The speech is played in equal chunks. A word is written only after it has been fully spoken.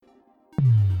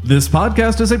This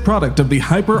podcast is a product of the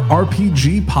Hyper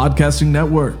RPG Podcasting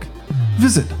Network.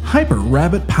 Visit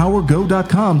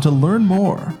hyperrabbitpowergo.com to learn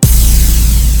more.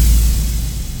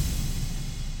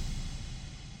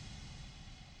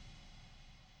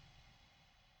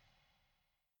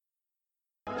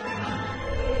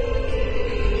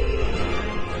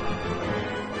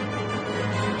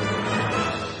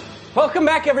 Welcome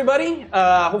back, everybody.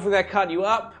 Hopefully that caught you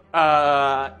up.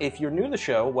 If you're new to the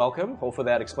show, welcome. Hopefully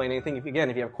that explained anything. If you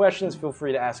have questions, feel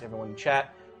free to ask everyone in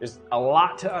chat. There's a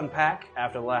lot to unpack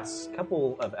after the last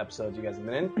couple of episodes you guys have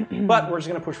been in, but we're just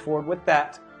going to push forward with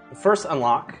that. The first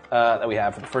unlock that we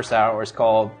have for the first hour is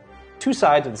called Two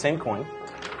Sides of the Same Coin.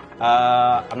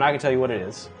 I'm not going to tell you what it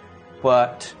is,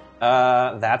 but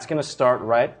that's going to start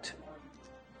right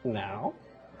now.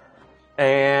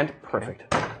 And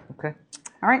perfect. Okay.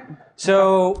 All right.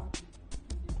 So,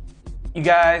 you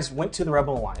guys went to the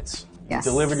Rebel Alliance. Yes.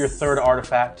 You delivered your third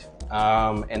artifact,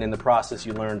 and in the process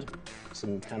you learned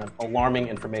some kind of alarming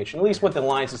information, at least what the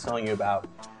Alliance is telling you about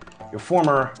your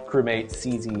former crewmate,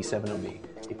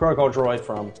 CZ-7OB, a protocol droid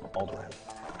from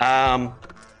Alderaan.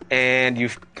 And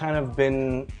you've kind of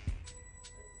been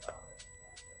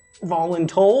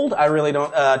voluntold, I really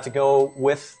don't, to go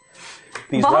with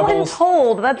these rebels.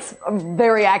 Voluntold, that's a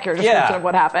very accurate description of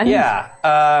what happened. Yeah,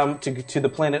 to the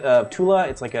planet of Toola.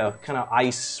 It's like a kind of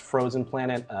ice frozen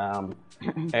planet,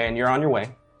 and you're on your way.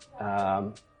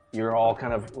 You're all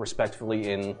kind of respectfully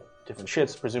in different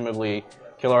ships. Presumably,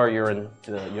 Kilar, you're in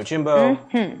the Yojimbo.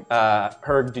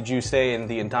 Herg, did you stay in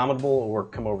the Indomitable or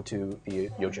come over to the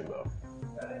Yojimbo?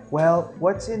 Well,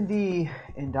 what's in the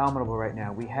Indomitable right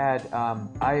now? We had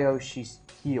Io, she's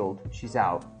healed. She's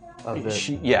out of the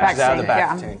she's out of the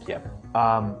back tank, yep.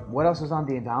 What else is on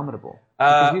the Indomitable?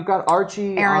 Because we've got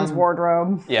Archie Aaron's on...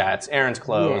 wardrobe. Yeah, it's Aaron's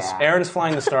clothes. Yeah. Aaron's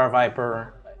flying the Star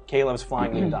Viper. Caleb's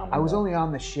flying the Indomitable. I was only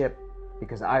on the ship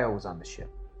because Io was on the ship.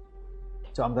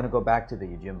 So I'm going to go back to the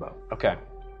Yojimbo. Okay.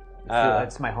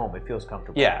 It's my home. It feels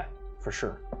comfortable. Yeah, for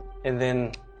sure. And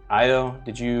then, Io,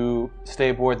 did you stay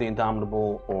aboard the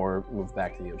Indomitable or move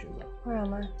back to the Yojimbo? Where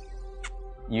am I?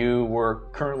 You were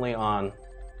currently on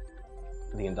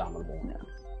the Indomitable. No.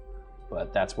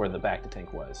 But that's where the back to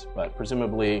tank was. But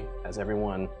presumably, as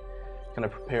everyone kind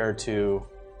of prepared to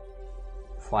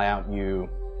fly out, you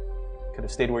could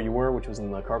have stayed where you were, which was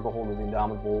in the cargo hold of the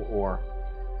Indomitable, or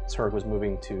Serg was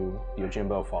moving to the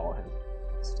Yojimbo, follow him.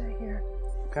 Stay here.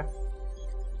 Okay.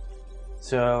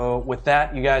 So with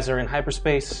that, you guys are in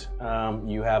hyperspace.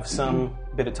 You have some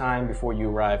bit of time before you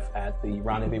arrive at the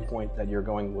rendezvous point that you're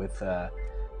going with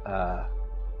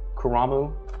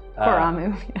Kuramu.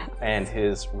 Yeah. And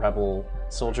his rebel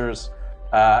soldiers.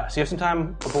 So you have some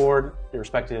time aboard your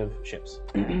respective ships.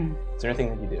 Is there anything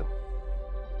that you do?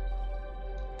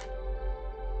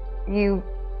 You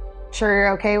sure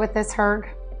you're okay with this, Herg?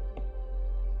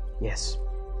 Yes.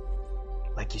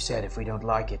 Like you said, if we don't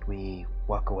like it, we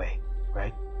walk away,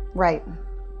 right? Right.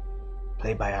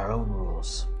 Play by our own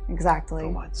rules. Exactly. For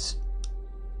once.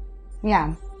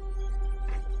 Yeah.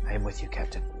 I am with you,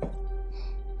 Captain.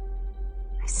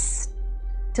 I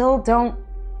still don't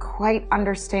quite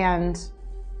understand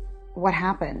what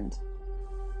happened.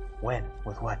 When?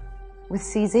 With what? With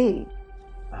CZ.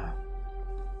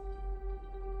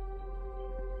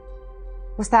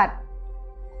 Was that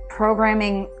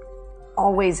programming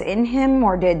always in him,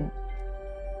 or did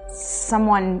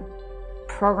someone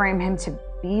program him to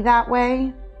be that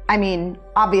way? I mean,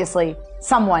 obviously,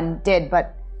 someone did,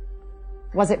 but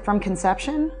was it from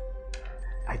conception?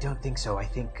 I don't think so. I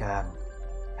think,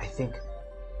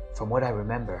 from what I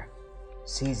remember,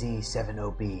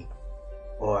 CZ-7OB,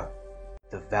 or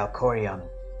the Valkorion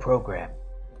program,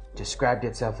 described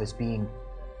itself as being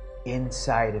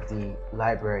inside of the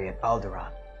library at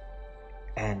Alderaan.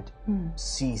 And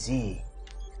CZ,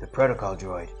 the protocol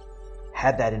droid,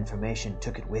 had that information,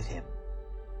 took it with him.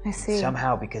 I see.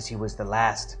 Somehow, because he was the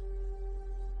last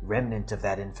remnant of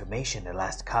that information, the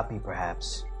last copy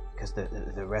perhaps, because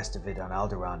the rest of it on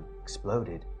Alderaan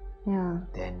exploded. Yeah.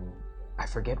 Then I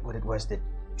forget what it was that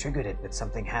triggered it, but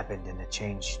something happened and a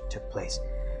change took place.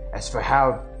 As for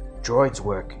how droids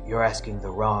work, you're asking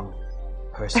the wrong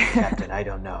person, Captain. I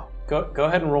don't know. Go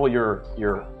ahead and roll your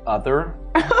other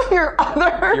Your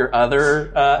other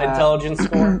intelligence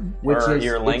score, which or is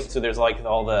your link. So there's like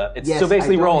all the. It's yes, so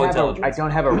basically roll I intelligence.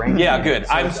 don't have a rank. Yeah, yet, good.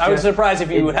 so I was surprised if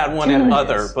you had one in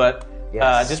other, but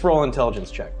Yes. just roll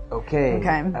intelligence check. Okay.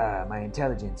 My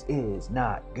intelligence is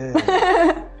not good.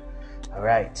 All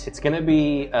right. It's going to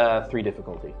be 3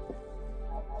 difficulty.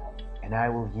 And I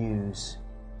will use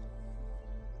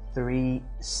 3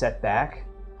 setback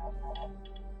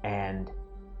and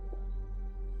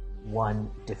 1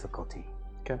 difficulty.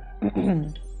 Okay.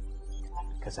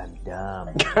 Because I'm dumb.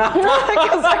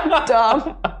 Because I'm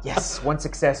dumb. Yes, 1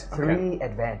 success, 3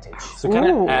 advantage. So kind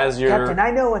of as you're... Captain, I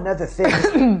know another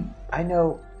thing. I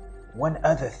know one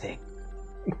other thing.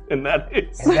 And that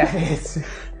is... And that is...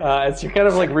 as you're kind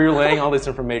of like relaying all this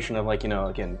information of like,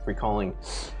 again, recalling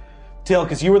Till,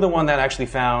 because you were the one that actually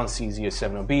found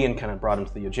CZ-70B and kind of brought him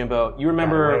to the Yojimbo. You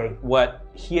remember what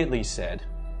he at least said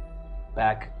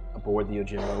back aboard the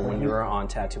Yojimbo when you were on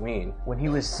Tatooine. When he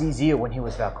was CZ or when he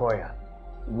was Valkoria?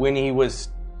 When he was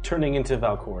turning into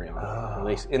Valkorion, at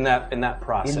least in that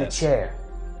process. In the chair.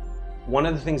 One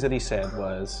of the things that he said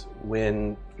was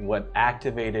when what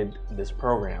activated this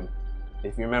program,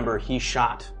 if you remember, he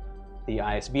shot the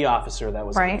ISB officer that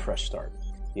was on a fresh start.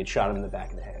 He had shot him in the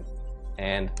back of the head.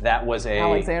 And that was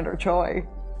Alexander Choi.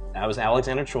 That was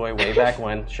Alexander Choi way back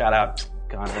when. Shout out,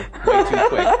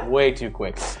 Connor. Way too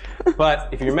quick. But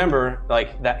if you remember,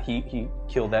 like that, he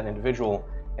killed that individual,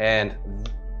 and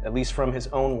at least from his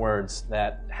own words,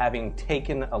 that having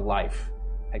taken a life,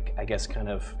 I guess, kind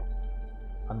of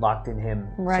unlocked in him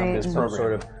some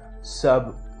sort of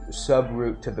sub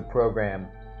route to the program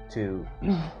to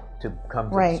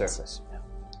come to the surface. Yeah.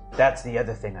 That's the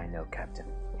other thing I know, Captain.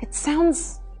 It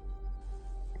sounds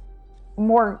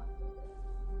more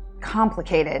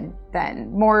complicated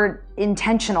than, more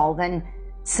intentional than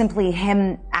simply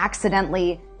him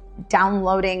accidentally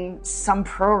downloading some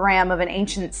program of an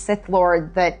ancient Sith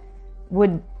Lord that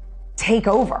would take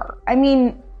over. I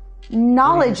mean,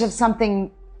 knowledge of something,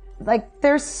 like,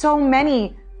 there's so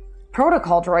many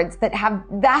protocol droids that have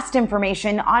vast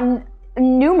information on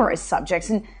numerous subjects,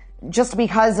 and just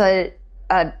because a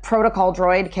protocol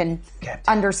droid can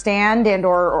understand and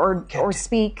or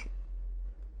speak.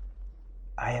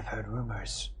 I have heard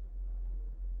rumors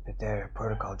that there are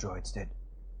protocol droids that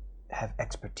have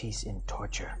expertise in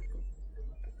torture.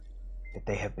 That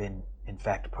they have been, in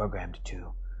fact, programmed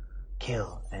to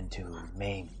kill and to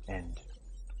maim and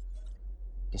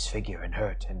disfigure and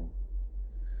hurt. And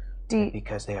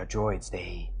because they are droids,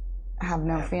 they have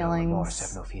no feelings. No remorse,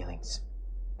 have no feelings.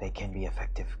 They can be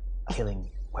effective killing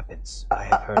weapons. I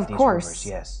have heard these rumors,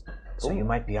 yes. So you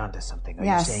might be onto something.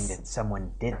 Are you saying that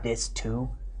someone did this to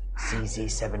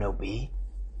CZ-70B?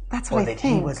 That's what I think. Or that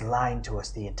he was lying to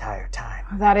us the entire time?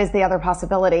 That is the other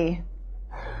possibility.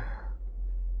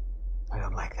 I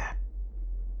don't like that.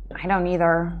 I don't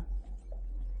either.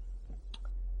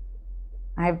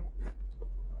 I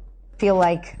feel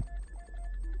like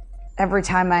every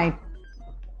time I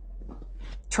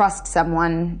trust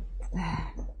someone,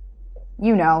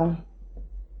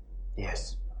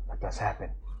 Yes, that does happen.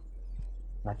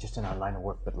 Not just in our line of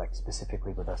work, but like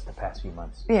specifically with us the past few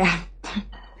months. Yeah.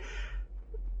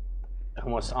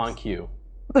 Almost on cue,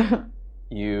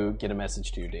 you get a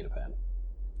message to your datapad.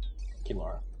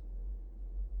 Kilara.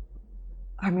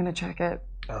 I'm going to check it.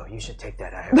 Oh, you should take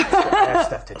that. I have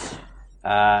stuff to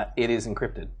do. It is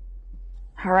encrypted.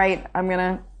 All right, I'm going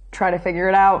to try to figure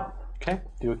it out. Okay,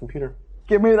 do a computer.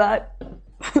 Give me that.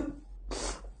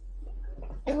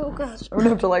 Oh, gosh. I'm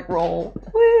going to have to, roll.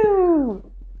 Woo!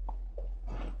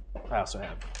 I also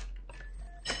have.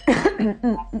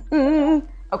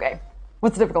 Okay,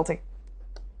 what's the difficulty?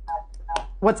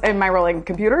 Am I rolling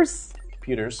computers?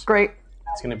 Computers. Great.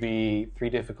 It's going to be 3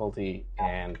 difficulty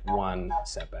and 1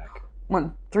 setback.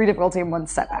 3 difficulty and 1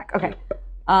 setback. Okay.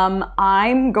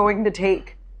 I'm going to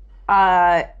take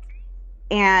a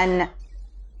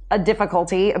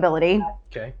difficulty ability.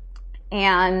 Okay.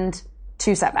 And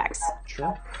 2 setbacks.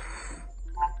 Sure.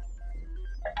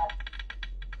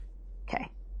 Okay.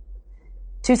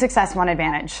 2 success, 1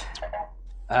 advantage.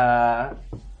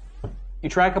 You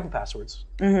try a couple passwords.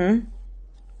 Mm-hmm.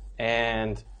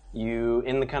 And you,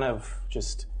 in the kind of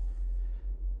just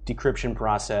decryption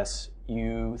process,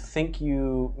 you think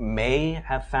you may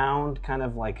have found kind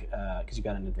of because you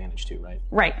got an advantage too, right?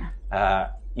 Right.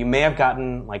 You may have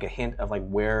gotten a hint of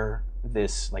where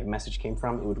this message came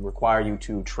from. It would require you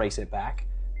to trace it back,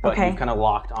 but you've kind of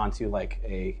locked onto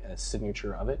a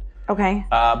signature of it. Okay.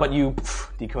 But you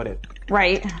decode it.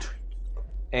 Right.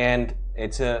 And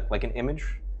it's an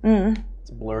image. Mm.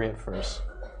 It's blurry at first,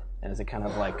 and as it kind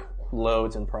of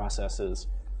loads and processes,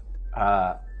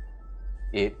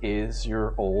 it is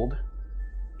your old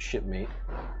shipmate,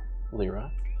 Lyra,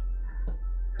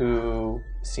 who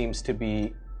seems to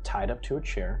be tied up to a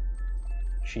chair.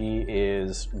 She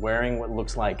is wearing what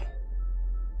looks like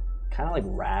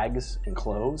rags and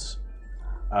clothes,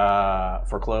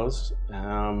 for clothes,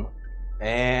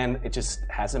 and it just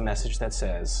has a message that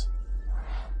says,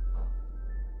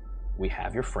 "We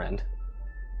have your friend.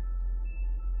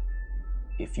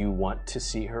 If you want to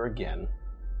see her again,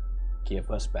 give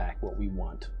us back what we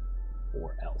want,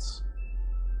 or else."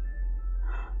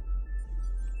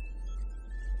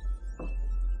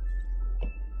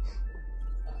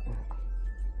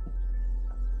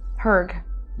 Herg.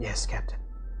 Yes, Captain.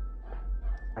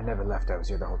 I never left. I was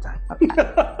here the whole time.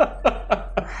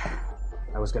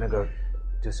 I was gonna go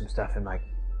do some stuff in my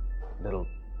little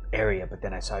area, but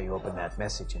then I saw you open that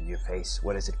message in your face.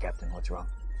 What is it, Captain? What's wrong?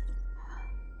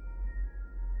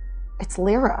 It's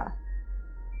Lyra.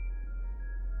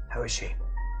 How is she?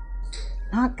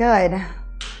 Not good.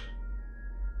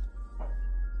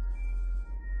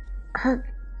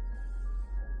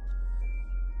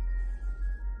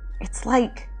 It's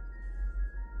like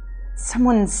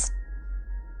someone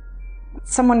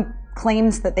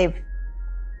claims that they've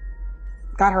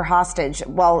got her hostage.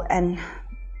 Well, and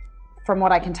from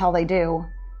what I can tell, they do.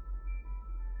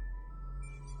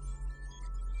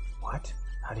 What?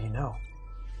 How do you know?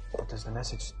 What does the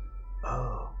message...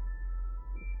 Oh.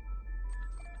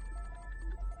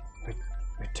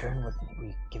 Return what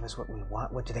we... Give us what we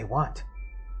want. What do they want?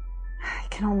 I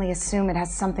can only assume it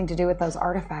has something to do with those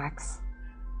artifacts.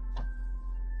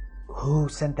 Who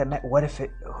sent that?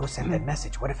 Who sent that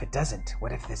message? What if it doesn't?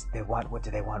 What if they want? What do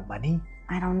they want? Money?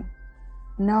 I don't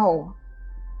know.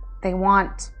 They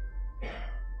want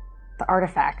the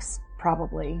artifacts,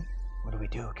 probably. What do we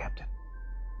do, Captain?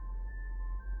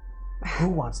 Who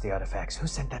wants the artifacts? Who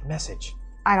sent that message?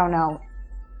 I don't know.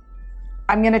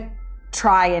 I'm gonna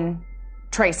try and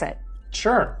trace it.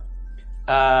 Sure.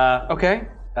 Okay.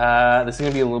 This is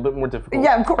going to be a little bit more difficult.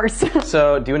 Yeah, of course.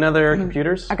 So, do another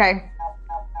computers. Okay.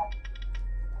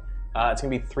 It's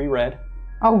going to be 3 red.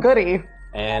 Oh, goody.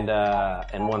 And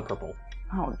 1 purple.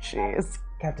 Oh, jeez.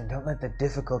 Captain, don't let the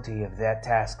difficulty of that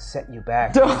task set you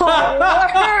back. Don't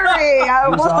worry.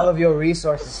 Use all of your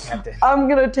resources, Captain. I'm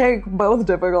gonna take both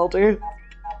difficulty.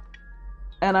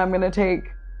 And I'm gonna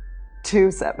take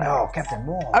 2 setbacks. No, Captain,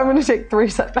 more. I'm gonna take 3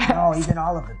 setbacks. No, even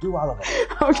all of them. Do all of it.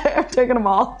 Okay, I'm taking them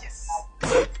all. Yes.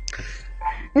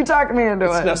 You talked me into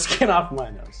it. No skin off my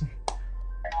nose.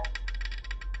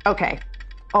 Okay.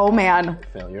 Oh, man.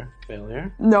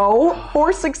 Failure. No.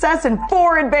 4 success and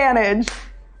 4 advantage.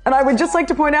 And I would just like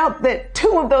to point out that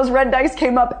 2 of those red dice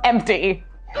came up empty.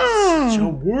 Such a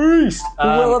waste.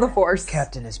 Will of the Force.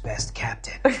 Captain is best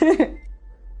captain.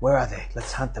 Where are they?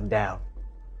 Let's hunt them down.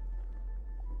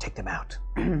 Take them out.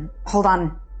 Hold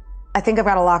on. I think I've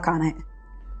got a lock on it.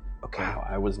 Okay. Wow,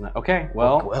 I was not... Okay,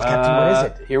 well... Well, Captain, what is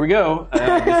it? Here we go.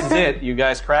 This is it. You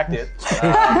guys cracked it.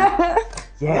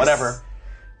 Yes. Whatever.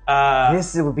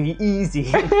 This will be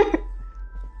easy.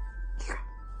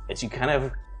 It's you kind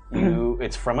of...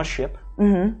 It's from a ship.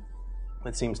 Mm-hmm.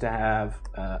 It seems to have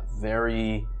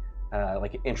very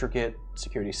intricate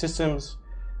security systems,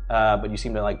 but you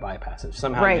seem to bypass it.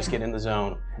 Somehow you just get in the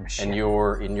zone, and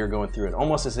you're going through it,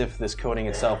 almost as if this coding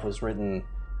itself was written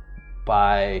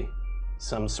by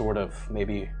some sort of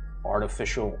maybe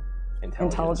artificial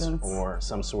intelligence. Or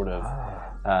some sort of.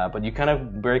 But you kind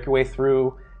of break your way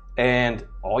through, and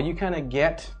all you kind of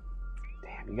get.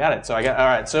 Damn, you got it. So all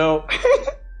right. So.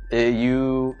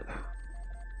 You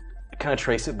kind of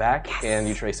trace it back, and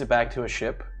you trace it back to a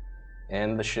ship,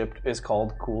 and the ship is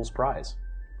called Cool's Prize.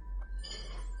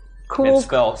 Cool's It's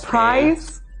spelled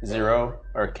Prize? K-0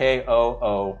 or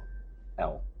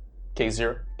K-O-O-L.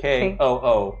 K-0-K-O-O-L.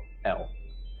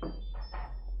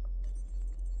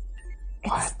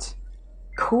 What?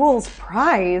 Cool's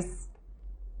Prize?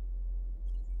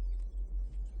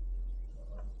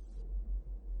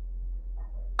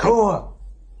 Cool.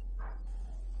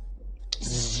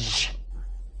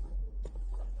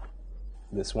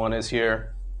 This one is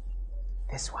here.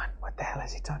 This one. What the hell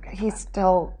is he talking about? He's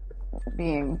still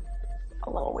being a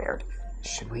little weird.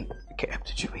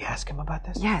 Captain, should we ask him about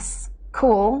this? Yes.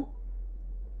 Cool.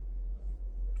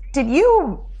 Did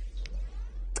you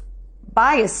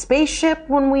buy a spaceship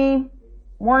when we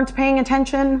weren't paying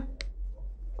attention?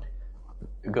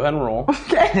 Go ahead and roll.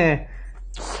 Okay.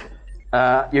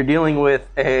 You're dealing with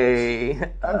a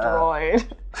droid.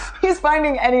 He's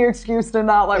finding any excuse to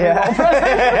not let me roll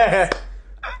presents.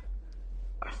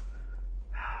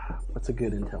 What's a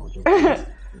good intelligence test?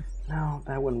 No,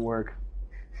 that wouldn't work.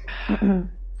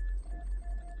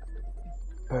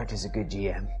 Bert is a good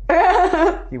GM.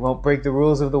 He won't break the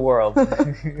rules of the world.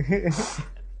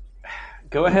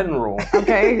 Go ahead and roll.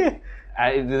 Okay.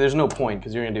 There's no point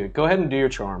because you're going to do it. Go ahead and do your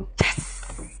charm.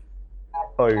 Yes.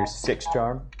 Oh, your 6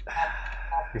 charm?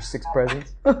 Your 6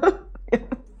 presents? I'm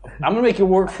going to make you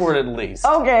work for it at least.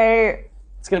 Okay.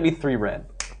 It's going to be 3 red.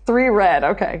 3 red.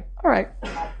 Okay. All right.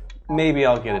 Maybe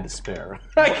I'll get a despair.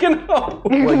 I can hope.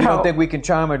 Well, you don't think we can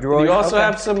charm a droid? You also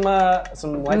have some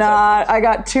light Nah, I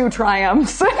got 2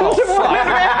 triumphs. Oh,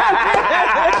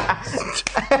 That's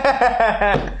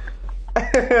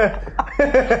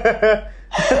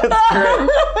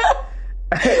great.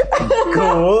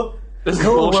 Cool. This is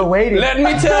Cool, bullshit. we're waiting. Let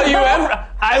me tell you,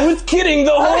 I was kidding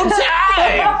the whole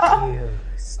time.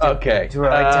 Okay.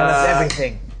 Droid, tell us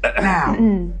everything.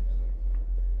 Now.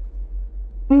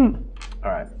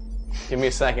 All right. Give me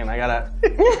a second. I gotta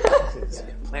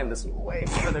plan this way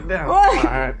further down. All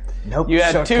right. Nope. You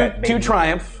had shortcut, two baby.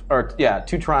 triumph,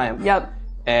 two triumph. Yep.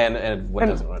 And what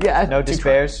does it? Yeah. No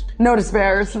despairs. No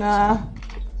despairs. Nah.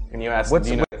 And you asked, What's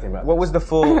do you know anything about what was the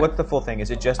full? What's the full thing? Is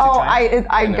it just two Oh, triumphs?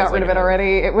 I And it got was rid of like it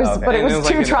already. It was, Okay. but it And was it was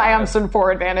like two an- triumphs and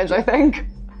 4 advantage, I think.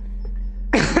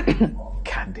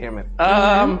 God damn it.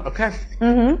 Okay.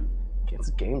 Mm-hmm. It's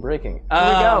game breaking. Here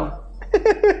we go.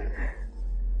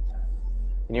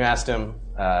 And you asked him.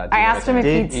 I asked him if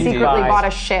he'd he secretly buy bought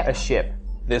a ship. A ship.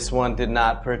 This one did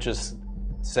not purchase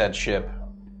said ship.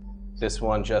 This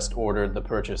one just ordered the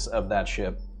purchase of that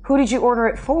ship. Who did you order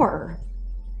it for?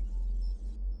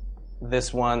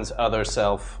 This one's other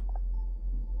self.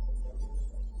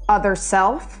 Other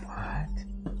self? What?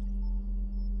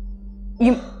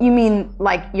 You mean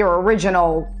like your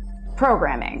original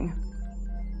programming?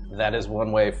 That is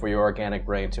one way for your organic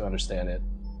brain to understand it.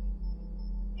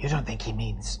 You don't think he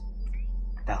means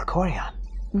Valkorion?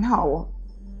 No.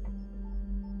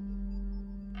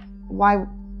 Why?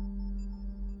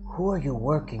 Who are you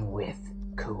working with,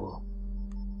 Cool?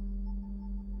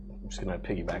 I'm just gonna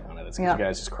piggyback on it. It's because Yeah. you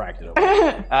guys just cracked it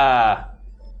open.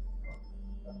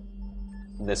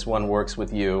 This one works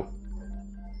with you.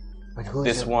 But who's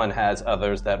This it? one has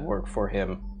others that work for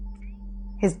him.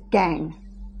 His gang.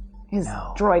 His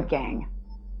No. droid gang.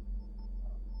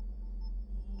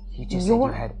 You just said Your-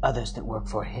 you had others that work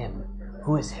for him.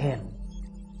 Who is him?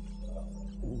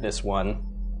 This one.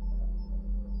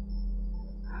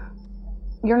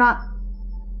 You're not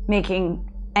making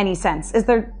any sense. Is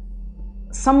there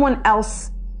someone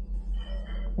else?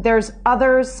 There's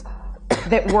others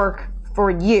that work for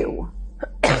you.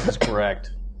 This is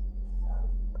correct.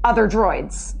 Other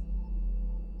droids.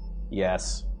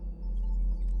 Yes.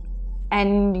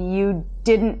 And you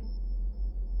didn't.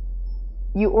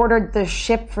 You ordered the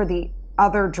ship for the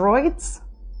other droids?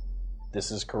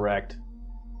 This is correct.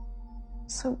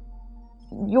 So.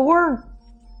 Your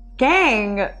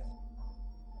gang.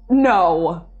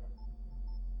 No.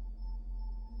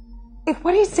 If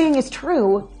what he's saying is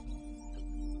true,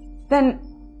 then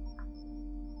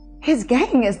his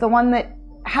gang is the one that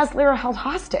has Lyra held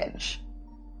hostage.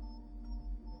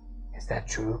 Is that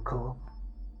true, Cool?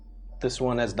 This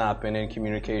one has not been in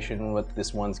communication with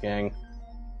this one's gang.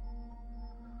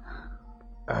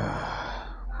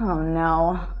 Oh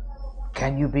no.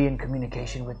 Can you be in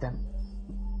communication with them?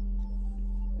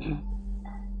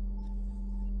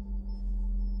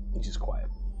 He's just quiet.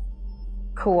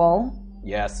 Cool.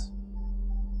 Yes.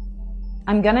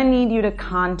 I'm gonna need you to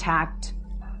contact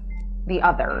the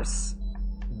others.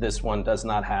 This one does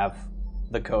not have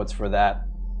the codes for that.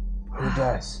 Who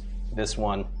does? This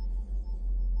one.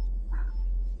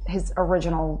 His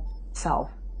original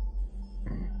self.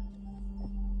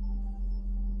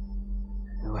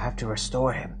 We will have to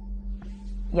restore him.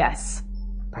 Yes.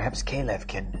 Perhaps Caleb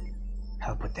can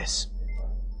help with this.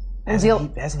 We'll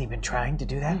deal- Hasn't he been trying to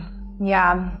do that?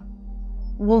 Yeah.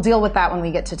 We'll deal with that when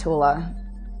we get to Toola.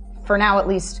 For now, at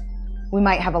least, we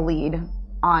might have a lead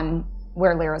on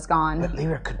where Lyra's gone. But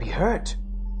Lyra could be hurt.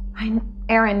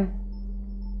 Aaron,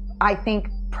 I think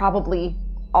probably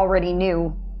already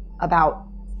knew about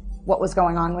what was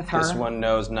going on with her. This one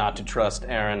knows not to trust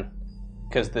Aaron.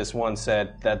 Because this one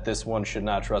said that this one should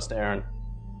not trust Aaron.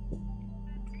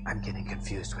 I'm getting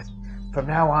confused with. From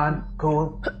now on,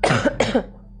 Cool.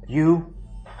 You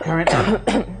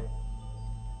currently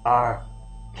are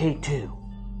K2.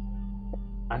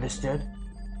 Understood?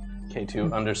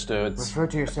 K2 understood. Refer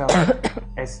to yourself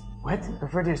as what?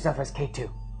 Refer to yourself as K2.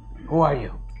 Who are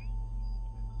you?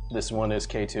 This one is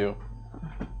K2.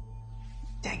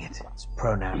 Dang it. It's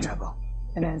pronoun trouble.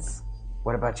 It is.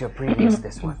 What about your previous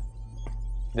this one?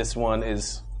 This one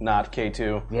is not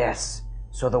K2. Yes.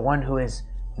 So the one who is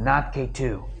not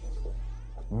K2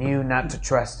 knew not to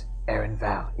trust Aaron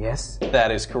Val, yes?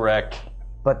 That is correct.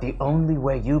 But the only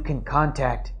way you can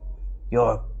contact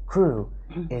your crew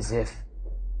is if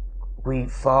we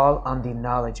fall on the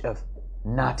knowledge of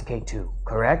not K2,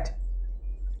 correct?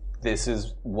 This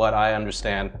is what I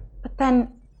understand. But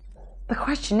then, the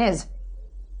question is,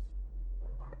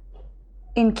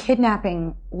 in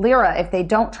kidnapping Lyra, if they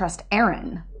don't trust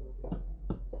Aaron,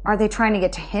 are they trying to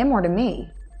get to him or to me?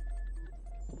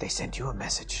 They sent you a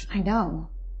message. I know.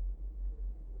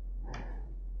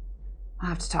 I'll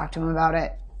have to talk to him about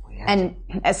it. We have And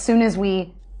as soon as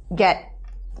we get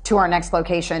to our next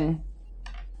location,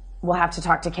 we'll have to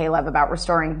talk to Caleb about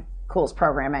restoring Cool's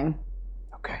programming.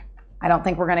 Okay. I don't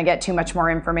think we're going to get too much more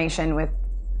information with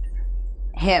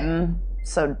him,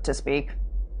 so to speak,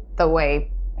 the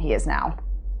way he is now.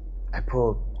 I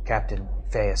pulled Captain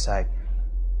Faye aside.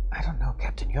 I don't know,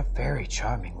 Captain. You're very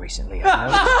charming recently. I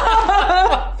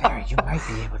know. Faye, you might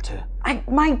be able to.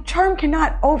 My charm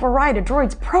cannot override a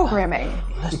droid's programming.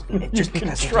 Listen, just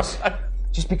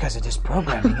because it is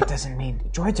programming, it doesn't mean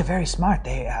droids are very smart.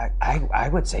 They, I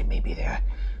would say maybe they're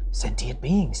sentient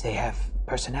beings. They have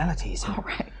personalities and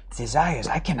desires.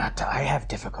 I have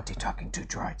difficulty talking to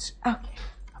droids. Okay.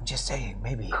 I'm just saying,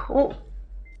 maybe. Cool.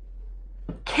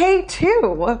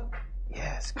 K2.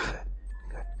 Yes, good.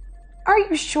 Are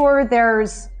you sure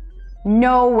there's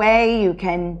no way you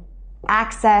can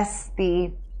access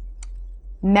the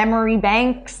memory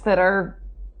banks that are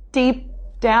deep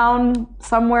down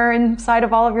somewhere inside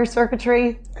of all of your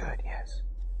circuitry? Good, yes.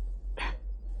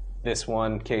 This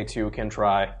one, K2 can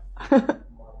try.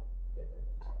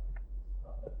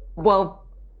 Well,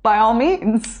 by all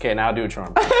means. Okay, now do a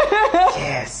charm.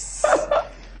 Yes.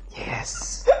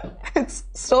 Yes. It's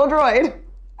still a droid.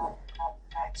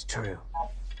 That's true.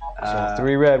 So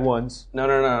 3 red ones.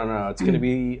 No. It's going to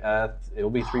be,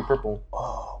 it'll be 3 purple.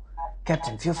 Oh.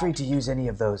 Captain, feel free to use any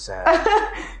of those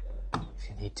if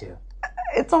you need to.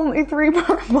 It's only 3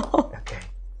 purple.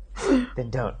 Okay. Then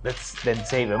don't. Then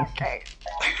save them. Okay.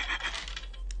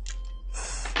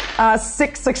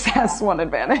 6 success, 1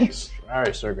 advantage. All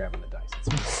right, start grabbing the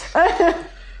dice.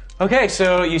 Okay,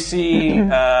 so you see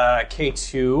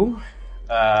K2,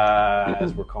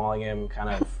 as we're calling him, kind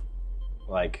of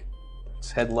like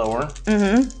his head lower.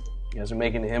 Mm-hmm. You guys are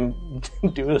making him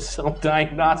do a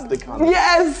self-diagnostic on him.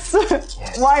 Yes!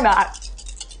 Why not?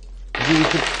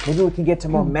 Maybe we can get to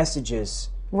more messages.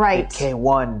 Right. That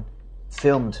K1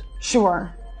 filmed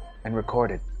Sure. and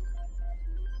recorded.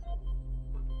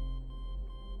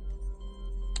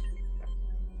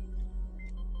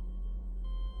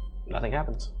 Nothing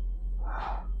happens.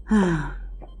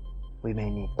 We may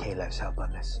need Caleb's help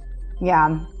on this.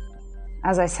 Yeah.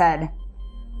 As I said,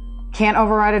 can't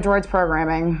override a droid's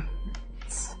programming.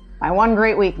 It's my one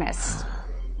great weakness.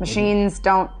 Machines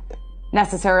don't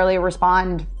necessarily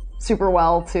respond super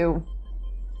well to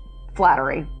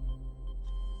flattery.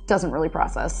 Doesn't really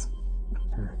process.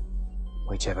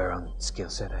 We each have our own skill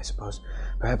set, I suppose.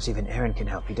 Perhaps even Aaron can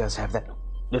help. He does have that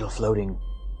little floating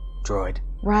droid.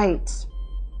 Right.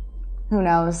 Who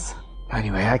knows?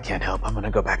 Anyway, I can't help. I'm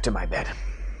gonna go back to my bed.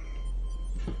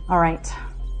 All right.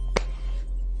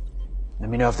 Let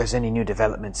me know if there's any new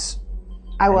developments.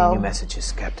 I will. Any new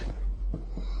messages, Captain.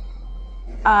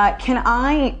 Can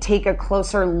I take a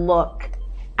closer look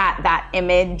at that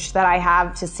image that I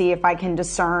have to see if I can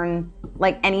discern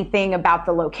like anything about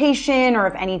the location or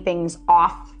if anything's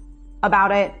off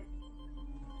about it?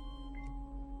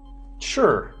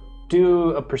 Sure.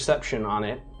 Do a perception on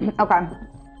it. Okay.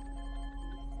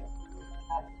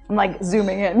 I'm like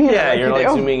zooming in. Yeah, you're like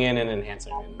zooming in and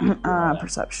enhancing it.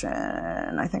 Perception.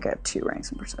 I think I have 2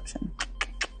 ranks in perception.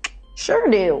 Sure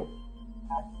do.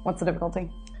 What's the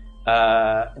difficulty?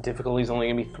 Difficulty's only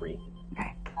gonna be 3.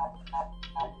 Okay.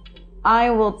 I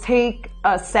will take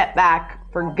a setback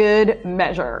for good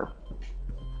measure.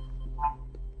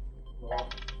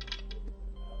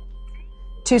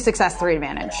 2 success, 3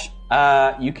 advantage.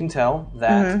 You can tell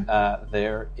that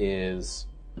there is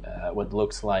what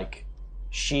looks like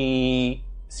she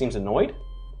seems annoyed.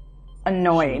 She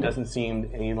Annoyed. doesn't seem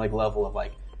any like level of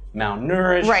like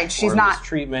malnourished. Right, she's or not-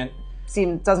 mistreatment.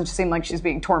 Doesn't seem like she's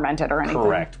being tormented or anything.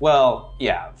 Correct. Well,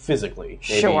 yeah, physically.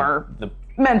 Maybe Sure.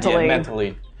 Mentally. Yeah,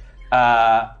 mentally.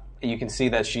 You can see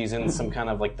that she's in some kind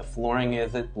of like the flooring.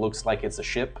 It looks like it's a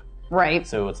ship. Right.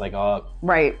 So it's like a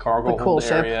Right. cargo The cool hold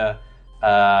ship. area,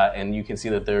 and you can see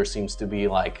that there seems to be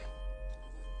like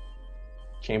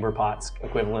chamber pots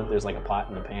equivalent. There's like a pot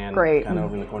and a pan, Great. kind of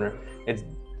over in the corner.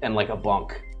 And like a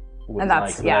bunk, with And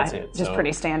that's, like, yeah, that's it. just So,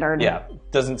 pretty standard. Yeah,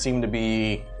 doesn't seem to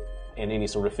be in any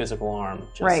sort of physical harm.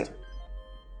 Just Right.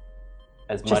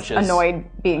 As Just much as annoyed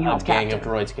being a held gang captive.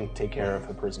 of droids can take care of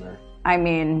a prisoner. I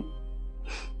mean,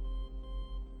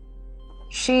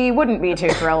 she wouldn't be too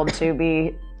thrilled to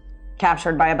be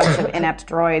captured by a bunch of inept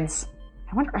droids.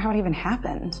 I wonder how it even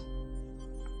happened.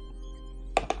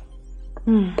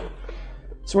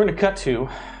 So we're going to cut to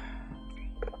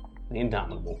the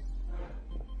Indomitable.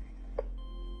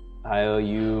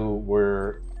 You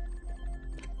were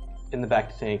in the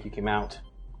back tank. You came out.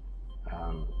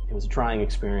 It was a trying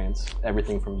experience.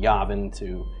 Everything from Yavin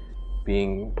to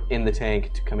being in the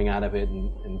tank to coming out of it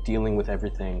and dealing with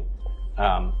everything.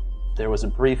 There was a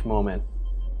brief moment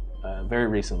very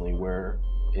recently where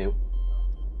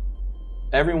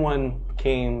everyone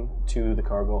came to the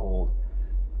cargo hold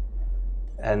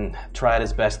and tried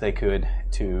as best they could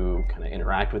to kind of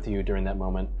interact with you during that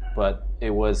moment. But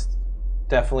there was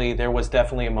definitely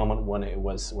a moment when it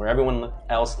was where everyone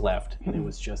else left, and it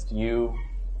was just you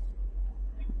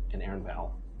and Aaron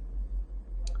Val.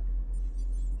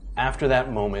 After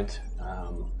that moment,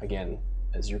 again,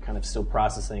 as you're kind of still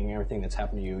processing everything that's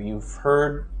happened to you, you've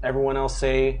heard everyone else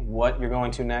say what you're going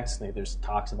to next. There's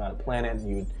talks about a planet.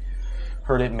 You'd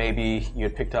heard it, maybe you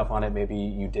had picked up on it, maybe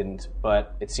you didn't.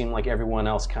 But it seemed like everyone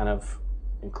else kind of,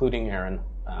 including Aaron,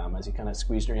 as he kind of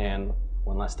squeezed your hand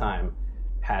one last time,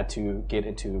 had to get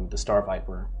into the Star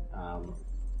Viper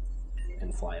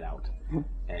and fly it out.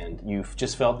 And you've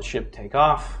just felt the ship take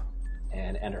off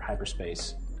and enter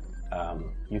hyperspace.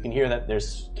 You can hear that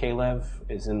there's Kalev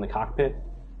is in the cockpit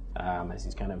as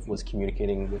he's kind of was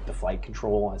communicating with the flight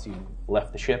control as you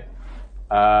left the ship.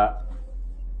 But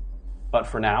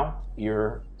for now,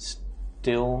 you're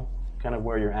still kind of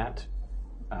where you're at.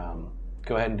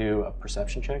 Go ahead and do a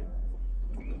perception check.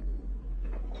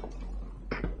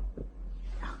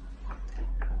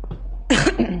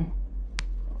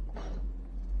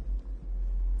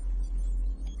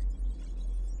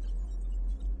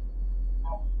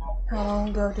 How long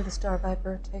ago did the Star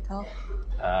Viper take off?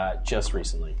 Just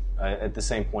recently, at the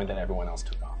same point that everyone else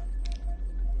took off.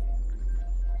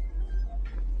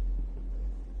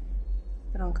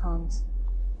 Put on comms.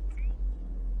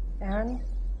 Aaron?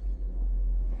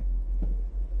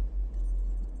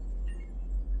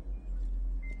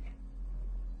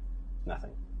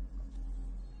 Nothing.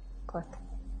 Click.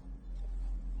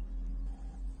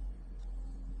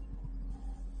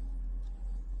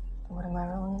 What am I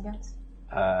rolling against?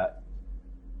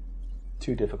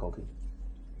 2 difficulty.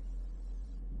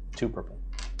 2 purple.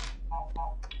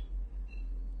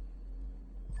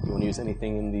 You want to use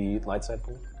anything in the light side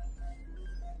pool?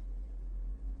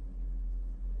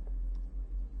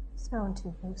 Snow and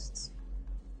 2 boosts.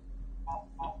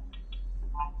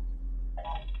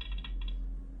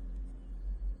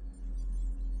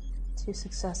 Two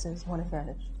successes, 1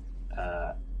 advantage.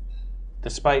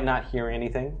 Despite not hearing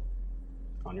anything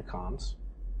on your comms,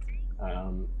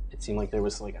 it seemed like there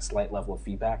was like a slight level of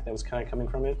feedback that was kind of coming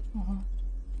from it. Mm-hmm.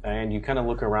 And you kind of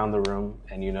look around the room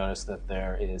and you notice that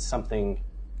there is something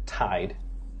tied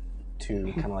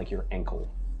to kind of like your ankle.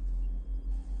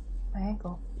 My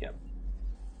ankle? Yep.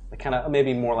 Like kind of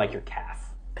maybe more like your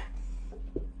calf.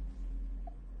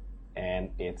 And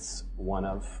it's one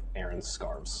of Aaron's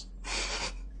scarves.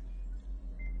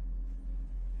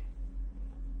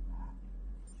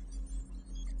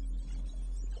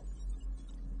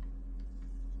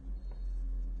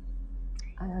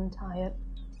 I untie it,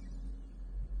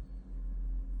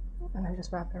 and I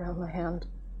just wrap it around my hand.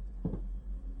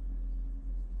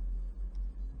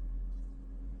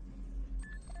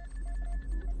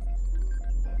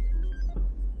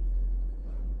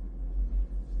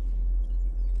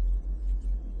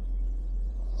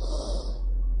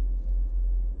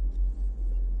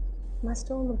 Am I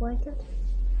still in the blanket?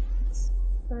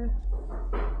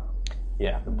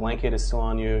 Yeah, the blanket is still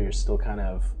on you. You're still kind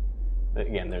of,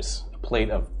 again, there's a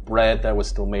plate of bread that was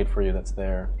still made for you that's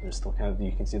there. There's still kind of,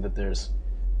 you can see that there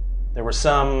were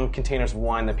some containers of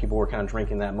wine that people were kind of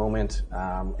drinking that moment.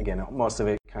 Again, most of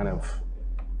it kind of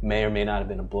may or may not have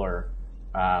been a blur.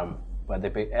 But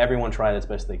everyone tried as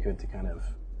best they could to kind of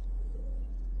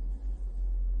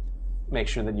make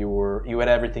sure that you had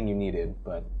everything you needed,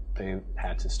 but they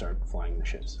had to start flying the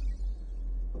ships.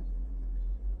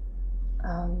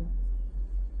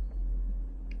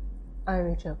 I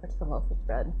reach over to the loaf of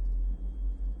bread.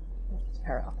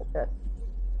 Tear off a bit.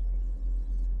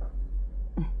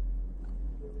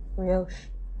 Brioche.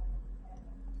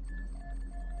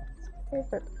 It's my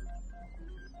favorite.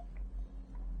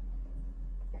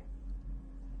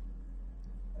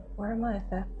 What are my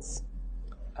effects?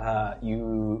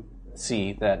 You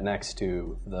see that next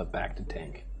to the back-to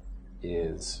tank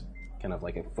is kind of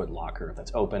like a foot locker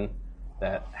that's open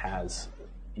that has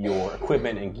your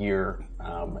equipment and gear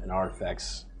and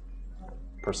artifacts,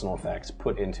 personal effects,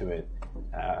 put into it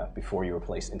before you were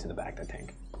placed into the back-to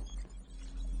tank.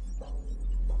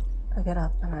 I get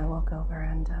up and I walk over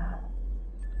and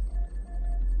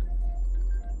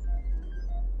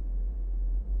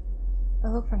I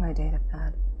look for my data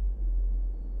pad.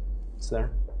 It's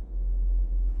there.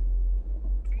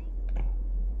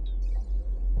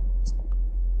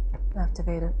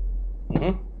 Activate it.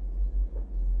 Mm-hmm.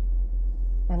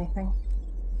 Anything?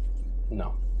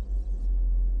 No.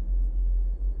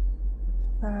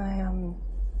 Then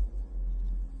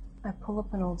I pull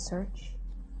up an old search.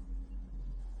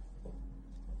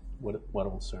 What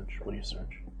old search? What do you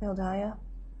search? Ildaya.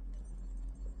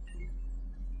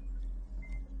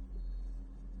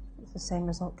 Does the same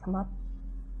result come up?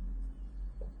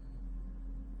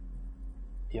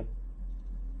 Yep.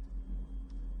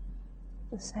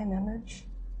 The same image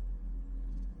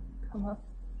come up?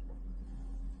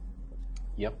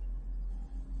 Yep.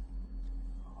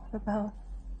 What about...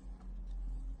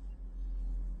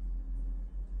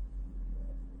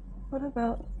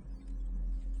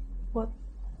 what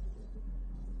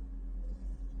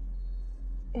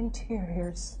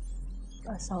interiors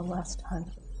I saw last time?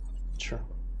 Sure.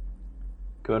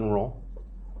 Go ahead and roll.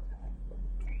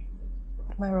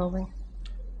 What am I rolling?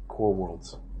 Core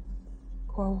worlds.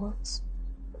 Core worlds?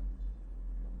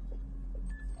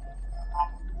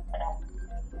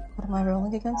 What am I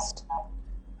rolling against?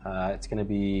 It's going to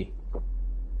be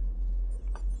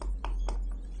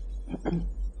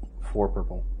 4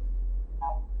 purple.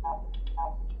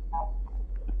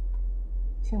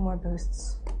 2 more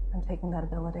boosts. I'm taking that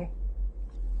ability.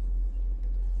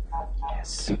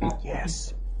 Yes.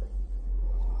 Yes.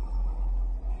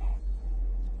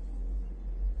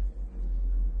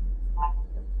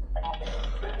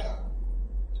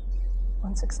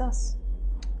 One success.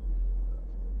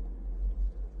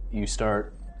 You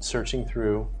start searching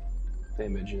through the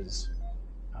images,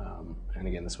 and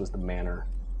again, this was the manor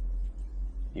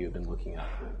you have been looking at,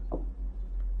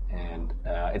 and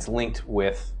it's linked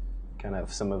with kind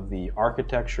of some of the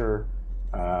architecture.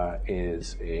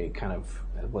 Is a kind of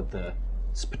what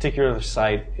this particular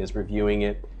site is reviewing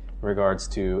it in regards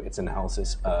to its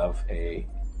analysis of a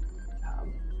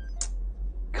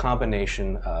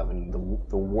combination of and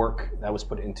the work that was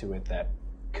put into it that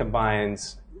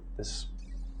combines this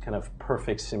kind of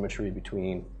perfect symmetry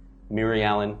between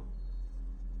Mirialan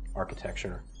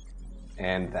architecture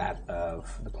and that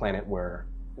of the planet where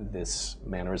this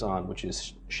manor is on, which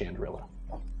is Chandrilla.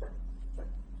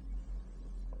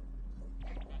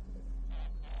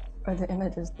 Are the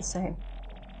images the same?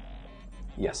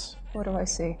 Yes. What do I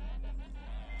see?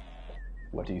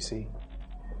 What do you see?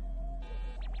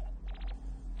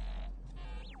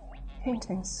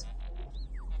 Paintings.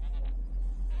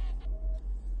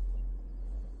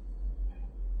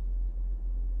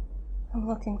 I'm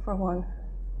looking for one. Do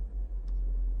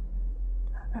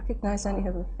I recognize any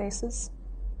of the faces?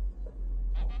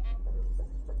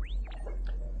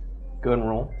 Go ahead and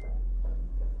roll.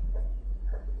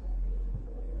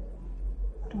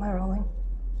 What am I rolling?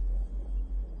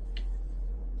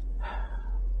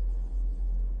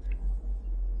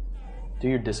 Do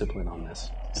your discipline on this.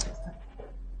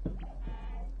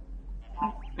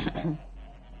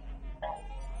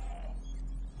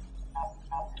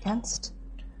 Against?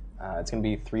 It's going to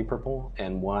be 3 purple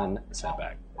and 1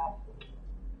 setback.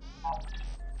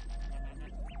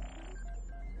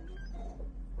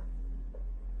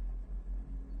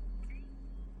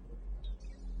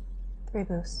 Three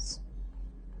boosts.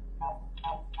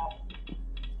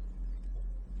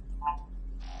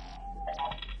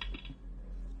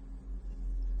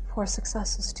 Four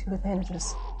successes, 2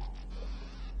 advantages.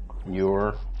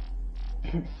 You're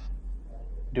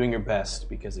doing your best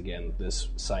because, again, this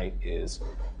site is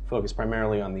focused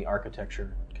primarily on the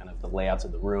architecture, kind of the layouts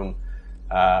of the room.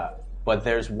 But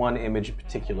there's one image in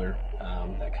particular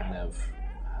that kind of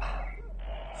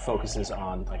focuses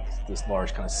on like this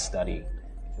large kind of study.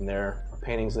 And there are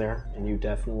paintings there, and you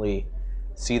definitely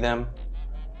see them.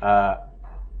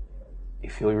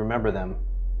 If you remember them,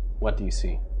 what do you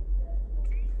see?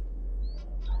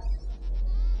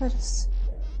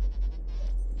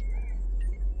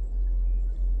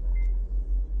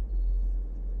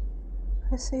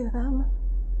 I see them.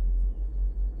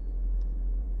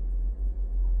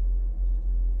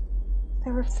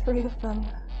 There were 3 of them.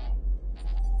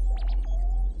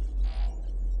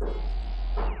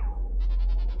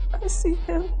 I see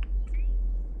him.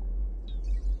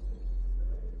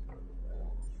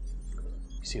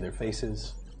 You see their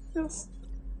faces. Yes.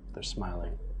 They're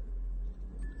smiling.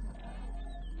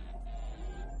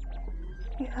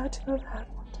 He had to have had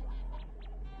one.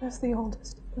 He was the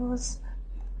oldest. He was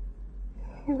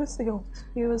the oldest.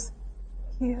 He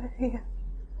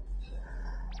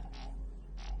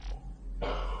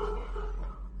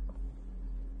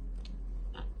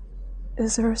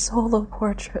Is there a solo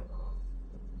portrait?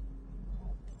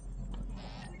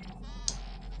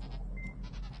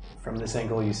 From this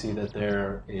angle, you see that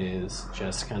there is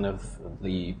just kind of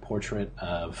the portrait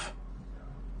of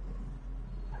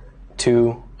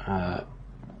 2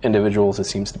 individuals. It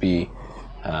seems to be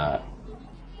the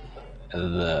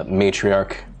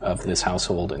matriarch of this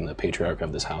household and the patriarch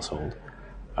of this household.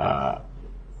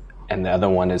 And the other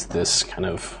one is this kind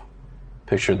of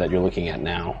picture that you're looking at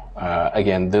now.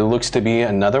 Again, there looks to be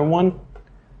another one,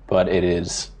 but it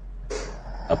is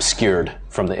obscured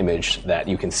from the image that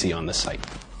you can see on the site.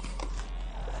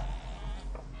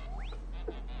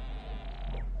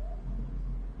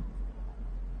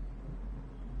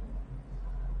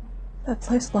 That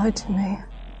place lied to me.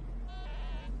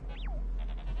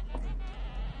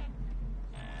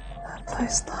 That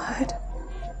place lied.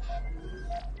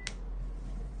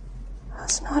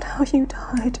 That's not how you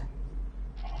died.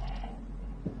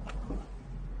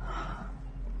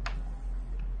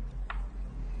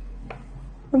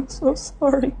 I'm so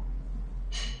sorry.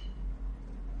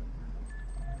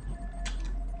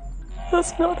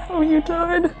 That's not how you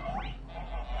died.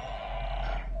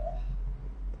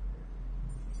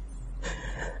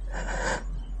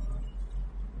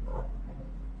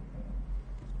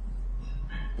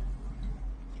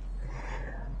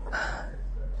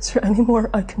 Is there any more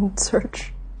I can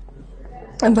search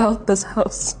about this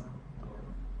house?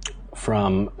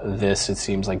 From this, it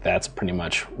seems like that's pretty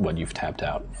much what you've tapped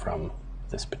out from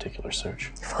this particular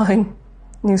search. Fine.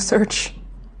 New search.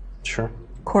 Sure.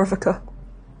 Corvica.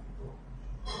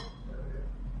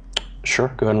 Sure,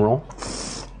 go ahead and roll.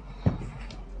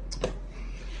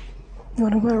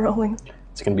 What am I rolling?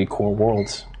 It's going to be Core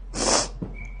Worlds.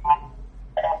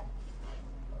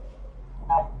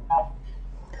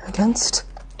 Against?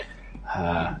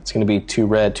 It's going to be 2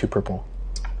 red, 2 purple.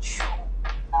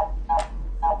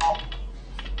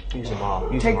 Use them all.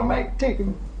 Take him, mate. Take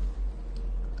him.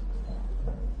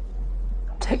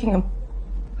 I'm taking him.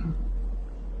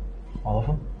 All of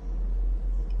them?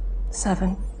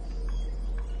 7.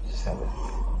 7.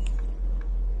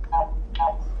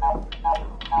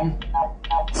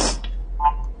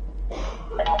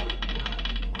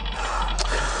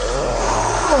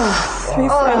 Three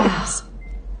failures.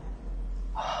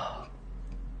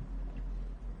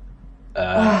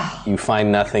 You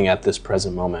find nothing at this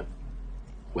present moment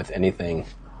with anything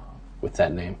with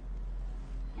that name.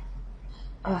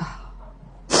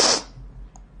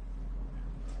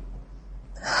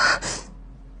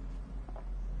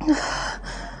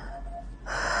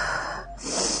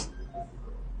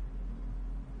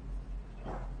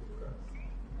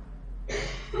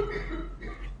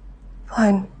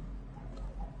 Fine.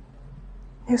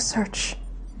 New search.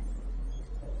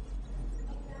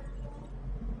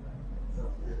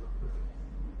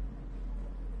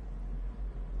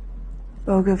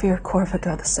 Bogavir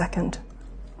Corvica II.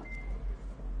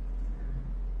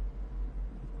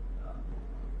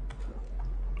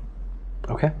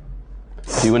 Okay.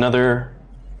 Do another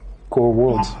Core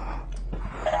Worlds.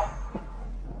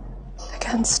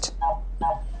 Against?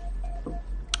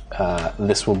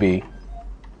 This will be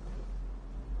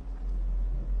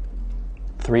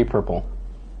 3 purple.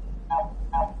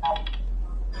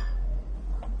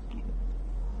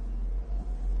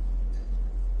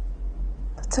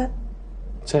 That's it.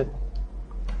 That's it.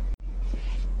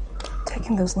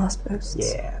 Taking those last boosts.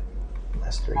 Yeah.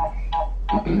 That's 3.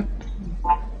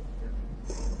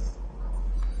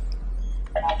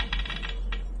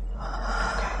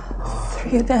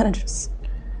 Three advantages.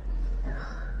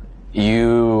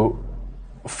 You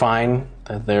find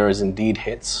that there is indeed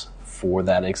hits for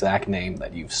that exact name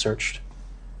that you've searched,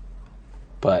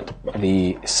 but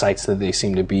the sites that they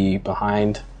seem to be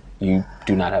behind, you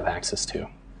do not have access to.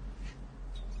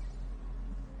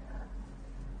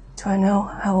 Do I know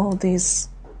how old these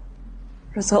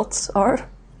results are?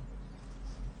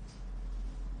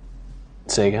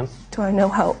 Say again? Do I know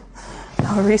how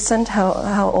recent,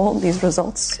 how old these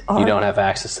results are? You don't have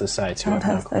access to the sites. You I don't have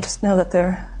no have. clue. I just know that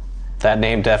they're. That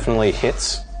name definitely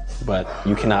hits, but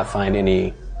you cannot find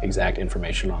any exact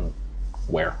information on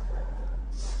where.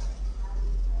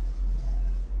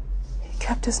 He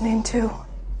kept his name too.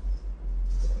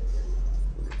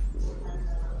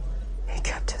 He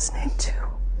kept his name too.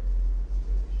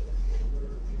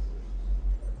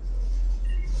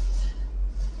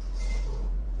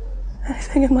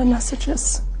 Anything in my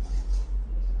messages?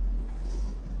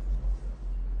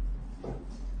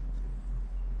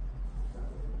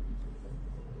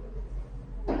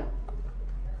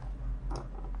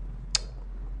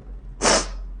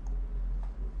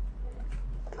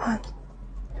 Fine.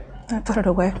 I put it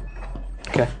away.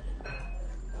 Okay.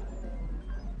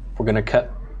 We're going to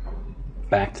cut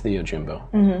back to the Yojimbo.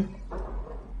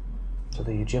 So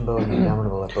the Yojimbo and the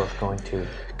Indomitable are both going to...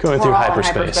 Going through We're all in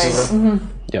hyperspace. hyperspace.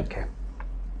 Yep. Okay.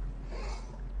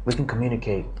 We can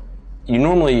communicate. You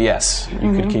normally, yes.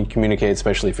 You could communicate,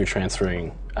 especially if you're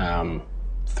transferring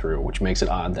through, which makes it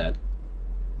odd that...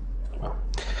 Well,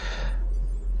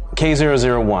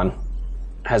 K001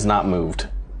 has not moved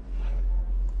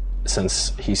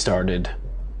since he started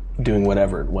doing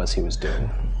whatever it was he was doing.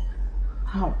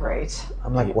 Oh, great.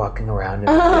 I'm like walking around and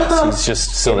Yes, he's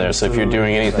just still there. So if you're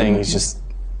doing anything, he's just...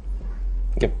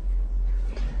 Yep.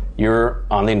 You're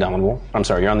on the Indomitable. I'm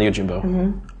sorry, you're on the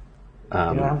Yojimbo.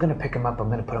 I'm going to pick him up. I'm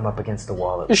going to put him up against the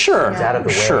wall. Sure. He's out of the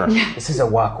way. Sure. This is a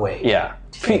walkway. Yeah.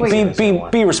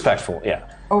 Be respectful.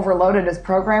 Yeah. Overloaded his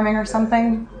programming or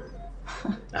something?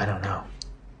 I don't know.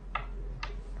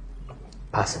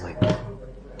 Possibly.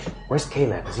 Where's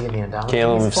Caleb? Is he in the Indomitable?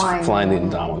 Caleb's flying. flying the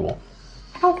Indomitable.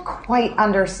 I don't quite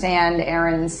understand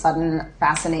Aaron's sudden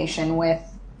fascination with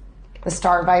the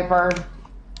Star Viper.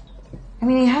 I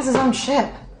mean, he has his own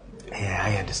ship. Yeah,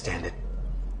 I understand it.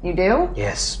 You do?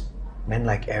 Yes. Men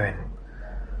like Aaron,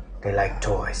 they like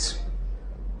toys.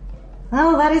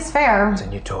 Well, that is fair. It's a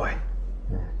new toy.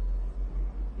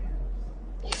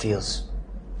 He feels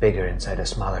bigger inside a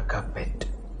smaller cockpit.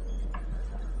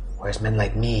 Whereas men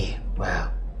like me,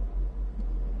 well,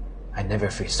 I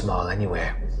never feel small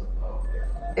anywhere.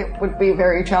 It would be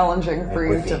very challenging for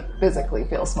you would to be. physically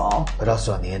feel small. But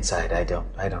also on the inside, I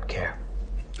don't care.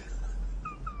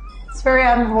 It's a very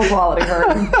admirable quality,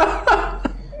 Herb.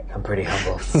 I'm pretty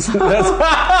humble.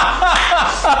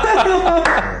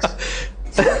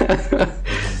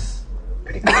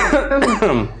 Pretty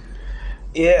good.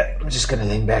 Yeah, I'm just gonna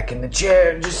lean back in the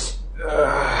chair and just...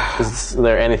 Is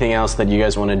there anything else that you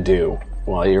guys want to do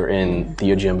while you're in the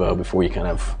Yojimbo before you kind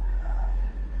of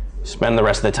spend the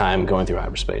rest of the time going through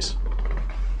hyperspace?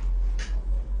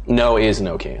 No is an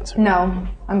okay answer. No,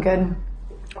 I'm good.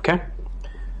 Okay.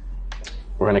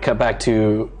 We're going to cut back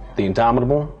to the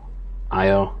Indomitable.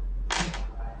 Io,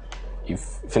 you've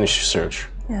finished your search.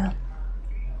 Yeah.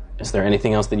 Is there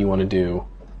anything else that you want to do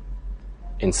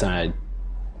inside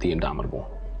the Indomitable?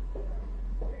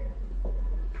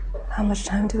 How much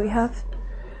time do we have?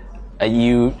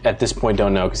 You, at this point,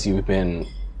 don't know because you've been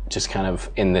just kind of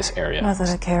in this area. Not that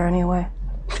I care anyway.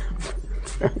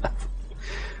 Fair enough.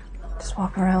 Just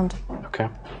walk around. Okay.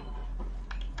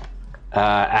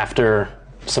 After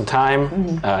some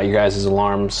time, your guys'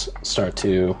 alarms start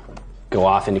to go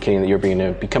off, indicating that you're going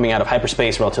to be coming out of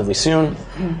hyperspace relatively soon.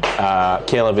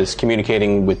 Caleb is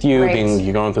communicating with you, Right.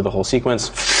 you're going through the whole sequence.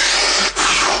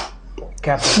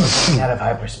 Captain, we're coming out of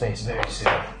hyperspace very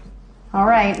soon. All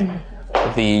right.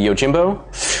 The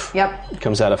Yojimbo Yep.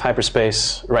 comes out of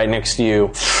hyperspace. Right next to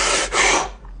you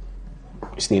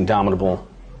is the Indomitable.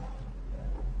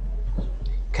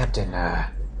 Captain,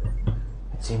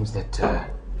 it seems that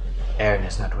Aaron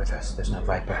is not with us. There's no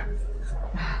Viper.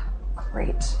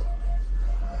 Great.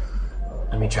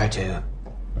 Let me try to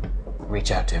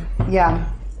reach out to him. Yeah.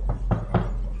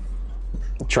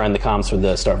 Trying the comms for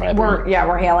the Star Viper.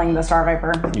 We're hailing the Star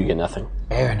Viper. You get nothing.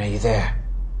 Aaron, are you there?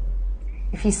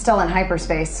 If he's still in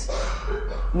hyperspace,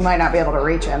 you might not be able to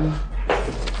reach him.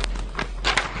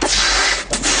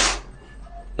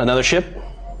 Another ship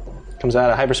comes out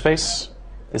of hyperspace.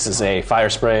 This is a fire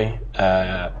spray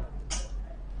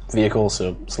vehicle,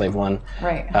 so Slave One.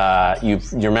 Right. You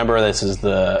remember this is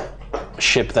the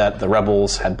ship that the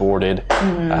rebels had boarded.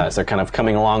 As they're kind of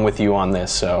coming along with you on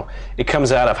this. So it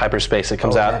comes out of hyperspace. It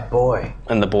comes out, That boy.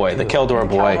 and the boy, the Keldor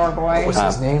boy, Keldor boy. What's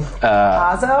his name?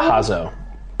 Hazo? Hazo.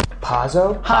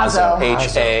 Pazo?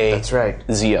 Hazo. That's right.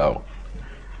 H-A-Z-O.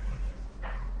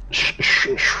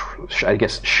 I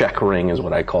guess Shekring is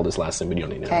what I called his last name, but you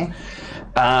don't need to know.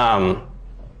 Okay.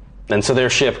 And so their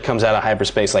ship comes out of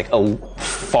hyperspace like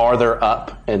farther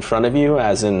up in front of you,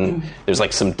 as in there's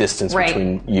like some distance Right.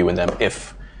 between you and them,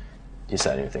 if you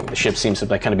said anything. The ship seems to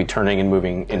like kind of be turning and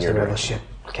moving in your The rebel direction.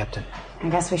 ship, Captain. I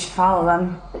guess we should follow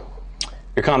them.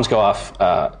 Your comms go off.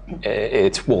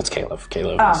 It's Caleb.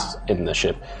 Caleb is in the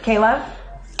ship. Caleb?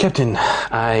 Captain,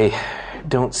 I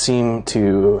don't seem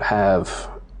to have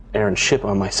Aaron's ship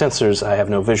on my sensors. I have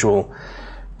no visual.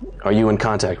 Are you in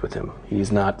contact with him?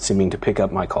 He's not seeming to pick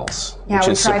up my calls, Yeah, which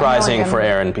we is tried surprising calling him. for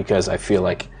Aaron because I feel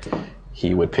like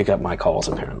he would pick up my calls.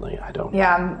 Apparently, I don't.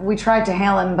 Yeah, we tried to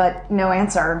hail him, but no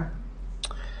answer.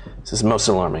 This is most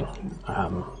alarming.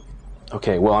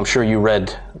 Okay, well, I'm sure you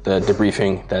read the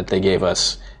debriefing that they gave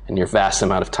us in your vast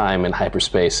amount of time in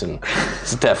hyperspace, and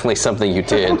it's definitely something you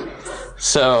did.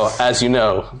 So, as you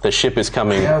know, the ship is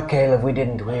coming. No, Caleb, we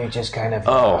didn't. We just kind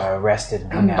of rested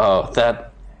and hung out. Oh, that...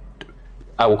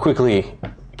 I will quickly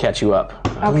catch you up.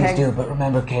 Please do, but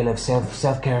remember, Caleb,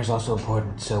 self-care is also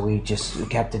important, so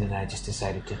Captain and I just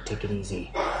decided to take it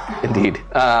easy. Indeed.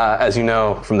 As you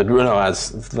know from the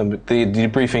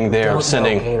debriefing, they're Don't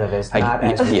sending... know, Caleb, it's not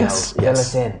as you yes, know. yes. Fill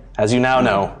us in. As you now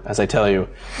know, as I tell you,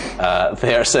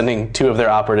 they are sending 2 of their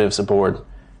operatives aboard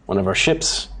one of our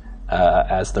ships,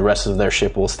 as the rest of their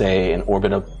ship will stay in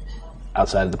orbit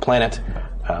outside of the planet.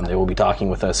 They will be docking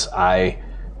with us. I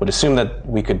would assume that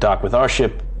we could dock with our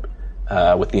ship,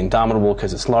 with the Indomitable,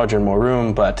 because it's larger and more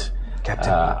room, but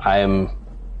Captain.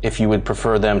 if you would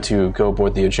prefer them to go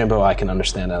aboard the Yojimbo, I can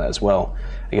understand that as well.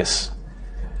 I guess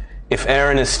if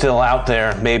Aaron is still out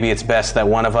there, maybe it's best that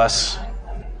one of us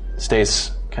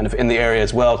stays kind of in the area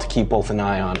as well to keep both an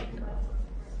eye on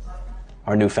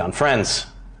our newfound friends.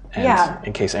 And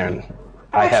in case Aaron,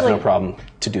 I have no problem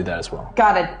to do that as well.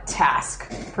 Got a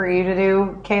task for you to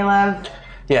do, Caleb.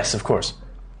 Yes, of course.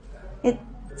 It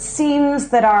seems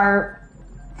that our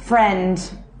friend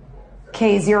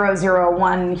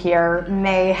K001 here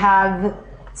may have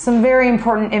some very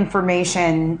important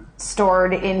information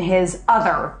stored in his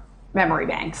other memory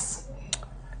banks.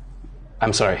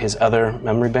 I'm sorry, his other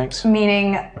memory banks?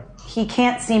 Meaning he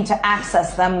can't seem to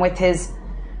access them with his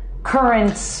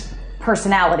current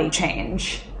personality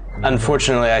change.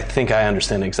 Unfortunately, I think I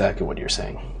understand exactly what you're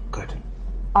saying. Good.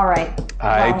 All right.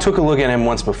 I took a look at him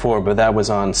once before, but that was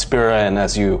on Spira, and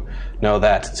as you know,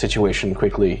 that situation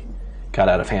quickly got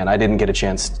out of hand. I didn't get a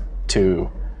chance to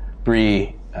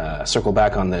circle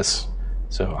back on this,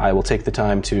 so I will take the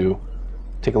time to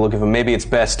take a look at him. Maybe it's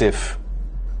best if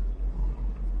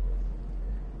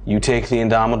you take the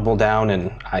Indomitable down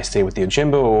and I stay with the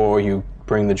Ojimbo, or you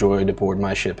bring the droid aboard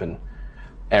my ship and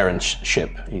Aaron's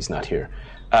ship. He's not here.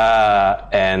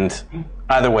 And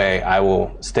either way, I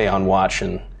will stay on watch,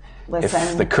 and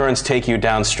if the currents take you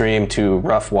downstream to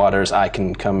rough waters, I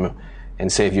can come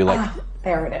and save you like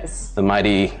there it is. the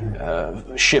mighty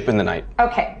ship in the night.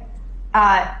 Okay.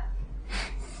 I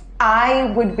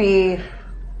would be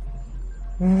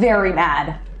very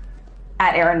mad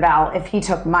at Aaron Val if he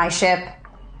took my ship,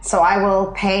 so I will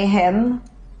pay him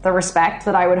the respect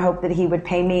that I would hope that he would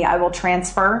pay me. I will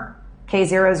transfer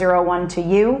K001 to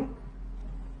you,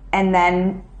 and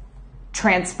then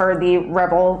transfer the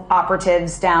rebel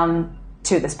operatives down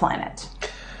to this planet,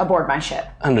 aboard my ship.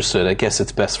 Understood. I guess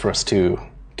it's best for us to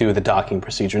do the docking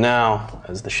procedure now,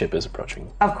 as the ship is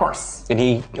approaching. Of course. And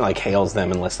he, hails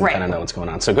them and lets them kind of know what's going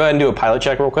on. So go ahead and do a pilot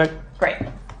check real quick. Great.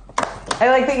 I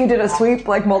like that you did a sweep,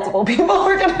 like multiple people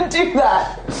were going to do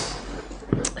that.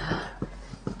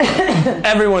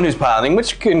 Everyone who's piloting,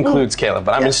 which includes Caleb,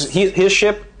 but his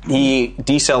ship, he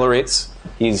decelerates.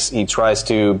 He tries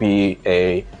to be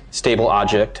a stable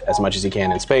object as much as he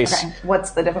can in space. Okay.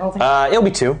 What's the difficulty? It'll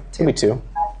be 2. It'll be 2.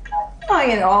 Oh,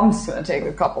 I'm just going to take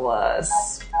a couple of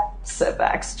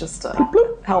setbacks just to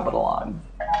help it along.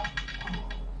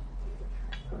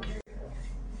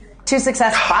 2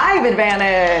 success, 5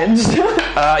 advantage.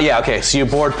 Okay, so you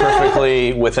board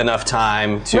perfectly with enough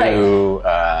time to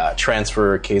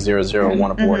transfer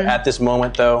K001 aboard. At this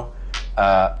moment, though,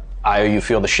 you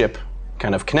feel the ship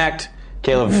kind of connect.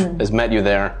 Caleb has met you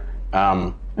there.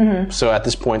 So at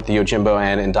this point, the Ojimbo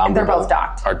and Indomitable they're both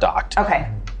docked. are docked. Okay.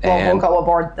 Well, we'll go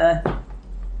aboard the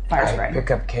fire I spray.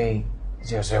 pick up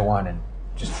K001 and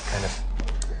just kind of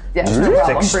Just no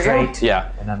problem stick for you. straight.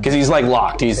 Yeah, And I'm because he's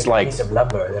locked. He's a piece of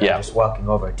lumber that yeah. I'm just walking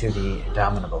over to the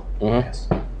Indomitable. Yes.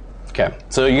 Okay.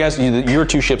 So you guys, your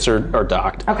 2 ships are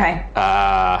docked. Okay.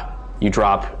 You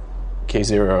drop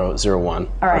K001.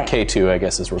 All right. Or K2, I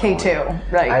guess is calling it.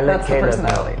 K2, right? I let That's the Caleb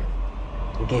personality. know.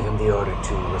 We gave him the order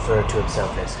to refer to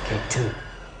himself as K2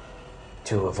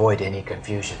 to avoid any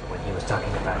confusion when he was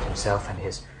talking about himself and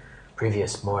his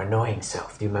previous, more annoying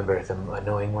self. Do you remember the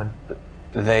annoying one?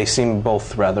 They seem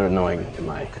both rather annoying in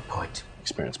my Good point.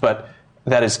 experience, but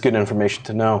that is good information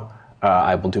to know.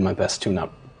 I will do my best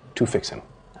to fix him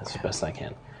as best I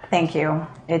can. Thank you.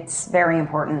 It's very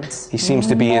important. He seems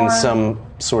to be in some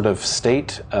sort of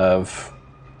state of.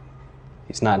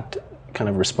 He's not kind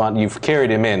of responding. You've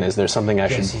carried him in. Is there something I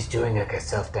should? Yes, he's doing like a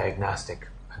self-diagnostic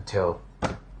until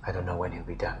I don't know when he'll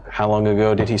be done. But How long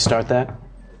ago did he start that?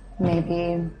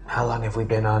 Maybe how long have we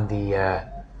been on the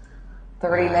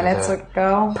 30 minutes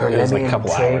ago. It was like a Perlemian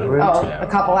couple trade hours. route? Oh, a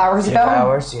couple hours 2 ago?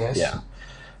 hours, yes. Yeah.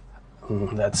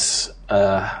 That's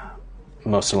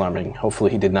most alarming.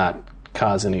 Hopefully he did not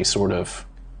cause any sort of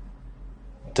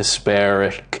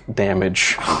despairic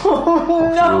damage.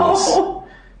 No!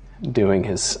 Doing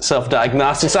his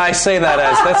self-diagnostics. I say that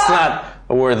as that's not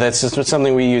a word. That's just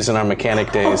something we use in our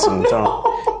mechanic days. And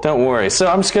don't worry. So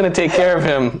I'm just going to take care of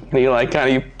him. And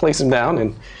you place him down,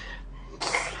 and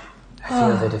I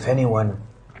feel that if anyone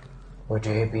were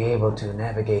to be able to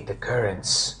navigate the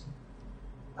currents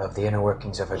of the inner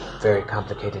workings of a very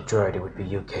complicated droid, it would be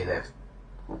you, Caleb.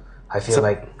 I feel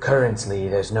like currently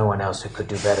there's no one else who could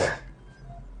do better.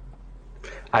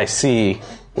 I see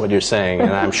what you're saying,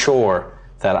 and I'm sure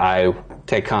that I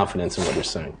take confidence in what you're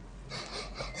saying.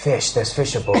 Fish, there's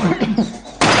fish aboard.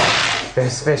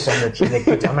 There's fish on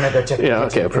the. I'm gonna go check the Yeah,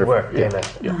 kitchen. okay, Good work,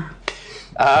 perfect. Caleb.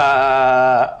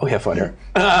 We have fun here.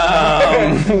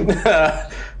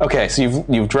 Okay, so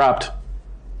you've dropped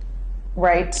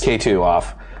Right. K2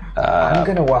 off. I'm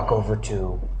gonna walk over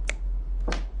to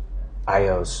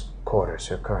Io's quarters,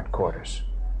 her current quarters,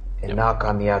 and knock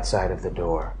on the outside of the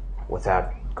door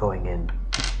without going in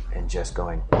and just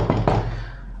going,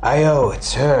 Io,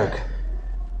 it's Herg.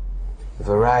 We've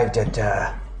arrived at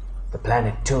the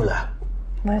planet Toola.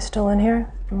 Am I still in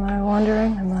here? Am I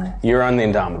wandering? You're on the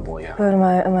Indomitable, yeah. But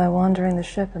am I wandering the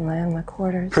ship? Am I in my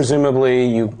quarters? Presumably,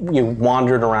 you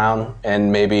wandered around,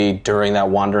 and maybe during that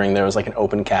wandering, there was like an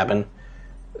open cabin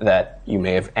that you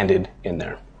may have ended in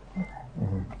there.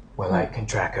 Mm-hmm. Well, I can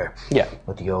track her. Yeah.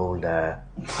 With the old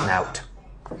knout.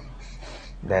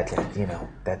 That,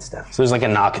 that stuff. So there's like a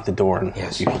knock at the door, and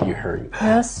yes. you heard.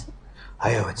 Yes?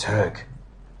 Io, it's Herg.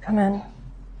 Come in.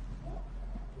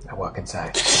 I walk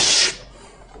inside.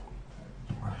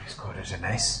 Well, these quarters are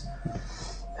nice.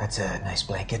 That's a nice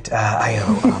blanket.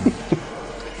 Io,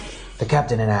 the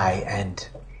captain and I and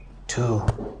 2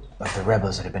 of the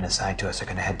rebels that have been assigned to us are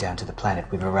going to head down to the planet.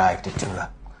 We've arrived at Toola.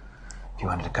 If you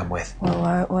wanted to come with.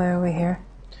 Well, why are we here?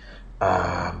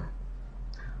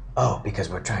 Because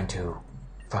we're trying to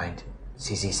find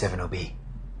CZ70B.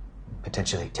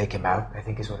 Potentially take him out, I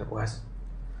think is what it was.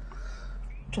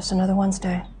 Just another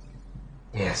Wednesday.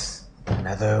 Yes,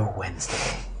 another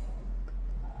Wednesday.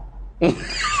 Anyway,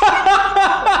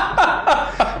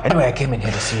 I came in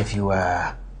here to see if you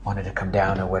wanted to come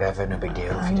down or whatever. No big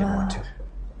deal if you didn't want to.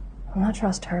 I'm not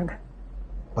dressed, Herg.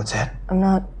 What's that? I'm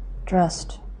not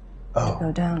dressed to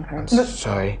go down, Herg. I'm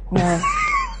sorry. No,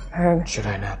 Herg. Should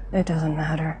I not? It doesn't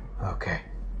matter. Okay.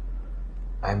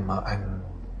 I'm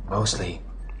mostly...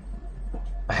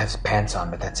 I have pants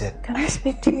on, but that's it. Can I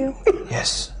speak to you?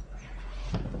 Yes.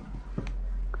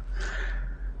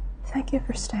 Thank you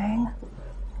for staying.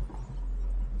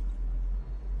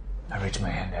 I reach my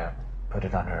hand out, put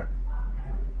it on her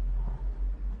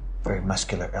very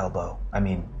muscular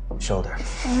shoulder.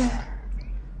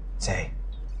 Say,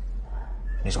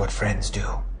 it is what friends do.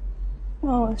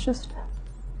 No, it's just...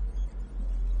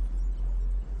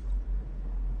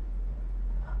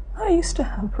 I used to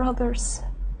have brothers.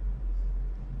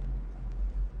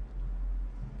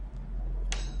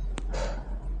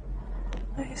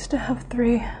 I used to have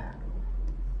 3.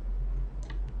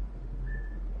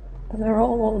 They're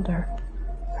all older.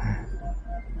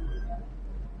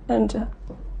 And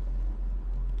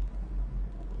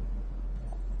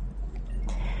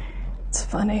it's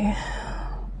funny.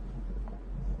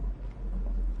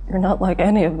 You're not like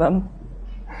any of them.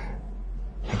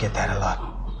 I get that a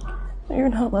lot. You're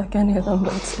not like any of them,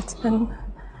 but it's been...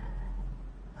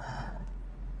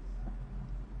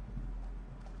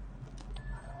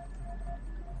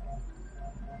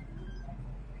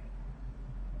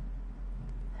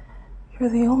 You're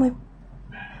the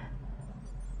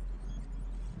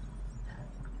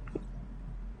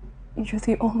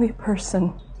only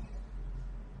person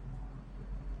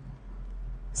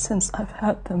since I've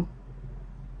had them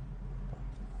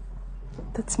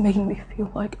that's made me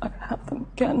feel like I have them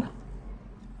again.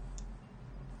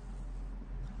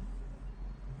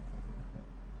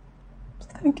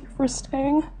 Thank you for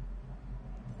staying.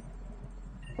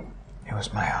 It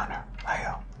was my honor,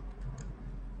 Io.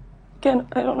 Again,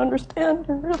 I don't understand.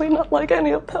 You're really not like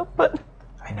any of them, but...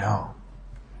 I know.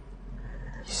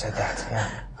 You said that,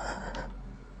 yeah.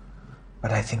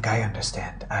 But I think I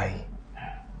understand.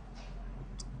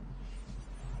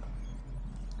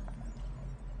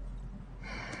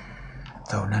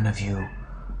 Though none of you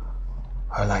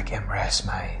are like Emrys,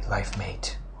 my life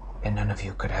mate, and none of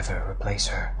you could ever replace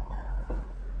her.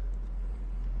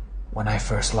 When I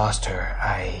first lost her,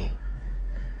 I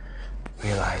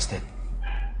realized that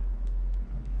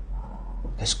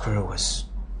this crew was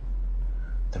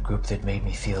the group that made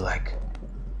me feel like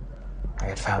I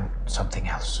had found something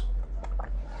else.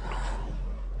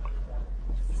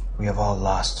 We have all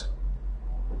lost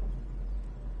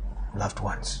loved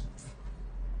ones,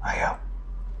 Io.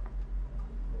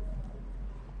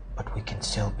 But we can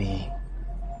still be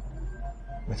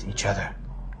with each other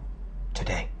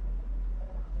today.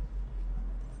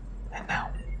 And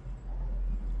now.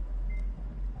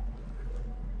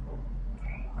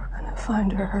 We're gonna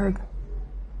find her, Herg.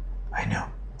 I know.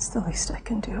 It's the least I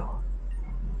can do.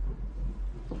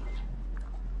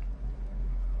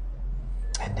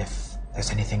 And if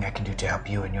there's anything I can do to help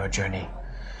you in your journey,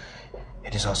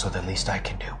 it is also the least I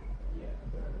can do.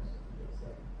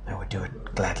 I would do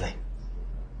it gladly.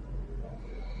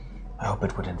 I hope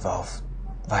it would involve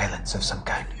violence of some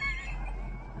kind.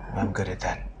 I'm good at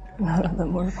that. None of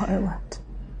them were violent,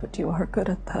 but you are good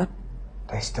at that.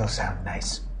 They still sound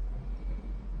nice.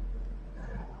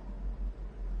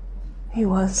 He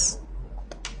was.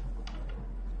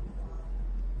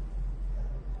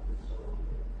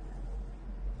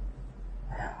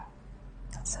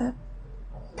 That's it.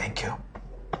 Thank you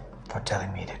for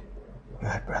telling me that you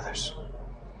had brothers.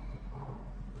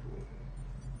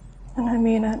 And I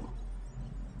mean it.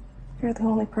 You're the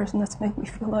only person that's made me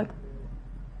feel like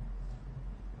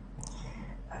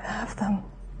I have them.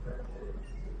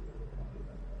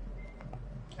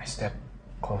 I step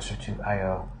closer to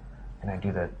Io, and I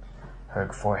do the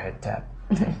Herg forehead tap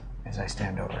thing as I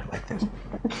stand over it like this.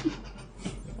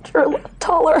 You're a lot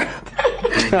taller.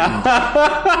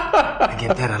 I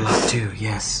get that a lot too,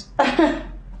 yes.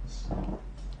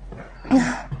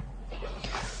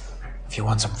 If you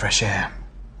want some fresh air,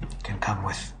 you can come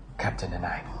with Captain and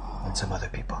I, and some other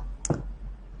people.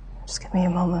 Just give me a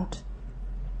moment.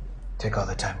 Take all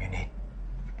the time you need.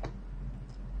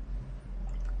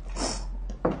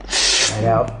 Right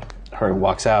out. Herg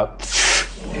walks out.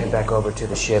 Head back over to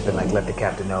the ship and let the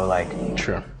captain know,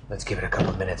 Sure. let's give it a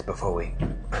couple minutes before we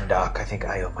undock. I think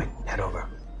Io might head over.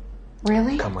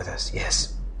 Really? Come with us,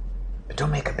 yes. But don't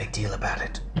make a big deal about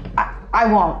it. I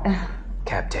won't.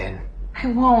 Captain. I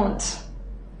won't.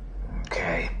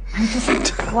 Okay. I'm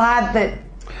just glad that...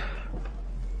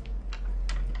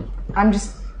 I'm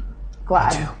just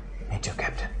glad. Me too,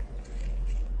 Captain.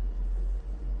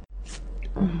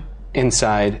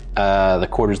 Inside the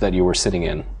quarters that you were sitting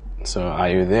in. So are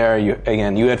you there?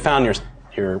 You had found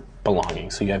your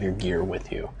belongings, so you have your gear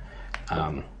with you.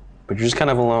 But you're just kind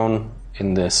of alone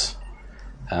in this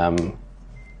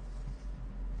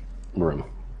room.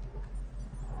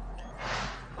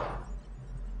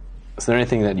 Is there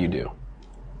anything that you do?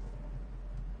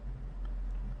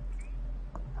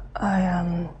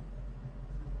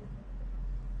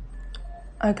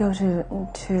 I go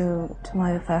to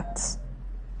my effects.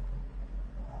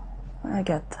 I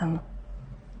get them.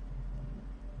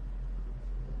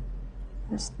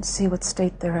 Just see what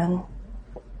state they're in.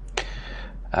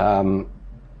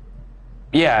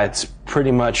 Yeah, it's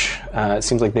pretty much, it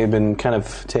seems like they've been kind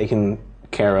of taken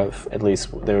care of. At least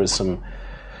there was some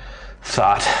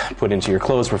thought put into your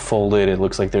clothes were folded. It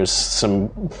looks like there's some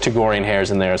Tagorian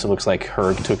hairs in there, so it looks like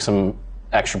Herg took some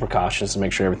extra precautions to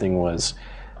make sure everything was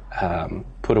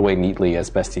put away neatly as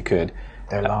best he could.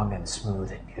 They're long and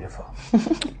smooth and beautiful.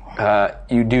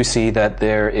 You do see that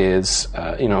there is,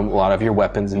 a lot of your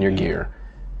weapons and your gear.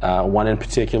 One in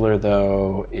particular,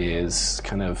 though, is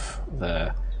kind of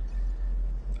the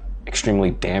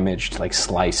extremely damaged,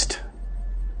 sliced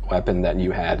weapon that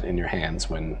you had in your hands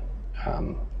when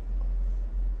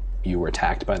you were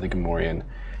attacked by the Gamorrean.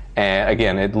 And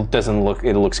again, it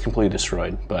looks completely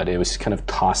destroyed, but it was kind of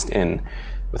tossed in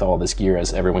with all this gear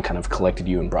as everyone kind of collected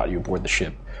you and brought you aboard the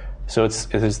ship. So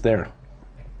it is there.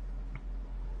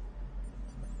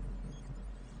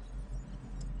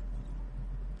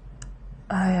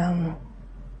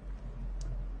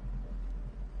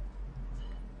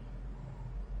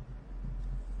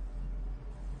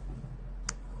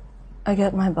 I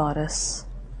get my bodice.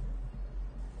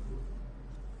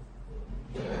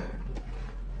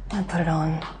 I put it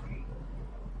on.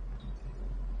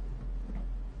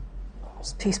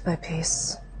 Just piece by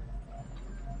piece.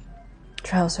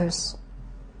 Trousers.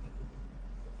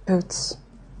 Boots.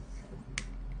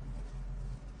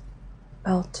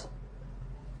 Belt.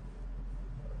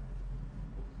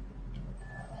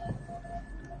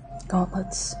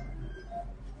 Gauntlets.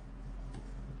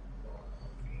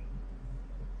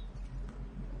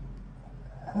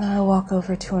 And then I walk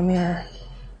over to a mirror.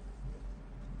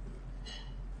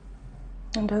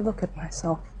 And I look at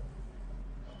myself.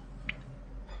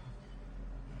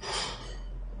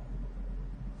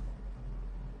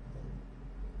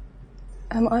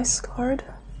 Am I scarred?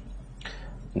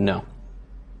 No.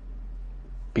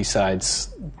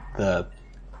 Besides the...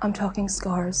 I'm talking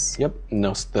scars. Yep.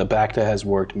 No, the Bacta has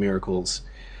worked miracles.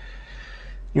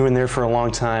 You were in there for a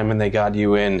long time, and they got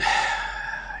you in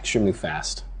extremely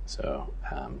fast. So,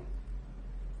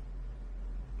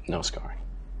 no scarring.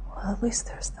 Well, at least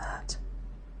there's that.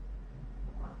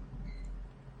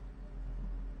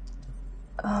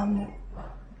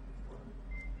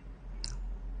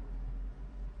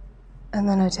 And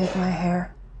then I take my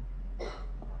hair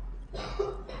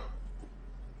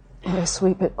and I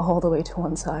sweep it all the way to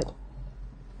one side.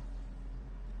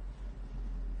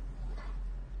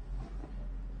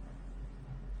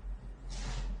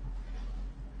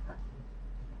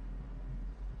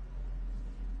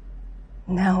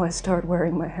 Now I start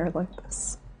wearing my hair like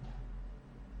this.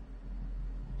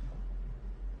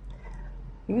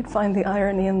 You could find the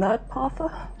irony in that,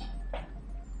 Patha?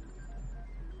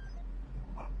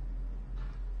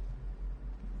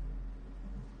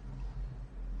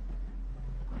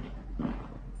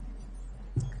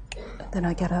 Then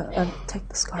I take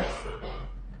the scarf.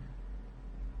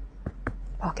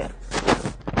 Pocket.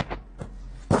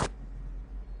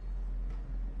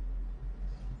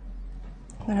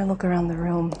 Then I look around the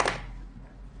room.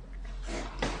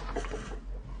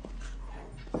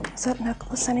 Is that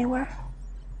necklace anywhere?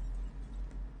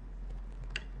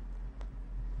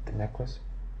 The necklace?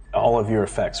 All of your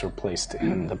effects were placed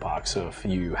in the box, so if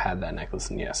you had that necklace,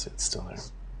 then yes, it's still there.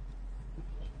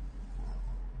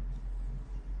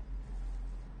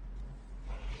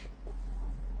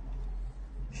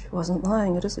 She wasn't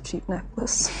lying. It is a cheap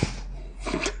necklace.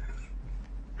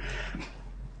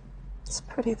 It's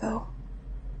pretty, though.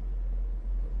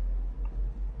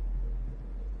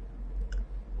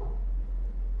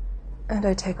 And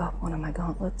I take off one of my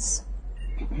gauntlets.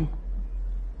 And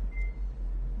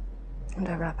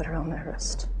I wrap it around my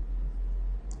wrist.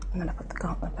 And then I put the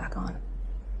gauntlet back on.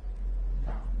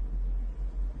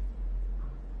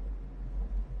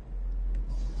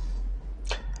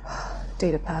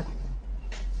 Data pad.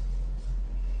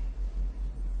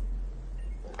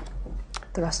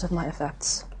 The rest of my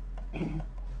effects.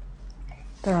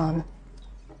 They're on.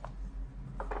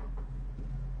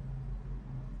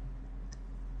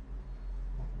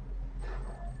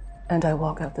 And I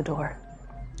walk out the door.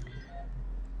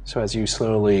 So as you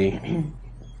slowly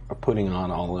are putting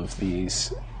on all of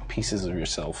these pieces of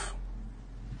yourself,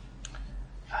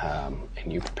 and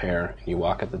you prepare, and you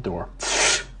walk out the door.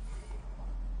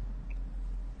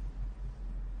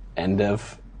 End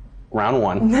of round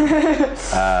one.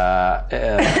 This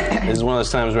is one of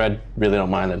those times where I really don't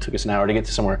mind that it took us an hour to get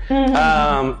to somewhere.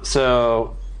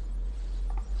 So,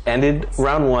 ended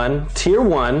round one, tier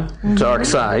one, dark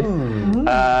side.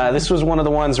 This was one of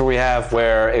the ones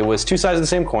where it was two sides of the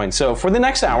same coin. So for the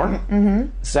next hour,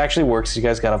 this actually works. You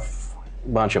guys got a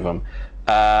bunch of them.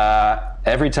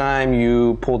 Every time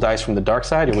you pull dice from the dark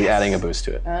side, you'll be adding a boost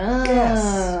to it.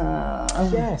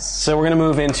 Yes. So we're going to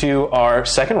move into our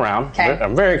second round. Okay.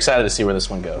 I'm very excited to see where this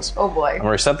one goes. Oh boy. I'm going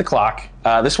to reset the clock.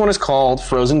 This one is called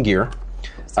Frozen Gear.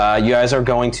 You guys are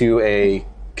going to a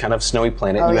kind of snowy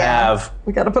planet.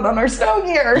 We gotta put on our snow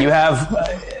gear. You have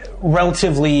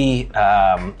relatively,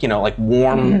 like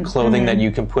warm clothing that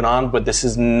you can put on, but this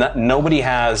is nobody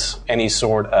has any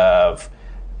sort of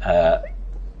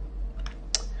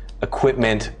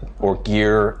equipment or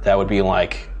gear that would be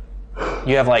like.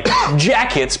 You have like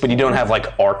jackets, but you don't have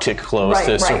like Arctic clothes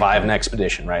to survive an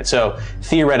expedition, right? So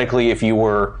theoretically, if you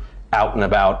were out and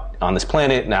about on this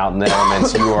planet and out in the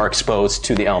elements, you are exposed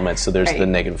to the elements, so there's the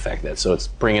negative effect there. So it's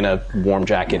bringing a warm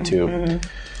jacket to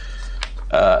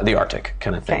the Arctic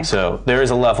kind of thing. Okay. So there is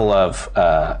a level of,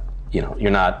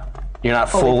 you're not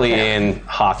fully in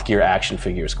Hoth gear action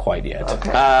figures quite yet.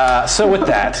 Okay. So with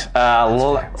that,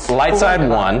 light side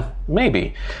one,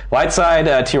 maybe. Light side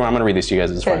tier one, I'm going to read this to you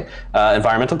guys. It's fun.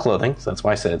 Environmental clothing, so that's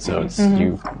why I said so. It's,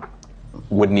 you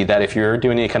would need that if you're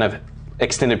doing any kind of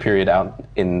extended period out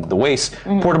in the waste.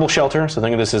 Portable shelter, so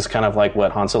think of this as kind of like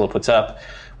what Han Solo puts up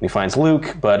when he finds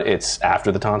Luke, but it's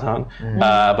after the Tauntaun.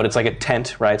 But it's like a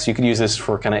tent, right? So you could use this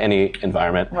for kind of any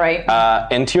environment. Right.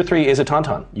 And tier 3 is a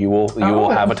Tauntaun. You will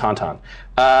have a Tauntaun.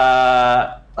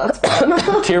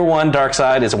 Tier 1 dark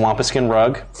side is a Wampuskin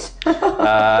rug.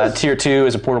 Tier 2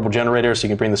 is a portable generator, so you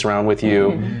can bring this around with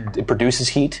you. It produces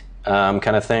heat,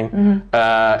 kind of thing.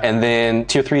 And then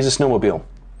tier 3 is a snowmobile.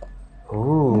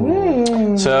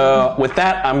 Ooh. So with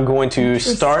that, I'm going to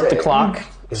start the clock.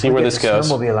 See where this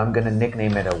goes. Snowmobile, I'm going to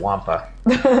nickname it a Wampa.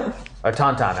 Or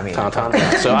Tauntaun, I mean. Tauntaun.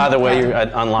 So either way, you're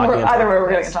unlocking it. Either way, we're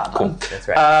getting a Tauntaun. Cool. That's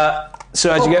right.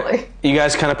 So as you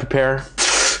guys kind of prepare,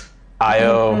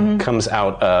 Io comes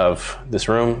out of this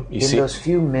room. You see those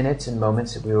few minutes and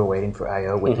moments that we were waiting for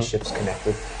Io with the ships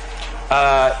connected.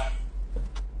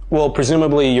 Well,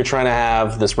 presumably you're trying to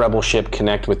have this rebel ship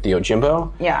connect with the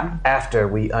Ojimbo. Yeah. After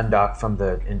we undock from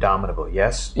the Indomitable,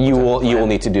 yes? You will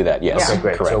need to do that, yes. Okay,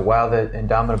 great. Correct. So while the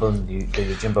Indomitable and the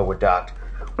Ojimbo were docked,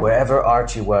 wherever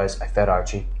Archie was, I fed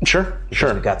Archie. Sure. We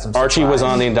got some Archie supplies. was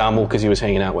on the Indomitable because he was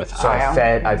hanging out with. So I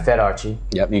fed Archie.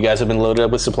 Yep, you guys have been loaded up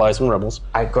with supplies from Rebels.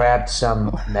 I grabbed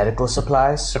some medical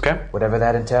supplies. Okay. Whatever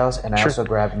that entails. And I also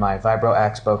grabbed my Vibro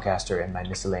Axe Bowcaster and my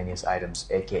miscellaneous items,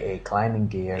 a.k.a. climbing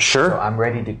gear. Sure. So I'm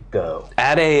ready to go.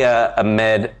 Add a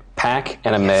med pack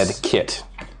and a med kit.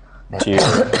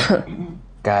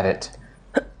 Got it.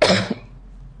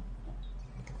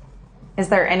 Is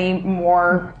there any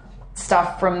more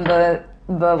stuff from the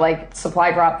like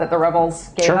supply drop that the rebels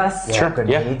gave us? Yeah,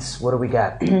 grenades. What do we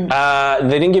got? They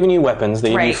didn't give you any weapons.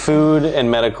 They gave you food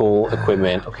and medical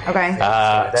equipment. Okay.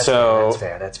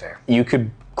 That's fair. You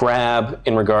could grab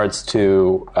in regards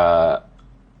to the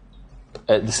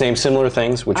same similar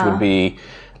things, which would be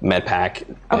med pack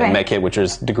and med kit, which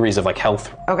is degrees of like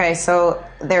health. Okay, so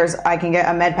I can get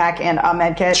a med pack and a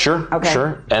med kit. Sure.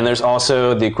 And there's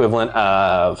also the equivalent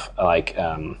of like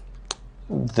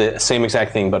the same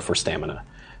exact thing, but for stamina.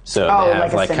 So they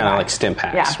have like kind of like stim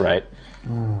packs, right?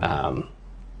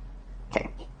 Okay.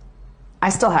 I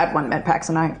still had 1 med pack,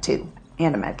 so now I have 2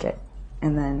 and a med kit,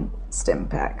 and then stim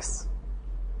packs.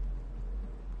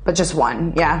 But just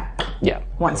 1, yeah. Yeah.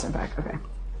 1 stim pack. Okay.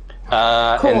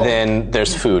 Cool. And then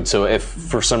there's food. So if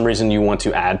for some reason you want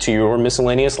to add to your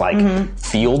miscellaneous, like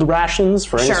field rations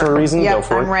for any sort of reason, go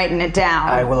for it. I'm writing it down.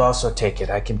 I will also take it.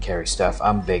 I can carry stuff.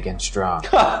 I'm big and strong.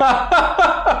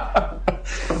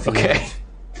 Okay.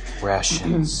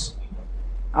 Rations.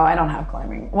 Oh, I don't have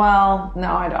climbing. Well,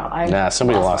 no, I don't. Nah,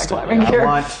 somebody lost it. climbing I gear.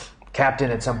 want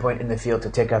Captain at some point in the field to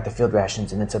take out the field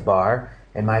rations, and it's a bar,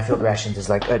 and my field rations is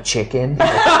like a chicken.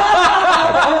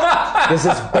 This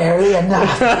is barely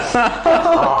enough.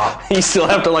 You still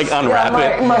have to like unwrap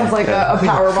it. Mine's like a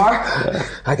power bar.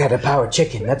 I got a power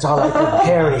chicken. That's all I can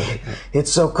carry.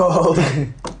 It's so cold.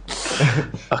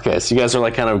 Okay, so you guys are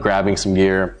like kind of grabbing some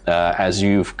gear. As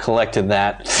you've collected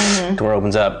that, door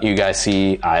opens up. You guys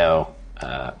see Io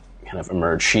kind of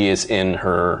emerge. She is in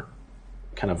her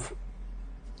kind of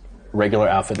regular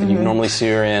outfit that you normally see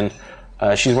her in.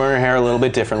 She's wearing her hair a little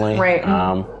bit differently. Right.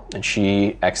 And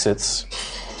she exits.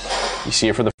 You see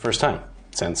her for the first time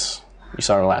since you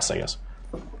saw her last, I guess.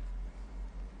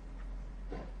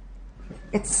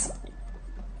 It's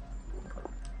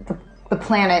the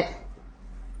planet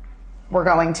we're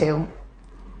going to.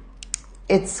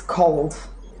 It's cold.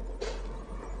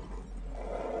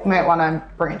 You might want to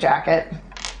bring a jacket.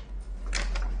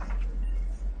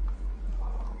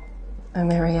 I'm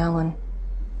Mary Ellen.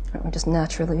 Aren't we just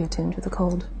naturally attuned to the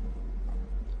cold?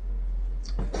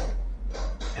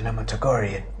 And I'm a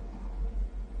Togorian.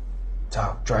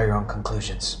 So, draw your own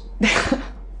conclusions.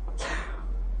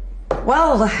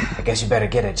 Well, I guess you better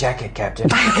get a jacket, Captain.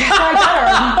 Actually,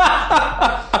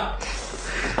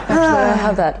 I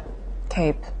have that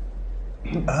cape.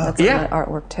 That's in Yeah. that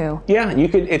artwork too. Yeah, you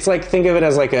could. It's like, think of it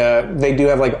as like they do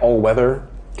have like all weather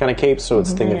kind of capes, so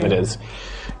it's think of it as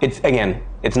it's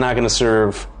not going to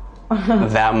serve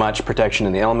that much protection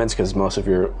in the elements because most of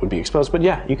your would be exposed. But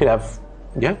yeah, you could have.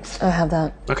 Yeah. I have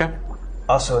that. Okay.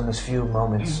 Also, in those few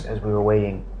moments as we were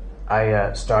waiting,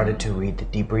 I started to read the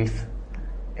debrief,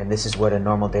 and this is what a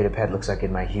normal data pad looks like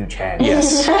in my huge hand.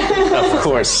 Yes, of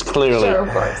course, clearly. sure, of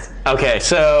course. Okay,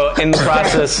 so in the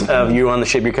process of you on the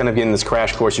ship, you're kind of getting this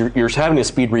crash course. You're having to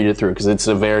speed read it through because it's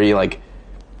a very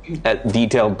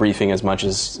detailed briefing as much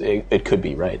as it could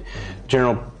be, right?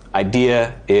 General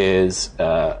idea is,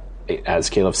 as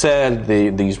Caleb said,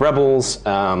 these rebels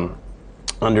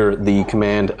under the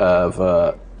command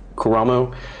of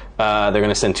Kuramu. They're going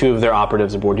to send 2 of their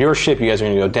operatives aboard your ship. You guys are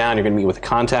going to go down. You're going to meet with a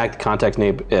contact. Contact's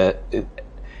name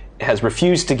has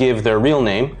refused to give their real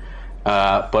name,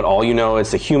 but all you know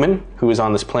is a human who is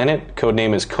on this planet. Code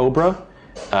name is Cobra,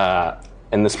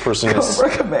 and this person Cobra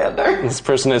Commander. This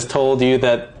person has told you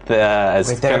that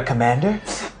Wait, they're a commander?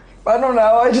 I don't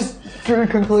know. I just drew a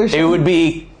conclusion. it would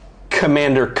be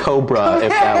Commander Cobra if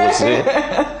that was it.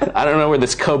 I don't know where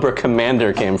this Cobra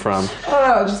Commander came from. I don't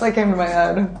know. It just came to my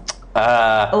head.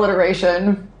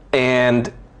 Alliteration.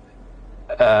 And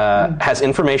has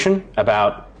information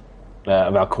about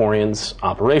Corian's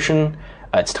operation.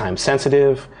 It's time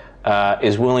sensitive.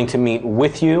 Is willing to meet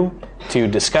with you to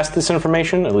discuss this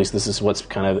information. At least this is what's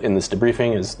kind of in this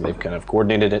debriefing. Is they've kind of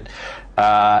coordinated it,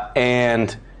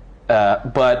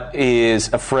 but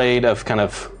is afraid of kind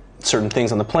of certain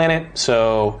things on the planet.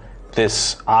 So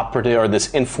this operative or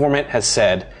this informant has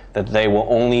said that they will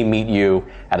only meet you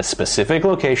at a specific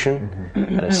location,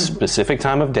 at a specific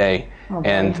time of day,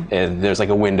 and there's like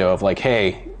a window of like,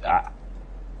 hey,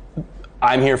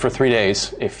 I'm here for 3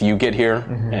 days. If you get here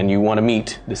and you want to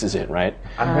meet, this is it, right?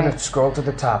 I'm going to scroll to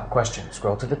the top. Question.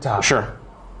 Scroll to the top. Sure.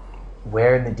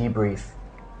 Where in the debrief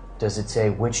does it say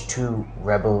which 2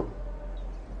 rebel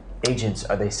agents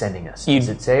are they sending us? Does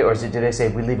it say, or do they say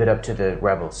we leave it up to the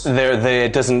rebels?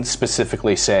 It doesn't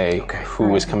specifically say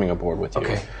who is coming aboard with you.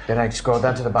 Okay. Then I scroll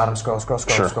down to the bottom. Scroll.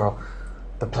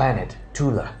 The planet,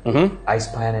 Toola. Ice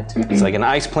planet. It's like an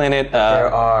ice planet.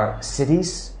 There are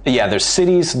cities. Yeah, there's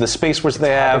cities. The space wars they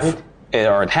have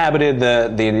are inhabited.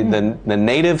 The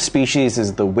native species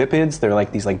is the Whippids. They're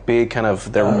like these like big kind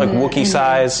of they're like Wookiee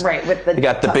size. Right, with the they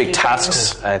got the big tusky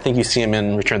tusks. I think you see them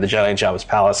in Return of the Jedi and Jabba's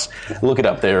palace. Look it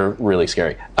up. They're really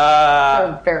scary.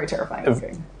 They're very terrifying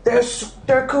looking.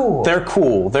 They're cool. They're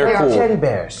cool. They are teddy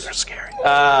bears. They're scary.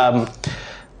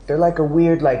 They're like a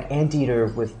weird like anteater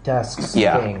with tusks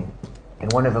thing.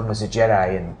 And one of them was a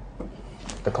Jedi in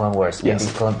the Clone Wars. Yes.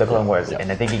 The Clone Wars. Yeah.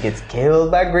 And I think he gets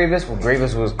killed by Grievous. Well,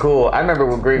 Grievous was cool. I remember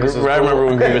when Grievous was cool. I remember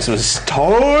when Grievous was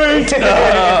tight.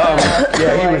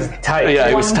 Yeah, he was tight. Yeah,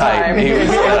 he was tight.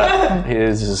 time. He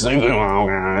was just like,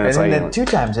 And it's and like then 2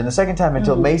 times, and the second time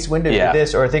until Mace Windu did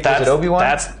this, or I think was it Obi-Wan?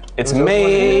 It's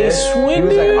Mace Windu. He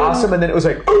was like awesome, and then it was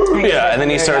like yeah, and then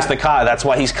he starts the cough. That's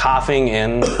why he's coughing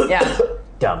in. Yeah.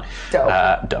 dumb. Dumb.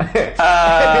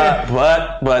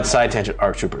 But side tangent.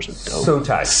 ARC troopers are dope. So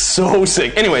tight. So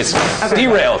sick. Anyways,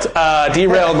 derailed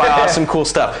by awesome, cool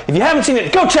stuff. If you haven't seen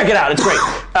it, go check it out. It's great.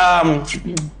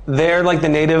 They're like the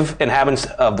native inhabitants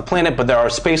of the planet, but there are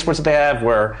spaceports that they have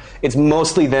where it's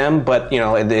mostly them. But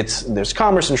there's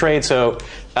commerce and trade, so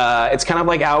it's kind of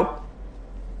like out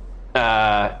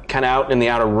in the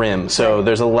outer rim. So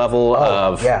there's a level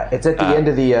of it's at the end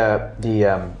of the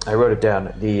I wrote it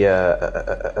down,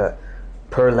 the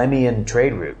Perlemian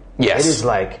trade route. Yes. It is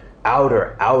like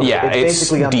outer. Yeah, it's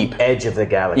basically on deep. the edge of the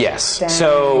galaxy. Yes. Dang.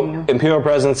 So Imperial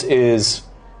presence is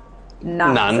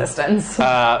none. Non-existence.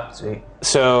 Sweet.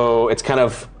 So it's kind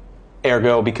of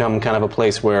ergo become kind of a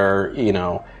place where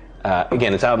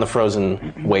again, it's out in the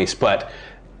frozen waste, but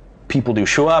people do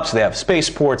show up, so they have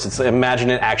spaceports. Imagine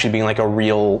it actually being like a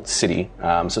real city.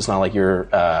 So it's not like you're.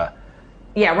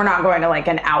 Yeah, we're not going to like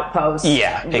an outpost.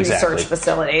 Yeah, exactly. Research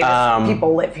facility.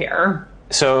 People live here.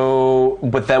 So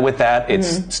with that,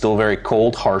 it's still a very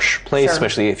cold, harsh place,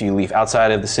 especially if you leave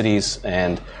outside of the cities.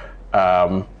 And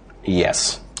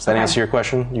yes. Does that answer your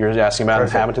question? You're asking about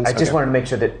inhabitants? I just wanted to make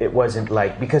sure that it wasn't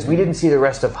like, because we didn't see the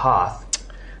rest of Hoth.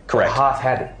 Correct. Hoth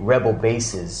had rebel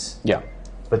bases. Yeah.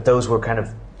 But those were kind of,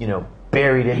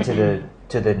 buried into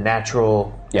the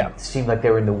natural. Yeah. It seemed like they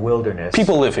were in the wilderness.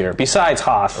 People live here. Besides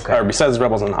Hoth, or besides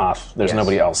rebels on Hoth, there's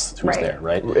nobody else who's there,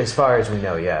 right? As far as we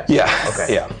know, yes. Yeah.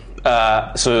 Okay.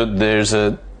 Yeah. So there's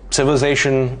a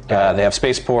civilization. They have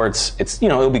spaceports. It's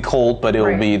it'll be cold, but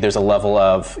it'll be there's a level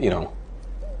of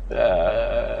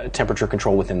temperature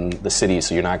control within the city,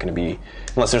 so you're not going to be,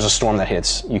 unless there's a storm that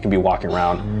hits, you can be walking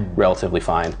around relatively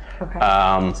fine. Okay.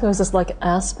 So is this like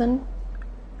Aspen?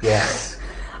 Yes.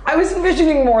 I was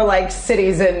envisioning more like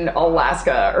cities in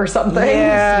Alaska or something.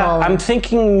 Yeah, Smaller. I'm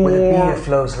thinking Where the more. beer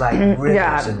flows like rivers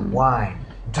Yeah. and wine.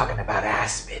 I'm talking about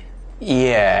Aspen.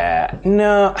 Yeah,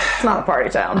 no. It's not a party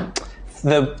town.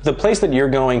 The place that you're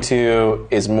going to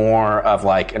is more of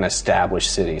like an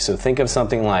established city. So think of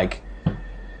something like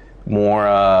more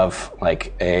of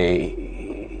like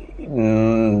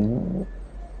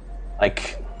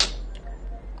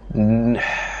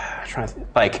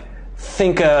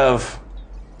think of.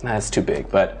 That's too big,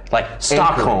 but like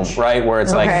Stockholm, Anchorage. right? Where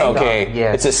it's like,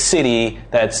 Yes. it's a city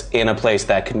that's in a place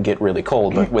that can get really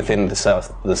cold, but within the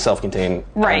self-contained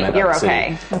Right, element of you're the city,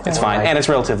 okay. It's fine, Like and it's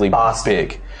relatively Boston.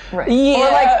 big. Right. Yeah.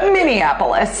 Or like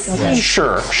Minneapolis.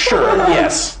 Sure,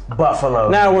 yes. Buffalo.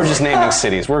 Now we're just naming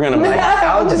cities. We're gonna make.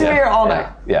 I'll just be here all day.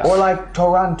 Yeah. Or like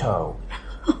Toronto.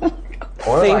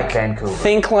 Or like Vancouver.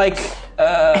 Think like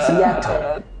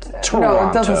Seattle. Toronto. No,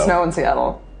 it doesn't snow in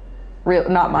Seattle.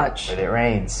 Not much. But it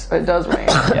rains. It does rain.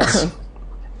 Yes.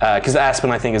 Because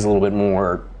Aspen, I think, is a little bit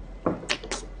more.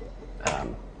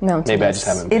 No. Maybe I just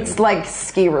haven't. Been. It's like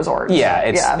ski resorts. Yeah,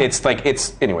 it's.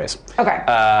 Anyways. Okay. We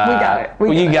got it.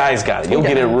 You guys got it. You'll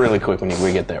get it it. really quick when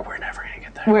we get there. We're never gonna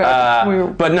get there.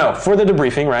 But no, for the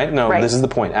debriefing, right? No, Right. this is the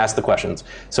point. Ask the questions.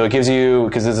 So it gives you,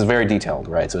 because this is very detailed,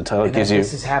 right? So it gives you.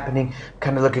 This is happening,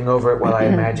 kind of looking over it while I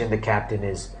imagine the captain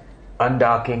is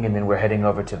undocking and then we're heading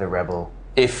over to the rebel.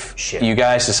 If Shit. you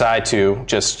guys decide to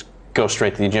just go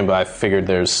straight to the Yojimbo, I figured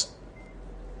there's.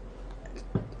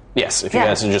 Yes, if you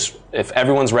guys are just. If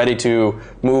everyone's ready to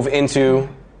move into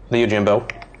the Yojimbo,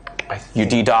 you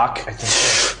de-dock. I think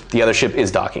so. The other ship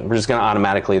is docking. We're just going to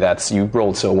automatically. You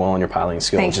rolled so well on your piloting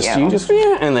skill. Thank you.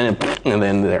 you. And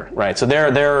then there. Right. So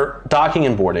they're docking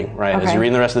and boarding. Right. As Okay. you're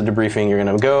reading the rest of the debriefing, you're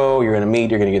going to go. You're going to meet.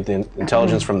 You're going to get the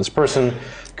intelligence from this person,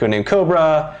 codenamed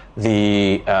Cobra.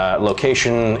 The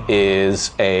location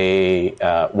is a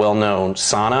well-known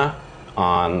sauna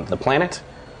on the planet.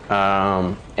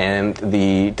 And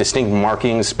the distinct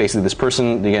markings, basically this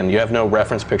person, again, you have no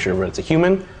reference picture, but it's a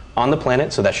human on the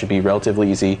planet, so that should be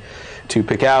relatively easy to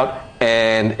pick out.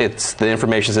 And the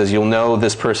information says you'll know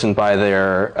this person by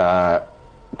their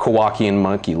Kowakian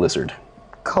monkey lizard.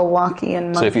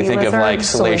 Kowakian monkey So if you think lizard? of like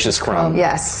Salacious Crumb,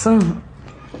 Yes.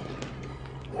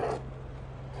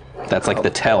 that's like the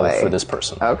tell boy. for this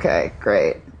person. Okay,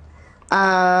 great.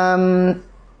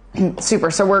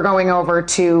 Super. So we're going over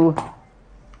to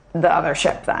the other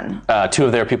ship then. 2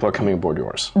 of their people are coming aboard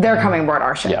yours. They're coming aboard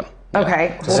our ship. Yeah.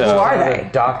 Okay. Well, So- who are We're they?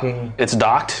 docking It's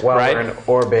docked, while right? we're in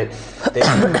orbit. They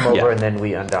come over Yeah. and then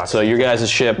we undock. So your guys'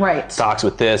 ship Right. docks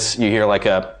with this. You hear like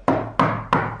a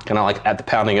kind of like at the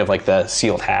pounding of like the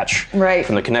sealed hatch Right.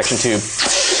 from the connection tube.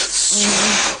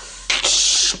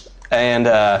 And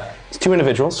it's 2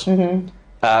 individuals.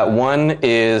 One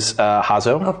is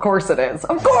Hazo. Of course it is.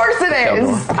 Of course it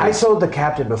is. I told the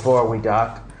captain before we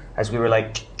docked, as we were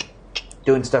like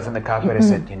doing stuff in the cockpit, I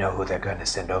said, "You know who they're going to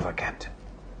send over, Captain?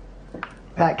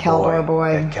 That Keldor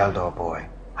boy. That Keldor boy,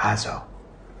 Hazo."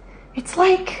 It's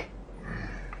like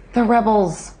the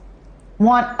rebels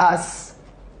want us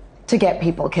to get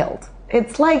people killed.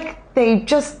 It's like they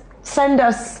just send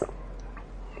us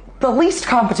the least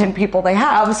competent people they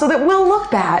have so that we'll look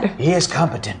bad. He is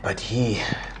competent, but he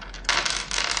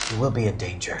will be in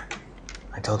danger.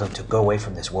 I told him to go away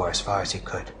from this war as far as he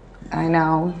could. I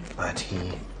know. But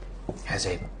he has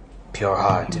a pure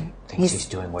heart and thinks he's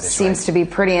doing what is right. Seems to be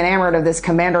pretty enamored of this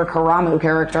Commander Karamu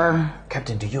character.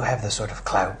 Captain, do you have the sort of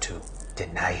clout to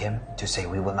deny him, to say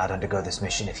we will not undergo this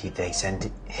mission if they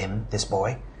send him, this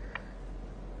boy?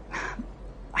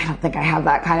 I don't think I have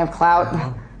that kind of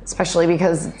clout. Especially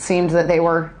because it seemed that they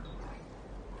were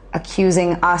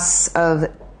accusing us of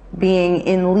being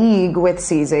in league with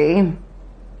CZ.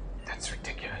 That's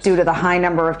ridiculous. Due to the high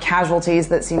number of casualties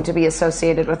that seem to be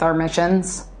associated with our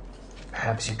missions.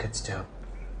 Perhaps you could still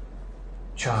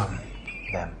charm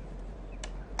them.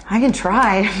 I can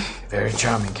try. Very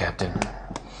charming, Captain.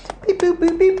 Beep, boop,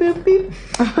 beep, beep, boop, beep.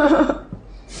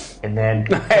 And then...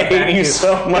 I hate you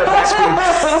so much.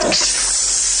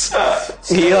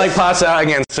 He like pops out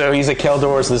again. So he's a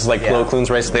Keldor, so this is like Plo Koon's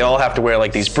race. They all have to wear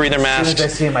like these breather masks. As soon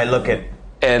as I see him, I look at...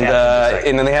 And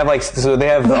and then they have like, so they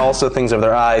have also things over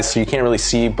their eyes, so you can't really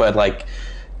see, but like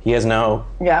he has no...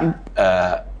 Yeah.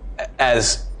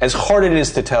 As hard it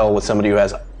is to tell with somebody who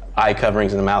has eye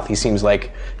coverings in the mouth, he seems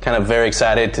like kind of very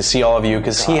excited to see all of you,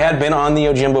 because he had been on the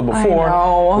Ojimbo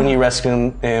before when you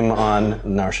rescued him on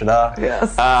Nar Shaddaa.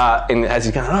 Yes. And as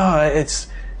he's kind of, it's...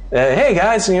 hey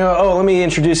guys, let me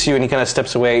introduce you, and he kind of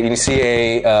steps away, and you see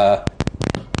a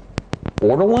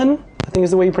Ortolan, I think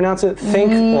is the way you pronounce it.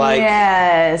 Think like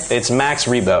it's Max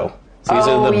Rebo. So these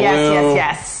are the blue,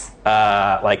 yes.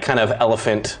 like kind of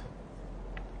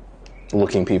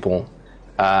elephant-looking people.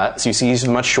 So you see he's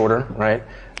much shorter, right?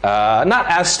 Not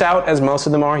as stout as most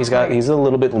of them are. He's a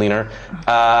little bit leaner.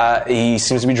 He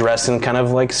seems to be dressed in kind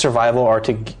of like survival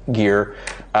Arctic gear.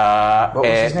 What was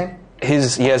his name? He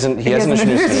hasn't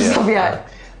introduced himself yet.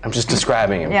 I'm just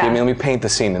describing him. Yeah. Let me paint the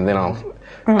scene, and then I'll.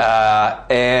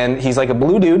 And he's like a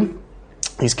blue dude.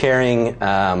 He's carrying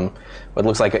what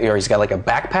looks like, or he's got like a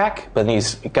backpack, but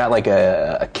he's got like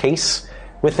a case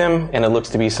with him, and it looks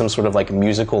to be some sort of like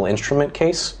musical instrument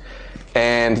case.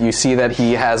 And you see that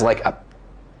he has like a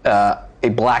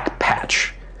black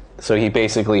patch. So he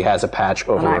basically has a patch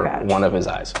over one of his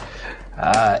eyes.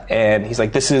 And he's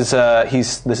like, this is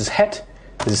Het.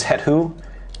 This is Het Hu.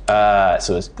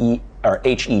 So it's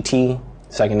H-E-T.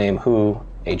 Second name Hu.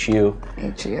 H-U.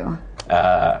 H-U.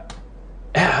 Yeah.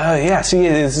 See,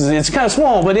 it's kind of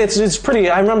small, but it's pretty.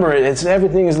 I remember it.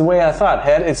 Everything is the way I thought.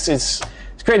 Het. It's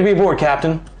great to be aboard,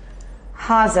 Captain.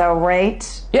 Hazo,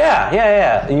 right?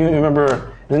 Yeah. You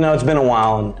remember? It's been a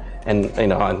while, and I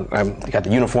got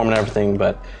the uniform and everything,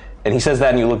 but. And he says that,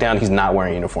 and you look down, he's not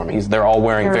wearing a uniform. They're all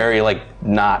wearing very, like,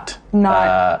 not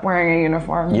wearing a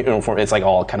uniform. It's, like,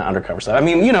 all kind of undercover stuff. I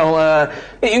mean, you know what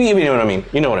I mean.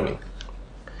 You know what I mean.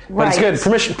 But it's good.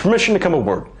 Permission to come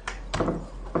aboard.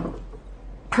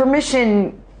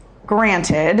 Permission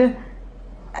granted.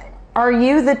 Are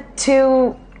you the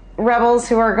two rebels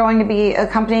who are going to be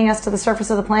accompanying us to the surface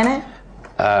of the planet?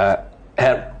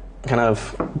 Kind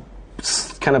of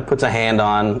puts a hand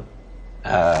on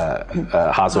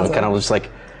Hazo, and kind of just like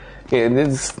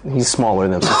he's smaller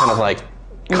than him, so kind of like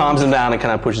calms him down and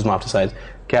kind of pushes him off to the side.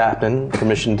 Captain,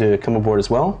 permission to come aboard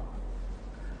as well?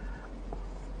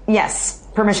 Yes,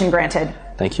 permission granted.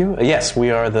 Thank you. Yes, we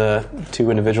are the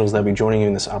two individuals that will be joining you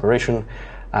in this operation.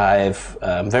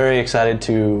 I'm very excited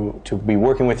to be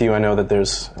working with you. I know that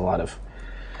there's a lot of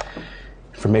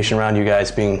information around you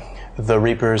guys being the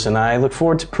Reapers, and I look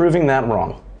forward to proving that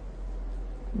wrong.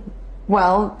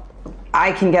 Well,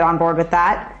 I can get on board with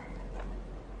that.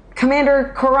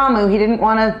 Commander Karamu, he didn't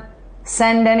want to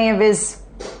send any of his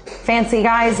fancy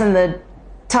guys in the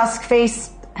tusk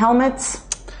face helmets?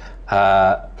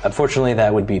 Unfortunately,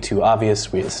 that would be too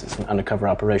obvious. It's an undercover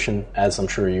operation, as I'm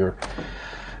sure you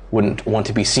wouldn't want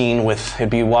to be seen with. It'd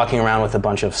be walking around with a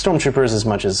bunch of stormtroopers, as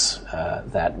much as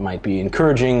that might be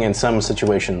encouraging in some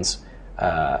situations,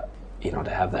 to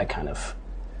have that kind of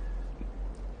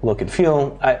look and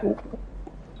feel.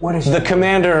 What is the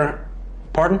commander?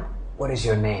 Pardon? What is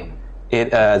your name?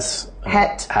 It as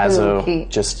Hazo.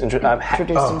 Just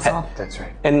introduced himself. That's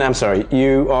right. And I'm sorry,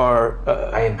 you are.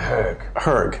 I am Herg.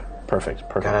 Herg. Perfect.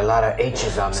 Got a lot of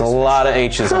H's on this. There's a lot of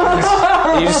H's on this.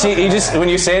 You just when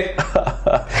you say it,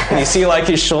 And you see like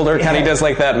his shoulder kind of does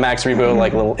like that Max Rebo,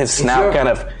 like little his snout kind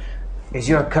of. Is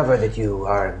your cover that you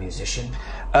are a musician?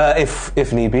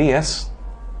 If need be, yes.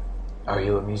 Are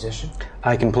you a musician?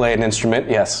 I can play an instrument.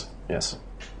 Yes.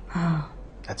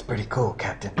 That's pretty cool,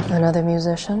 Captain. Another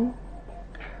musician?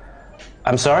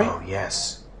 I'm sorry? Oh,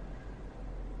 yes.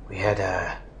 We had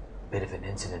a bit of an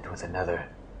incident with another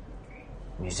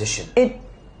musician. It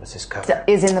was his cover.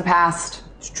 is in the past.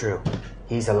 It's true.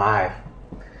 He's alive.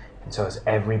 And so is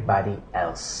everybody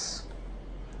else.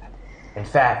 In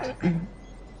fact,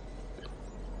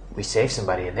 we saved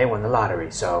somebody and they won the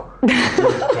lottery, so we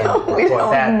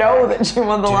don't know that she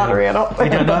won the lottery. I don't. We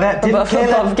don't know that? Didn't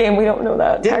Caleb game? We don't know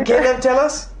that. Didn't Caleb tell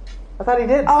us? I thought he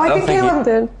did. Oh, I think Caleb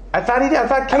did. I thought he did. I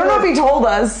thought Caleb... I don't know if he told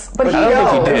us, but he I don't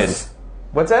knows. think he did.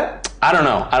 What's that? I don't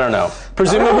know.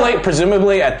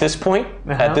 Presumably at this point,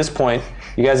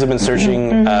 you guys have been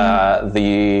searching the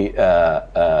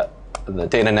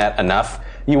data net enough.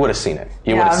 You would have seen it.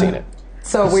 You would have seen it.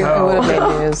 So it would have made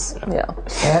news. Yeah.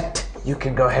 Cat, you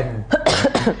can go ahead and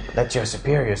let your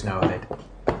superiors know that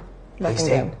they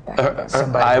saved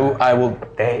somebody. I will.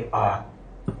 They are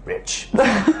rich.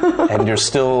 And you're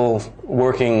still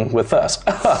working with us.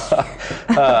 Okay.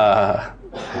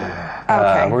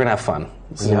 We're gonna have fun.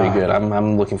 This is gonna be good.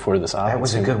 I'm looking forward to this. That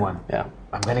was a good one. Yeah.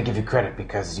 I'm going to give you credit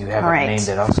because you have All a right. name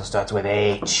that also starts with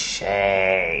H.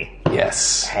 A.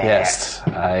 Yes. Yes.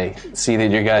 I see that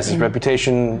your guys'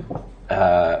 reputation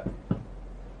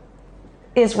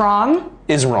Is wrong.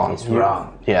 is wrong.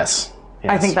 Wrong. Yes.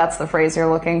 I think that's the phrase you're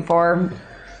looking for.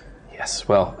 Yes.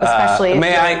 Well, Especially if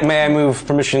may I move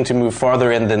permission to move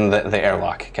farther in than the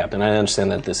airlock, Captain? I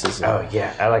understand that this is Oh,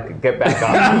 yeah. I like to get back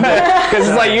on. because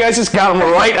it's like you guys just got them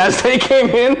right as they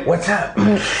came in. What's up?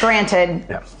 Granted.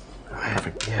 Yeah.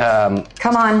 Perfect.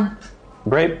 Come on.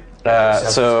 Great.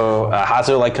 So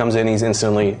Hazo comes in. He's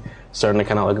instantly starting to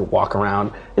kind of walk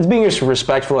around. It's being as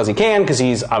respectful as he can because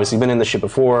he's obviously been in the ship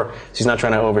before. So he's not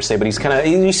trying to overstay, but he's kind of.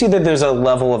 You see that there's a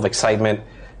level of excitement,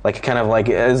 kind of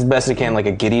as best he can, a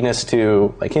giddiness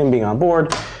to him being on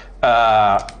board.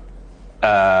 Hazo.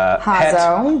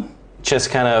 Het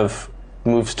just kind of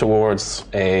moves towards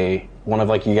one of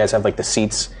you guys have the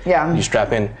seats. Yeah. You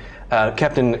strap in.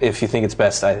 Captain, if you think it's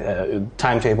best,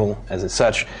 timetable as it's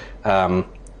such,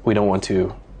 we don't want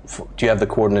to... Do you have the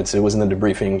coordinates? It was in the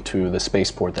debriefing to the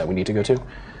spaceport that we need to go to?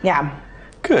 Yeah.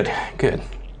 Good.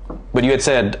 But you had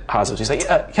said, Hazo, she's like,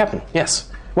 Captain,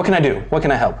 yes. What can I do? What can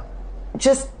I help?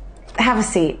 Just have a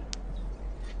seat.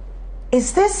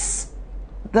 Is this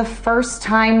the first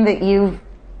time that you've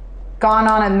gone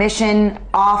on a mission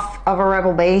off of a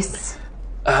rebel base?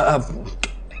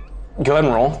 Go ahead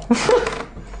and roll.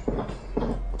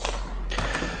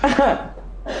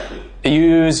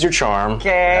 Use your charm.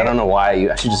 Okay. I don't know why.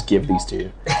 I should just give these to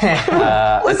you.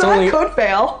 Could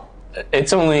fail.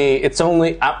 It's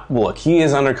only. Look, he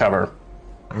is undercover,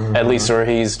 at least, or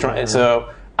he's trying. So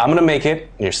I'm gonna make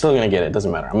it. You're still gonna get it.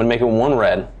 Doesn't matter. I'm gonna make it one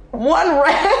red One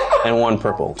red. and one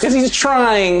purple because he's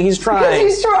trying. He's trying.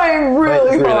 He's trying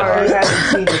really Really hard. I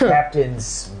haven't seen the captain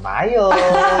smile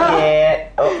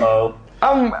yet. Uh-oh.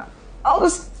 I'll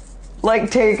just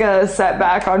take a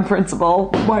setback on principle.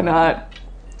 Why not?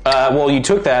 Well, you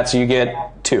took that, so you get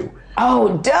 2.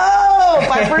 Oh, dope!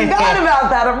 I forgot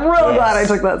about that. I'm really glad I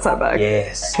took that setback.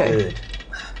 Yes, Okay. good.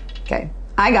 Okay.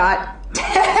 I got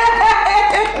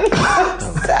 10.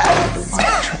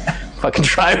 Fucking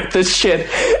try with this shit.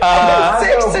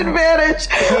 6 advantage.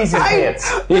 Jesus,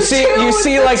 hits. You see,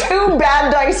 two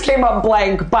bad dice came up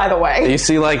blank. By the way. You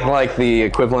see, the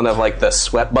equivalent of the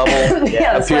sweat bubble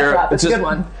Yeah, the sweat appear. trap. It's a just- good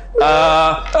one.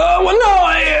 Well, no,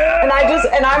 And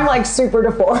I'm super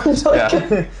deformed.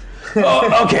 Yeah.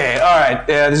 Oh, okay, all right.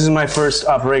 This is my first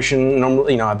operation.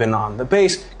 Normally, I've been on the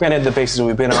base. Granted, the bases that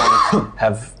we've been on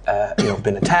have,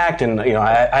 been attacked, and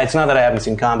it's not that I haven't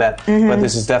seen combat, but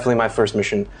this is definitely my first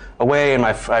mission away, and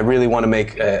I really want to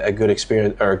make a good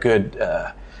experience or a good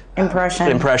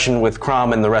impression with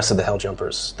Crom and the rest of the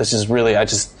Helljumpers. This is really,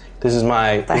 this is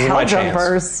my chance.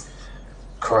 Helljumpers.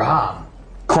 Crom.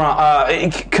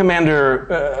 Commander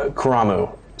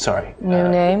Karamu. Sorry. New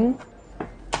name?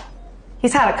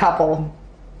 He's had a couple.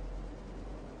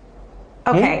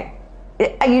 Okay.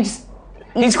 He's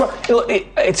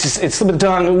it's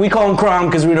done. We call him Crom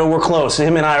because we know we're close.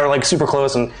 Him and I are super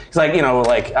close, and he's I'm his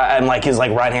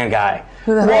right hand guy.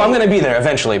 Well, I'm gonna be there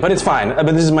eventually, but it's fine. But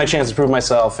this is my chance to prove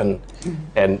myself, and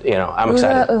I'm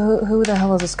excited. Who the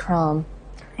hell is this Crom?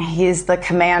 He's the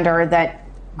commander that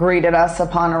greeted us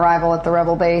upon arrival at the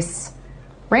rebel base.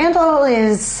 Randall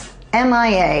is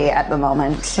MIA at the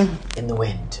moment. In the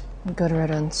wind. Good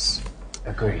riddance.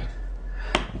 Agreed.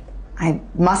 I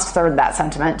must third that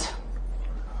sentiment.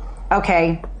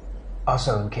 Okay.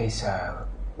 Also, in case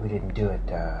we didn't do it,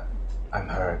 I'm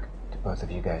Herg to both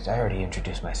of you guys. I already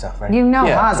introduced myself, right? You know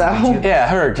Yeah. Hazo. Yeah,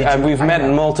 Herg. We've met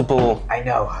in multiple... I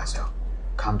know, Hazo.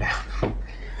 Calm down.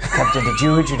 Captain, did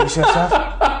you introduce yourself?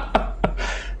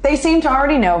 They seem to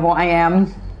already know who I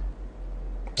am.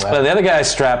 Well, the other guy's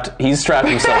strapped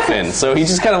himself in, so he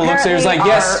just kind of looks there. He's like,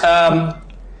 yes,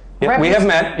 yeah, we have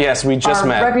met. Yes, we just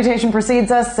met. Our reputation precedes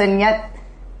us, and yet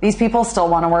these people still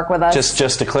want to work with us.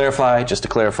 Just to clarify,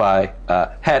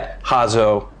 Het,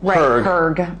 Hazo, Right, Herg,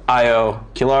 Herg. Io,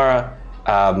 Kilara,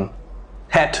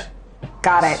 Het.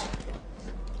 Got it.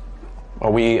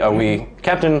 Are we,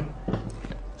 Captain,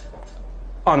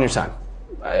 on your time?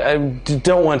 I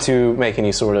don't want to make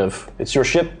any sort of, it's your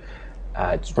ship.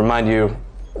 Just remind you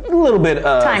a little bit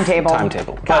of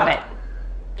timetable. Got it.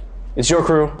 It's your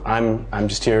crew. I'm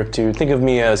just here to think of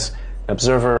me as an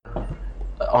observer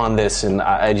on this, and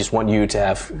I just want you to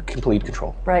have complete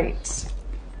control. Right.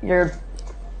 You're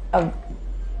a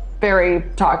very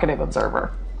talkative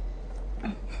observer.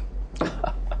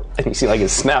 And you see like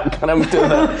his snout kind of do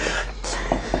that.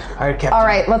 All right, Captain. All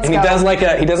right, let's And go.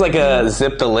 he does like a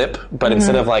zip the lip, but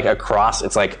instead of like across,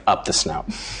 it's like up the snout.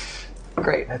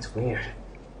 Great. That's weird.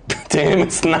 Damn,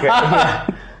 it's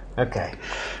not. Okay.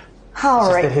 All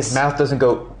That right. his mouth doesn't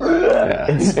go. Yeah.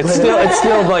 It's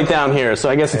still like down here, so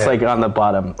I guess it's like on the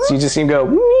bottom. So you just see him go.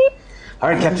 All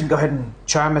right, Captain, go ahead and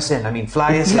charm us in. I mean,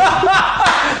 fly us in.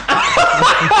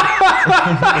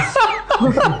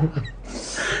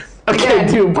 Okay,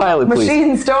 do a pilot, please.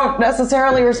 Machines don't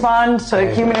necessarily respond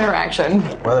to human interaction.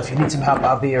 Well, if you need some help,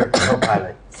 I'll be your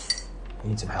co-pilot. You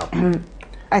need some help.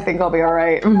 I think I'll be all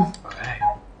right. Okay.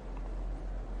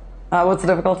 What's the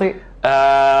difficulty?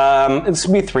 It's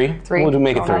gonna be 3. 3. We'll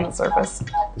make it Going 3. on the surface.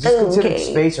 Is this considered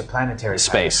Okay. space or planetary?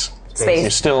 Space. Space.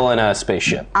 You're still in a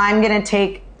spaceship. I'm gonna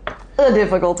take a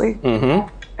difficulty,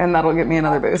 and that'll get me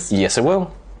another boost. Yes, it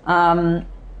will. And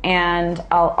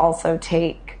I'll also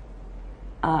take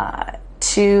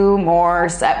 2 more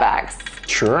setbacks.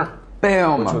 Sure.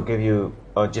 Boom. We'll give you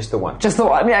just the one. Just the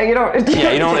one. Yeah, you don't.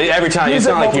 Yeah, you don't. Every time Use it's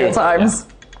it not like multiple you. times.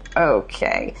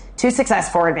 Okay. 2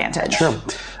 success, 4 advantage. Sure.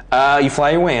 You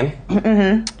fly your way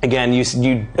in. Again,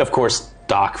 you of course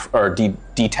dock or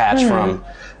detach from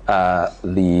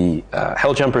the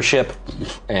Helljumper ship,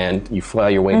 and you fly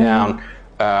your way down.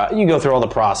 You go through all the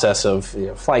process of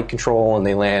flight control, and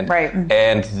they land. Right.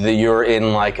 And you're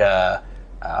in like a.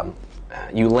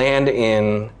 You land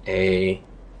in a.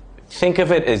 Think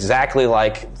of it exactly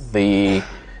like the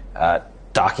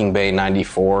Docking Bay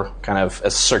 94, kind of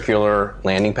a circular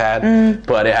landing pad,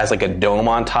 but it has like a dome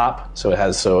on top, so it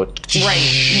has Right.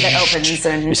 That opens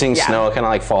and you're seeing snow kind of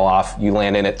like fall off. You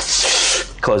land in it,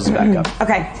 closes back up.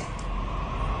 Okay.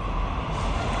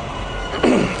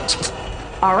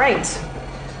 All right.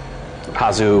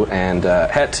 Hazu and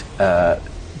Het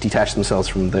detach themselves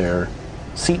from their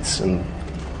seats and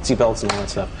seatbelts and all that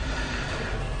stuff.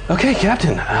 Okay,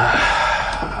 Captain.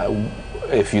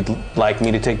 If you'd like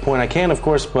me to take point, I can, of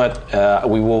course, but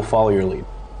we will follow your lead.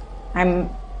 I'm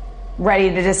ready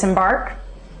to disembark.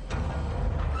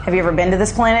 Have you ever been to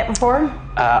this planet before?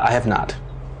 I have not.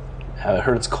 I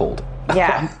heard it's cold.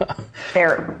 Yeah.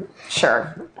 There.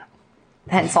 Sure.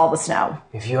 Hence all the snow.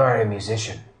 If you are a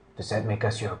musician, does that make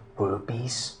us your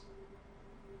groupies?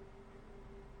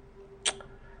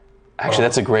 Actually,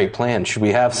 that's a great plan. Should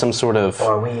we have some sort of...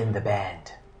 Or are we in the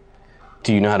band?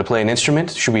 Do you know how to play an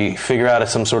instrument? Should we figure out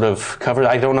some sort of cover?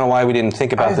 I don't know why we didn't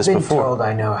think about this I've been before. told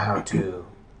I know how to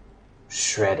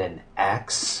shred an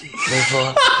axe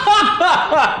before.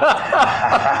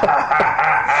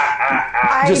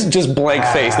 Just blank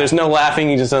face. There's no laughing.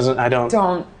 He just doesn't... I don't...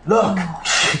 Don't. Look!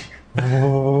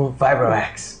 Vibro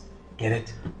axe. Get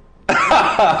it?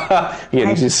 Yeah,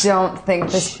 I just... don't think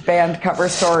this band cover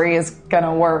story is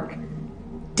gonna work.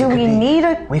 Do we need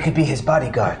a We could be his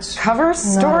bodyguards. cover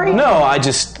story? No, I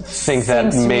just think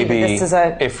that Seems to me that maybe this is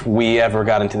a- if we ever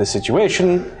got into this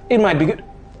situation, it might be good.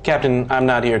 Captain, I'm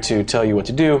not here to tell you what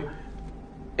to do.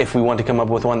 If we want to come up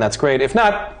with one, that's great. If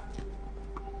not,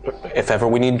 if ever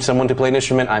we need someone to play an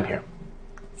instrument, I'm here.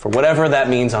 For whatever that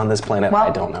means on this planet, Well,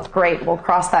 I don't know. great. We'll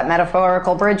cross that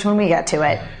metaphorical bridge when we get to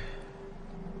it.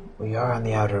 We are on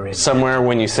the outer rim. Somewhere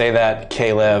when you say that,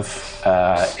 Kalev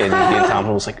in the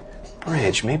Indomitable was like,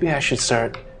 bridge, maybe I should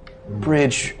start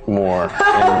bridge more in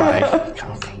my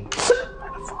metaphors.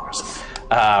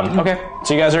 Okay,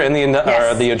 so you guys are in the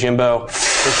Yes. the Yojimbo.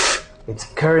 It's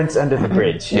currents under the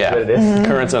bridge. Yeah, Is what it is.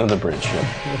 currents under the bridge. Yeah.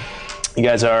 You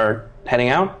guys are heading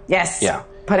out? Yes. Yeah.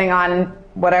 Putting on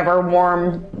whatever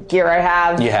warm gear I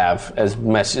have. You have, as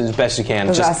best you can.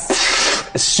 Possess.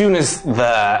 Just as soon as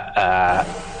the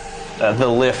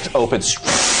lift opens,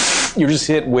 you're just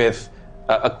hit with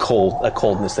a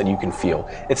coldness that you can feel.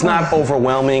 It's not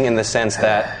overwhelming in the sense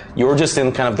that you're just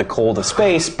in kind of the cold of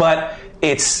space, but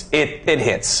it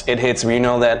hits. It hits where you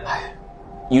know that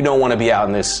you don't want to be out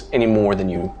in this any more than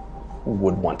you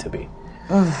would want to be.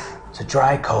 It's a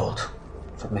dry cold.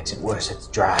 If it makes it worse, it's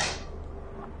dry.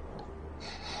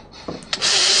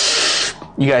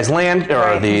 You guys land,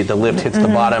 or the lift hits the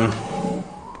bottom.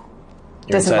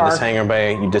 You're inside this hangar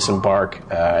bay. You disembark.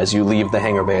 As you leave the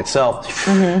hangar bay itself.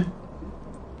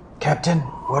 Captain,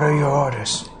 what are your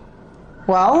orders?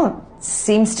 Well, it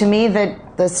seems to me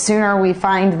that the sooner we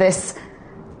find this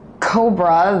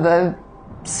cobra, the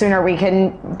sooner we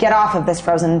can get off of this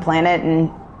frozen planet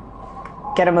and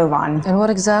get a move on. And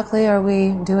what exactly are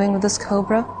we doing with this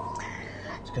cobra?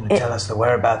 It's going to tell us the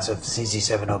whereabouts of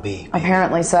CZ70B.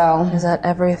 Apparently so. Is that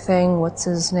everything? What's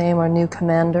his name? Our new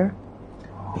commander?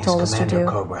 He's told us to Commander do.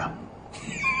 Cobra.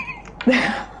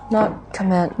 Not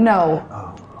command.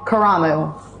 No.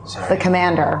 Karamu, Sorry. the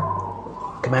commander.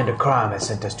 Commander Kram has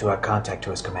sent us to our contact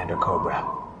who is Commander Cobra.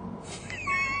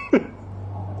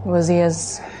 Was he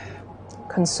as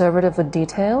conservative with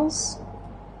details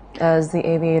as the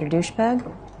aviator douchebag?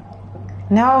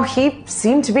 No, he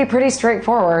seemed to be pretty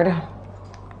straightforward.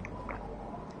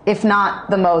 If not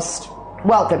the most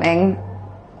welcoming.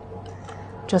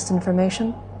 Just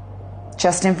information?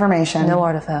 Just information. No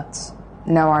artifacts.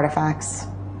 No artifacts.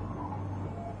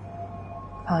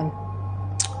 Fine.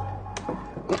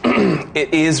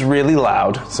 It is really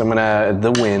loud, so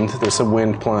there's some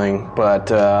wind playing,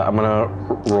 but I'm gonna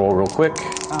roll real quick.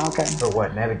 Okay. For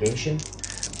what, navigation?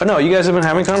 But no, you guys have been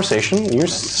having a conversation. You're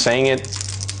saying it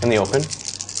in the open.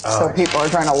 So people are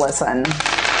trying to listen.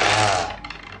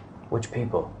 Which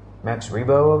people? Max Rebo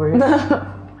over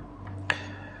here?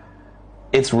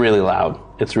 It's really loud.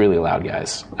 It's really loud,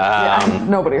 guys.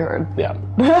 Nobody heard. Yeah.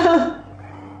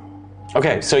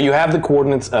 Okay, so you have the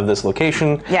coordinates of this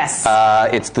location. Yes.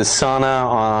 It's the sauna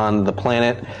on the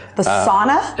planet. The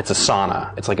sauna? It's a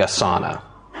sauna. It's like a sauna.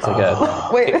 It's like a...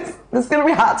 Wait, this is going to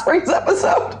be a Hot Springs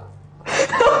episode?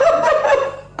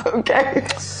 Okay.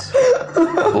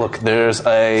 Look,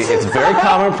 it's very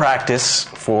common practice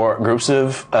for groups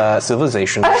of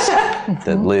civilizations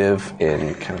that live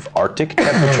in kind of Arctic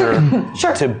temperature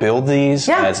to build these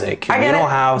as a communal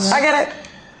house. I get it.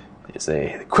 It's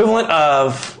the equivalent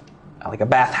of like a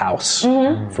bathhouse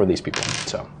for these people.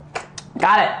 So,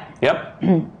 Got it. yep.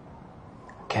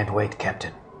 Can't wait,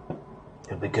 Captain.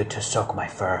 It'll be good to soak my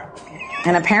fur.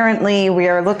 And apparently we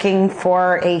are looking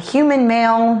for a human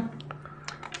male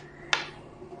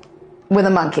with a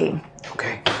monkey.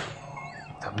 Okay.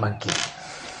 The monkey.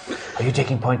 Are you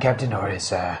taking point, Captain, or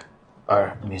is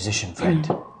our musician friend?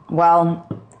 Well,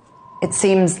 it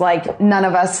seems like none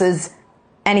of us is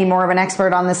any more of an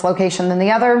expert on this location than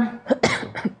the other.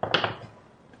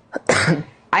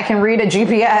 I can read a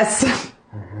GPS.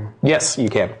 Yes, you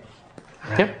can.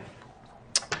 Yep.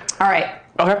 All right.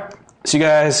 Okay. So you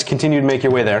guys continue to make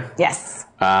your way there. Yes.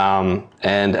 And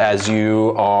as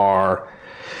you are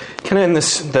kind of in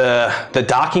the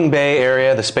docking bay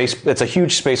area, it's a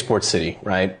huge spaceport city,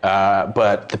 right?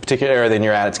 But the particular area that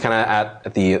you're at, it's kind of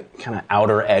at the kind of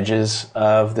outer edges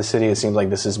of the city. It seems like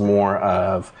this is more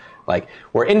of like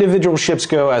where individual ships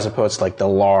go, as opposed to like the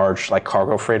large like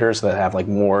cargo freighters that have like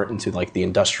more into like the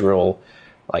industrial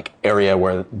like area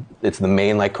where it's the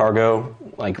main like cargo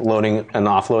like loading and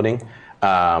offloading.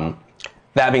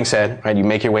 That being said, right, you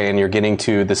make your way and you're getting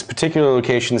to this particular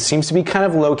location. It seems to be kind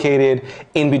of located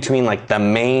in between like the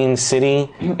main city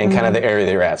and kind of the area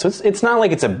that you're at. So it's not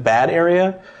like it's a bad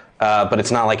area, but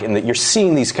it's not like you're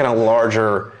seeing these kind of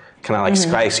larger kind of like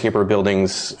skyscraper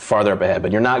buildings farther up ahead,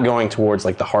 but you're not going towards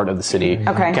like the heart of the city,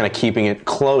 kind of keeping it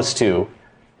close to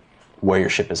where your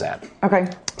ship is at. Okay.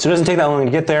 So it doesn't take that long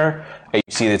to get there. You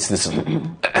see it's this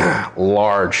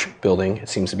large building. It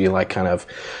seems to be like kind of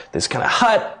this kind of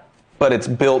hut, but it's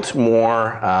built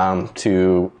more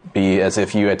to be as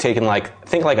if you had taken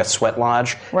think like a sweat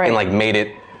lodge and like made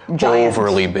it giant,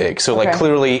 overly big. So like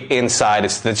clearly inside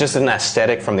it's just an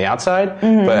aesthetic from the outside,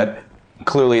 but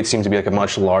clearly it seems to be like a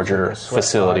much larger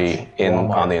facility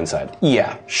on the inside.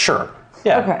 Yeah, sure.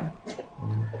 Yeah. Okay.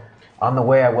 On the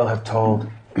way, I will have told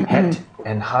Het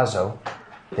and Hazo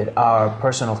that our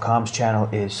personal comms channel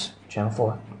is Channel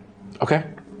 4. Okay.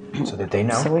 So that they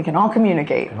know. So we can all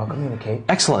communicate. I'll communicate.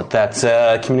 Excellent. That's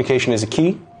communication is a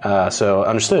key. So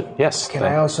understood. Yes. Can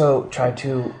I also try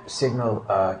to signal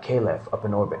Caleb up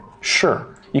in orbit?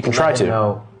 Sure. You can try Let him to.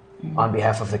 know on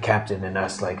behalf of the captain and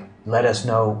us, like, let us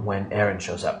know when Aaron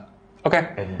shows up.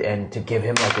 Okay. And to give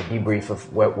him like a debrief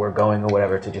of where we're going or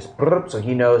whatever, to just so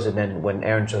he knows, and then when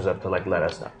Aaron shows up to like let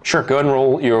us know. Sure. Go ahead and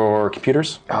roll your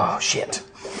computers. Oh shit.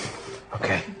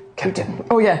 Okay, Captain.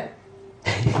 Oh, yeah.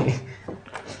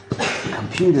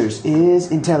 Computers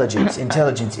is intelligence.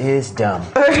 Intelligence is dumb.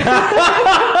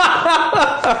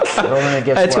 Rolling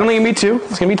against It's what? only going to be 2.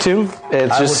 It's going to be 2.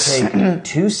 It's I just... will take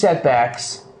 2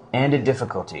 setbacks and a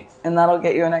difficulty. And that'll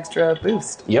get you an extra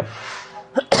boost. Yep.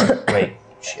 Wait,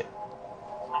 shit.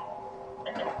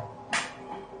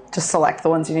 Just select the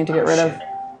ones you need to get rid of.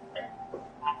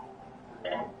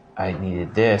 I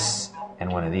needed this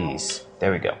and one of these.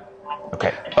 There we go.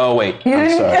 Okay. Oh, wait. I'm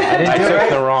sorry. I took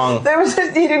the wrong... There was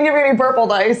you didn't give me any purple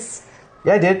dice.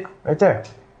 Yeah, I did. Right there.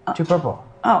 2 purple.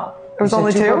 Oh, there was You said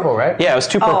only 2? purple, right? Yeah, it was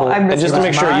 2 purple. I missed And just to that.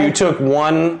 make sure, you took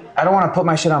 1... I don't want to put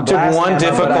my shit on blast. one Emma,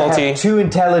 but I difficulty. have 2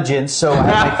 intelligence, so I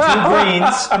have my 2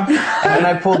 greens, and then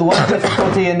I pulled 1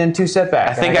 difficulty and then 2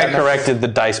 setbacks. I think I corrected the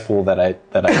dice pool that I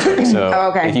took. So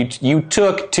Okay. if you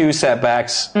took 2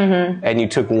 setbacks and you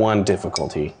took 1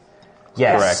 difficulty.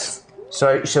 Yes. Correct.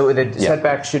 So the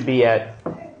setback should be at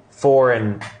 4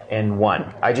 and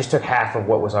 1. I just took half of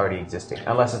what was already existing,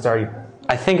 unless it's already.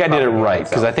 I think I did it right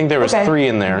because I think there was 3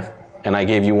 in there, and I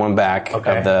gave you 1 back of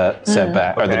the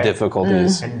setback or the Okay.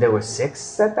 difficulties. And there was 6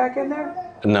 setback in there.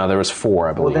 No, there was 4,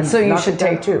 I believe, then- So you Knock should it down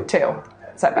take too. 2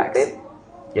 setbacks.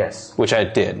 Yes. which I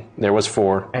did. There was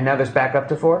 4. And now there's back up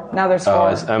to 4. Now there's 4.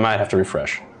 I might have to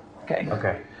refresh. Okay.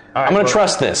 Okay. All right, I'm going to well,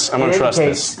 trust this. I'm going to in any trust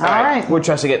case- this. All right. right. We're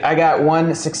trusting it. I got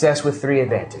 1 success with 3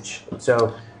 advantage.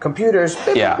 So computers.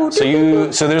 Yeah.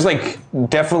 So there's like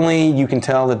definitely you can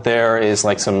tell that there is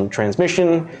like some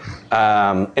transmission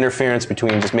interference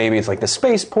between just maybe it's like the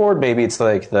spaceport, maybe it's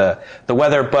like the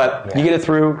weather, but you get it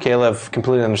through. Caleb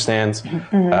completely understands,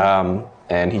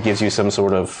 and he gives you some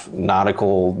sort of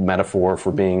nautical metaphor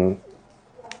for being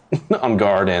on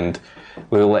guard, and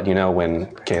we will let you know when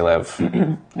Caleb is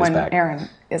When back. Aaron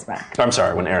is back. I'm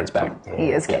sorry, when Aaron's back.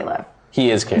 He is Caleb.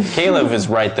 He is Caleb. Caleb is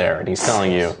right there, and he's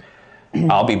telling you,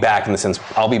 I'll be back in the sense,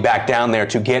 I'll be back down there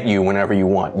to get you whenever you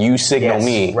want. You signal Yes,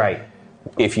 me right.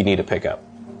 if you need a pickup.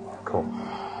 Cool.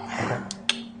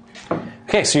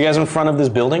 Okay, so you guys are in front of this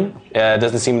building. It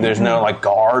doesn't seem there's no like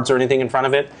guards or anything in front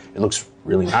of it. It looks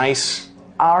really nice.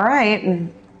 All right.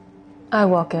 I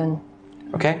walk in.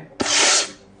 Okay.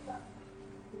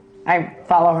 I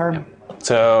follow her.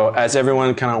 So as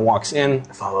everyone kind of walks in,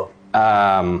 Follow.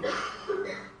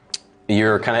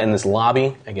 you're kind of in this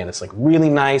lobby. Again, it's like really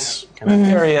nice kind of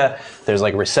area. There's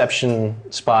like a reception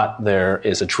spot. There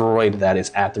is a droid that is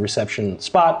at the reception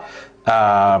spot.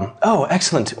 Oh,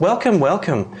 excellent. Welcome,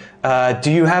 welcome.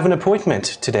 Do you have an appointment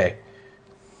today?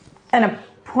 An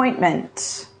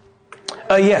appointment.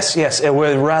 Yes.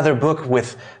 We're rather booked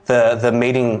with the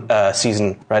mating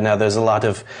season right now. There's a lot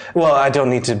of... Well, I don't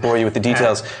need to bore you with the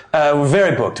details. We're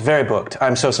very booked.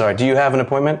 I'm so sorry. Do you have an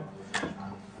appointment?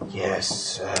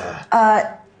 Yes.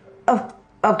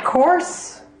 Of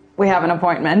course, we have an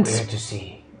appointment. We're here to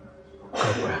see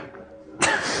Cobra.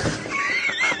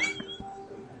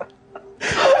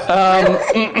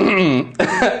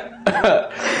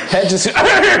 Head just... and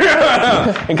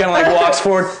kind of like walks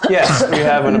forward. Yes, we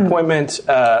have an appointment.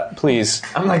 Please.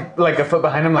 I'm like a foot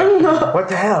behind him, like, what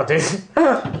the hell, dude?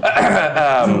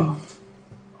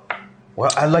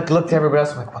 Well, I look to everybody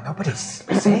else. I'm like, well, nobody's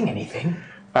saying anything.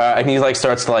 And he like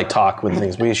starts to like talk with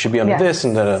things. We should be under this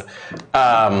and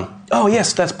oh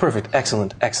yes, that's perfect.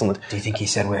 Excellent. Do you think he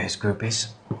said we're his groupies?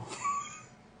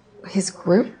 His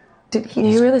group? Did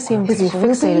he? You really seem to be his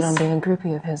fixated groupies? on being a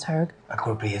groupie of his, Herg. A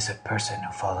groupie is a person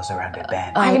who follows around a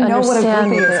band. I know what a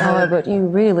understand groupie that is, they are, Herg. but you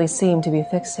really seem to be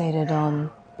fixated on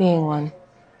being one.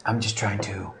 I'm just trying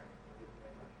to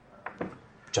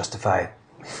justify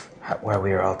where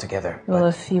we are all together. Well, But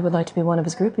if you would like to be one of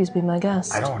his groupies, be my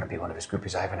guest. I don't want to be one of his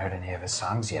groupies. I haven't heard any of his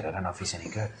songs yet. I don't know if he's any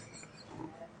good.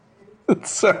 It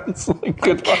sounds like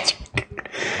good logic. I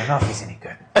don't know if he's any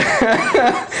good.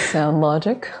 Sound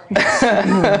logic.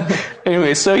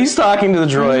 Anyway, so he's talking to the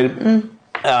droid.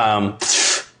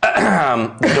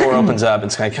 The door opens up.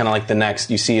 It's kind of like the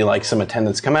next. You see like some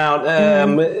attendants come out,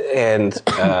 and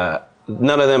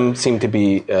none of them seem to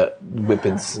be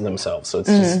whippets themselves. So it's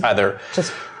just either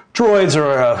droids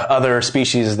or other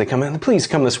species. They come in. Please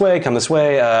come this way. Come this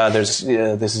way. This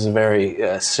is a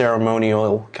very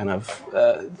ceremonial kind of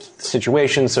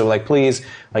situation. So like, please,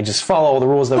 like just follow all the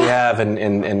rules that we have,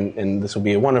 and this will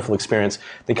be a wonderful experience.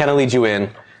 They kind of lead you in,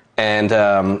 and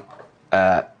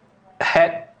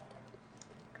Het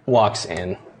walks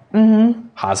in.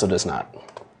 Hazo does not.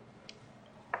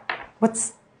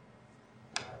 What's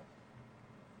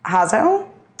Hazo?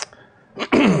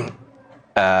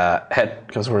 Het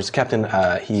goes towards the captain.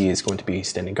 He is going to be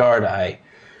standing guard. I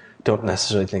don't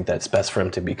necessarily think that it's best for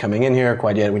him to be coming in here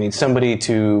quite yet. We need somebody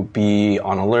to be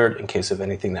on alert in case of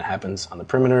anything that happens on the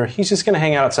perimeter. He's just going to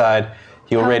hang outside.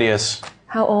 He'll radius.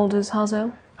 How old is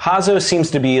Hazo? Hazo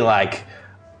seems to be like,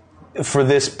 for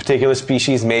this particular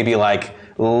species, maybe like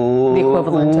The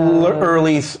equivalent of...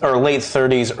 early or late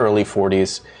 30s, early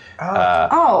 40s.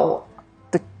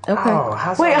 Okay. Oh,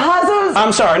 how's Wait, that? Hazo's.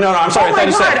 I'm sorry. No, I'm sorry. Oh I thought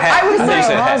you my said God, head. I was thought you like,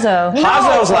 said head. Hazo. Hazo's No,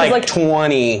 I was like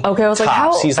 20. Okay, I was like,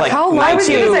 tops. how- He's like how long 19. I was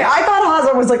going to say, I thought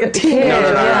Hazo was like a teenager.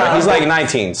 No. Yeah. He's like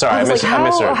 19. Sorry, I was like, I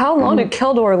misheard. how long did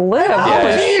Keldor live? Yeah.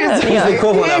 Holy shit. He's the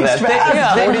equivalent of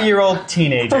that. 40-year-old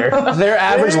teenager. Their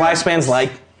average lifespan's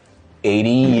like 80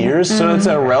 years, so it's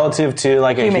a relative to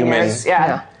like a human. years,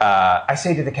 yeah. I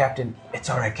say to the captain, it's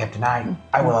all right, Captain.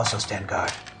 I will also stand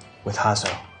guard with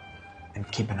Hazo and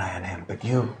keep an eye on him. But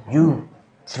you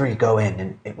three go in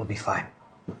and it will be fine.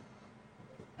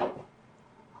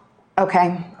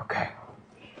 Okay. Okay.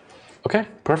 Okay,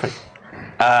 perfect.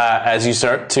 As you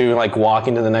start to like walk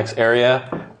into the next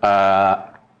area,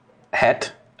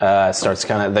 Het starts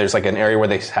kind of. There's like an area where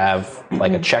they have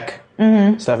like a check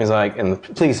stuff. He's like, and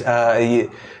please,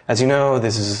 as you know,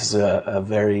 this is a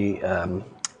very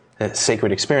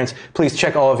sacred experience. Please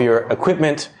check all of your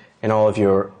equipment and all of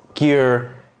your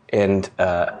gear and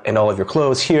all of your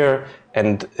clothes here.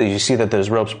 And you see that there's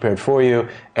ropes prepared for you,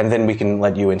 and then we can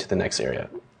let you into the next area.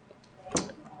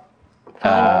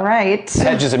 All right.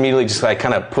 Ted just immediately just like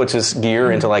kind of puts his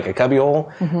gear into like a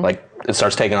cubbyhole, like it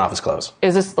starts taking off his clothes.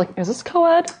 Is this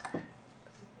co-ed?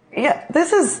 Yeah,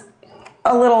 this is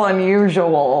a little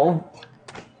unusual.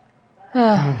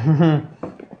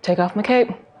 Take off my cape.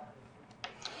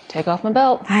 Take off my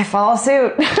belt. I follow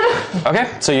suit. Okay,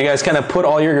 so you guys kind of put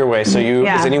all your gear away. So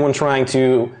is anyone trying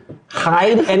to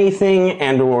hide anything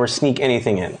and/or sneak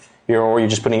anything in? Or you're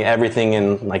just putting everything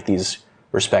in like these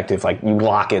respective, like you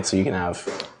lock it so you can have.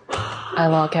 I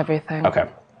lock everything. Okay.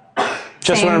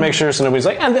 Just want to make sure so nobody's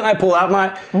like, and then I pull out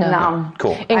my. No.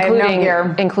 Cool. I have no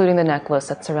gear. Including the necklace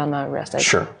that's around my wrist. I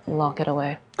Sure. Lock it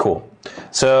away. Cool.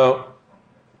 So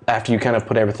after you kind of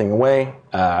put everything away,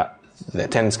 the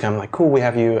attendants come like, cool, we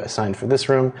have you assigned for this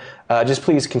room. Just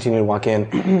please continue to walk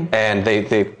in. And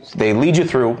they lead you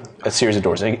through a series of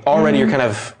doors. Already you're kind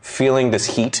of feeling this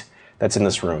heat that's in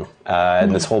this room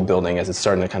and this whole building as it's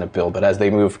starting to kind of build. But as they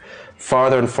move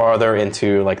farther and farther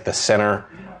into like the center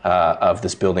of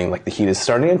this building, like the heat is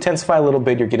starting to intensify a little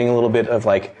bit. You're getting a little bit of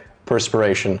like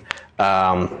perspiration.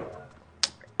 And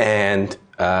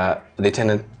the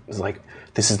attendant is like,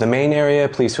 this is the main area.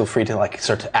 Please feel free to like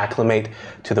start to acclimate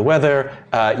to the weather.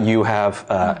 You have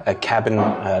a cabin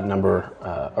a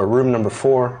room number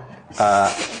 4.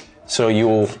 So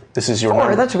this is your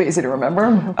number. That should be easy to remember.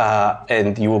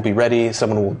 And you will be ready.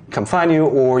 Someone will come find you,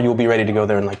 or you'll be ready to go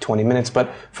there in like 20 minutes.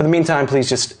 But for the meantime, please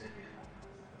just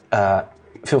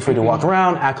feel free to walk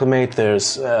around, acclimate.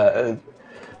 There's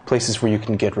places where you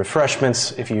can get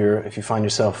refreshments if you find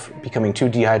yourself becoming too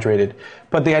dehydrated.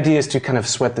 But the idea is to kind of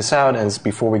sweat this out as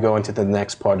before we go into the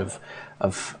next part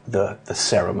of the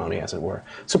ceremony, as it were.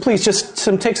 So please just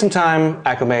take some time,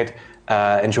 acclimate,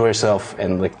 enjoy yourself,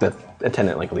 and like the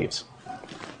attendant like leaves.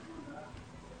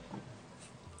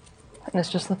 And it's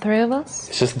just the 3 of us?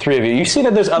 It's just the 3 of you. You see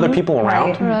that there's other people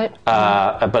around, Right.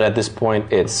 but at this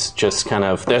point, it's just kind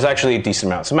of, there's actually a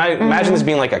decent amount. So imagine this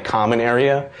being like a common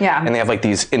area, and they have like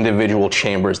these individual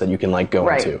chambers that you can like go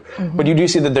into. But you do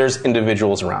see that there's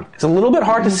individuals around. It's a little bit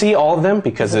hard to see all of them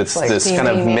because it's like this kind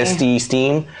of steamy. misty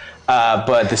steam,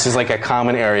 but this is like a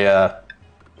common area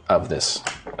of this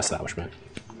establishment.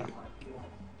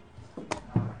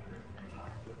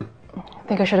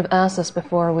 I think I should have asked this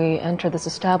before we entered this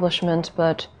establishment,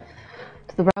 but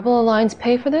did the Rebel Alliance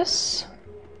pay for this?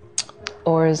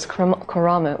 Or is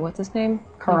Karamu, what's his name?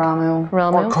 Karamu.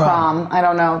 Karamu? Or Kram. I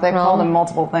don't know. They've called him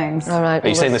multiple things. All right. Are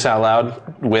you saying this out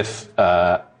loud with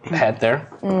Head there?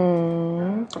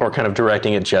 Or kind of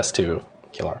directing it just to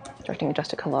Kilar? Directing it just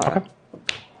to Kalara. Okay.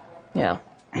 Yeah.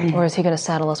 Or is he going to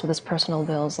saddle us with his personal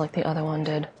bills like the other one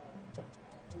did?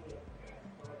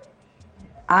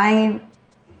 I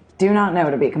do not know,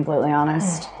 to be completely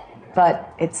honest.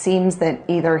 But it seems that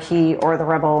either he or the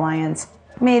Rebel Alliance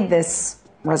made this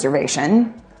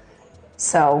reservation.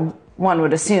 So one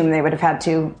would assume they would have had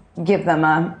to give them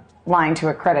a line to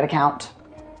a credit account.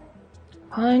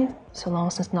 Fine. So long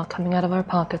as it's not coming out of our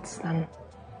pockets, then.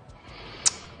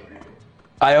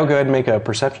 Io, go ahead and make a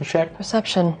perception check.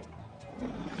 Perception.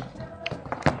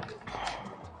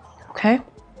 Okay.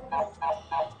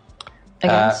 I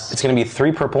guess. It's going to be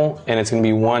 3 purple, and it's going to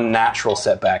be 1 natural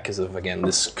setback because of, again,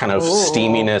 this kind of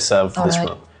steaminess of this right.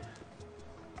 room.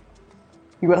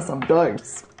 You got some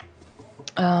dice.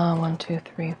 1, 2,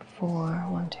 3, 4.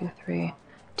 1, 2, 3.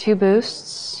 2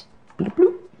 boosts.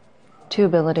 2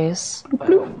 abilities.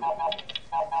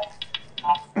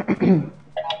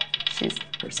 She's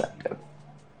perceptive.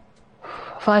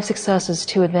 5 successes,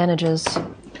 2 advantages.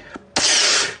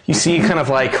 You see kind of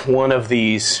like one of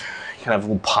these kind of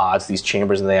little pods, these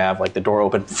chambers that they have, like the door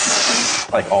open,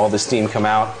 like all the steam come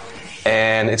out.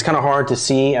 And it's kind of hard to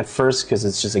see at first because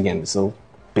it's just, again, it's a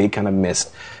big kind of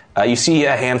mist. You see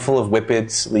a handful of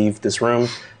whippets leave this room,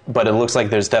 but it looks like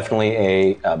there's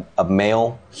definitely a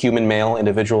male, human male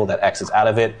individual that exits out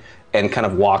of it and kind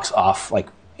of walks off like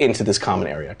into this common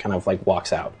area, kind of like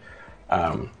walks out.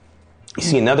 You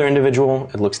see another individual.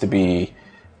 It looks to be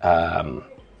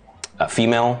a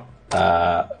female,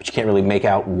 but you can't really make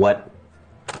out what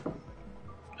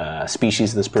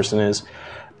species this person is,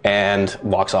 and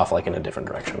walks off like in a different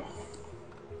direction.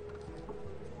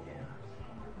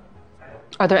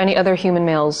 Are there any other human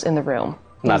males in the room?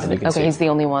 Not that you can see. Okay, he's the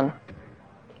only one.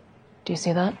 Do you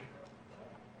see that?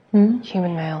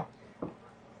 Human male.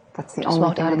 That's the Just only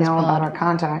walked thing out I of this know about pod. our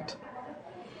contact.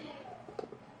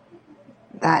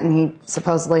 That, and he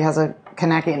supposedly has a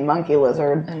Kanekian monkey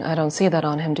lizard. And I don't see that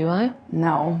on him, do I?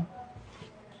 No.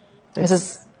 Is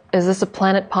this a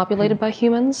planet populated by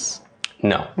humans?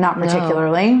 No. Not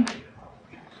particularly.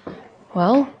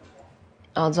 Well,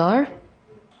 odds are.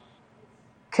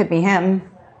 Could be him.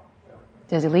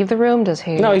 Does he leave the room? Does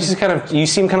he? No, he's just kind of, you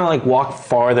see him kind of like walk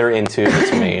farther into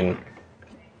this main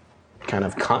kind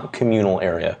of communal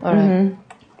area. All right.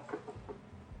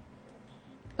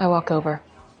 I walk over.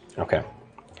 Okay.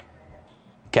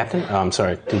 Captain? Oh, I'm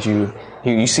sorry. Did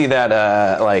you see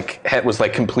that, like, Het was,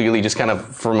 like, completely just kind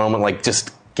of, for a moment, like,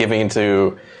 just giving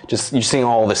into, just, you're seeing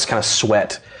all this kind of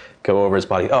sweat go over his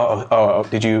body. Are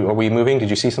we moving? Did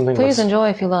you see something? Please enjoy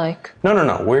if you like.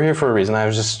 No. We're here for a reason. I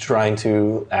was just trying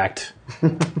to act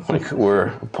like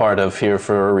we're part of here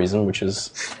for a reason, which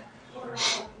is...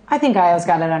 I think Io's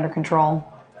got it under control.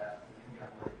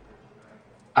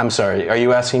 I'm sorry. Are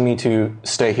you asking me to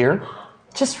stay here?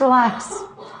 Just relax.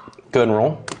 Go ahead and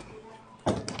roll.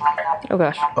 Oh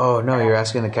gosh. Oh no, you're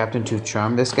asking the captain to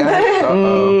charm this guy?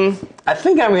 Uh-oh. I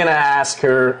think I'm going to ask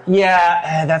her,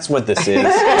 that's what this is.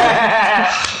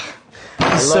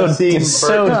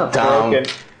 so dumb.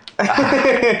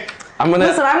 I'm gonna.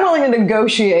 Listen, I'm willing to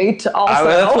negotiate. Also,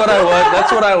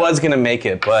 That's what I was gonna make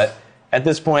it, but at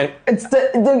this point, it's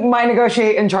my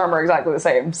negotiate and charm are exactly the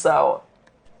same. So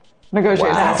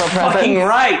negotiate is also present. fucking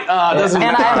right. Doesn't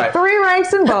And I have 3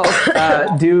 ranks in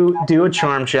both. do a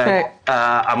charm check. Okay.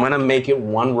 I'm gonna make it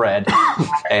 1 red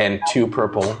and 2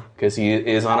 purple because he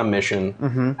is on a mission,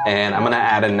 and I'm gonna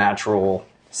add a natural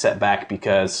setback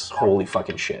because holy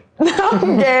fucking shit.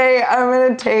 Okay, I'm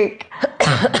gonna take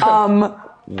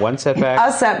 1 setback.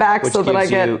 a setback which so that I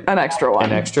gives get you an extra one.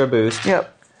 an extra boost.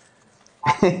 Yep.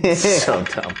 So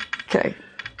dumb. Okay.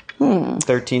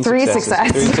 13 3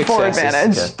 successes. success. 4 successes.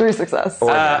 advantage. Okay. 3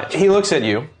 success. He looks at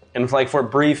you, and like for a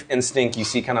brief instinct, you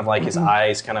see kind of like his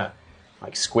eyes kind of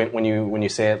like squint when you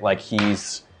say it, like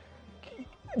he's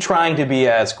trying to be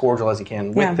as cordial as he can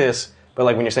with Yeah. this. But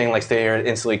like when you're saying like stay here,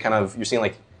 instantly kind of you're seeing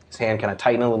like his hand kind of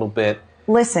tighten a little bit.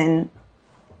 Listen,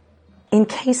 in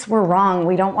case we're wrong,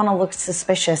 we don't want to look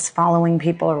suspicious following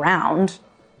people around.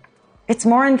 It's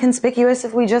more inconspicuous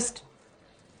if we just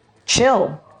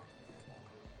chill.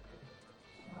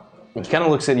 He kind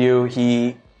of looks at you.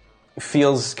 He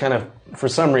feels kind of, for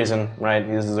some reason, right?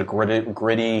 This is a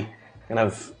gritty kind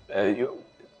of,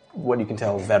 what you can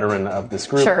tell, veteran of this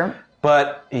group. Sure.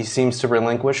 But he seems to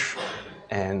relinquish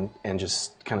and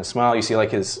just kind of smile. You see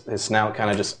like his snout kind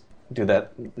of just do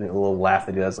that little laugh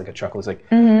that he does, like a chuckle. He's like,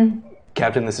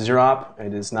 Captain, this is your op.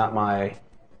 It is not my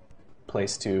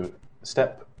place to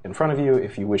step in front of you.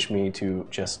 If you wish me to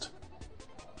just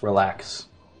relax,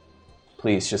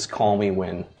 please just call me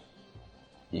when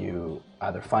you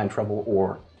either find trouble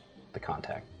or the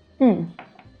contact.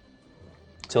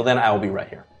 Till then, I will be right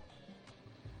here.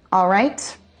 All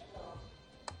right.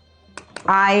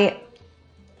 I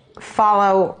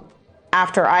follow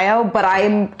after Io, but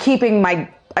I'm keeping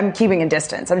a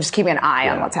distance. I'm just keeping an eye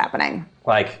on what's happening.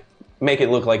 Like, make it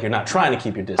look like you're not trying to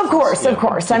keep your distance. Of course.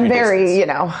 Keep I'm your very,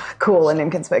 distance. cool and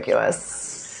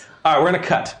inconspicuous. All right, we're gonna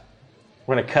cut.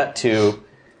 We're gonna cut to,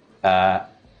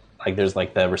 there's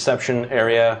like the reception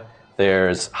area.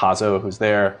 There's Hazo who's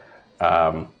there.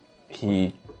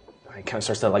 He kind of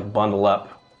starts to like bundle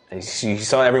up. He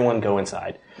saw everyone go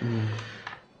inside, and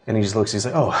he just looks. He's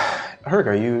like, "Oh, Herc,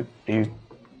 are you?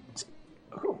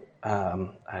 I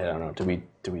don't know. Do we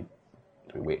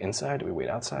wait inside? Do we wait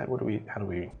outside?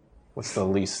 What's the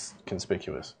least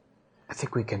conspicuous? I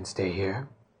think we can stay here.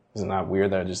 Is it not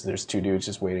weird that there's 2 dudes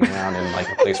just waiting around in like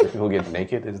a place where people get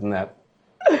naked? Isn't that?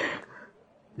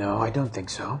 No, I don't think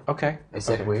so. Okay. Is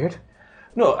that weird?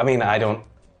 No, I mean, I don't...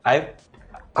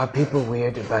 Are people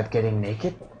weird about getting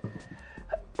naked?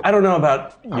 I don't know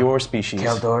about your species.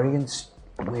 Keldorians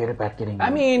weird about getting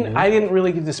naked? I mean, I didn't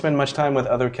really get to spend much time with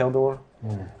other Keldor.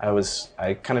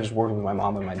 I kind of just worked with my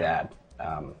mom and my dad.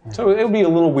 So it would be a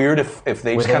little weird if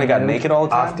they just kind of got naked all the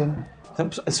time.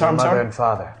 Often? So, I'm Mother sorry? and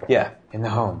father? Yeah. In the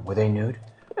home, were they nude?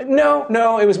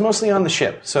 No, it was mostly on the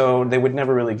ship, so they would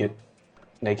never really get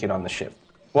naked on the ship.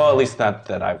 Well, at least not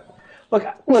that I... Look,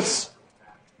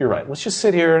 you're right. Let's just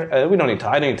sit here. We don't need to...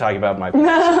 I don't need to talk about my... Go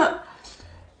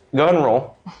ahead and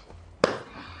roll.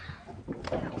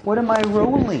 What am I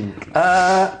rolling?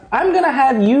 I'm going to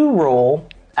have you roll,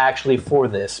 actually, for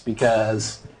this,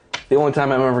 because the only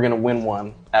time I'm ever going to win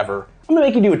one, ever, I'm going to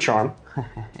make you do a charm.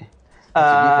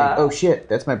 Oh, shit.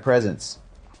 That's my presents.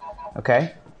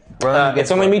 Okay.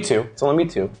 It's only me two. It's only me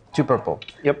two. 2 purple.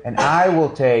 Yep. And I will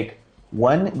take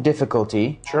 1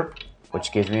 difficulty, Sure.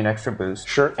 which gives me an extra boost.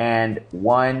 Sure. And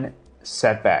 1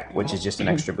 setback, which is just an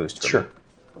extra boost. Sure.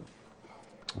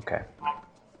 Okay.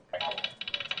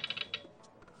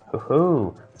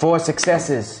 Ooh, 4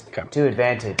 successes. Okay. 2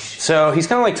 advantage. So he's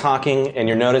kind of like talking, and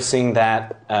you're noticing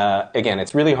that, again,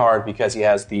 it's really hard because he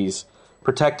has these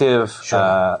protective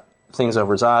things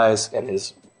over his eyes, and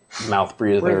his mouth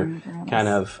breather kind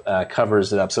of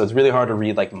covers it up. So it's really hard to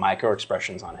read like micro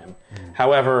expressions on him.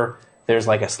 However, there's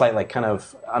like a slight like kind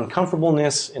of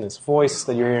uncomfortableness in his voice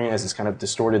that you're hearing as it's kind of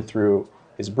distorted through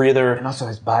his breather. And also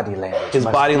his body language. His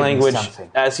must body give me language, something.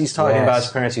 as he's talking about Yes.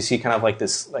 his parents, you see kind of like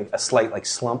this, like a slight like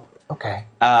slump. Okay.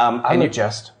 And I'll you-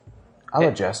 adjust. I'll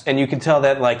adjust. And you can tell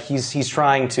that like he's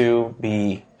trying to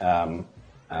be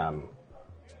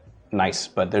nice,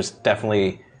 but there's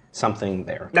definitely something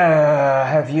there.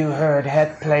 Have you heard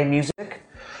Het play music?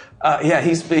 Yeah,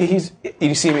 he's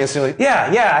you see me instantly. Yeah,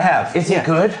 I have. Is he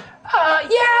good?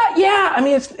 Yeah. I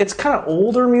mean, it's kind of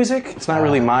older music. It's not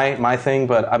really my thing,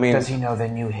 but I mean, Does he know the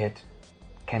new hit,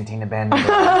 Cantina Band?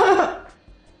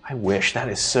 I I wish that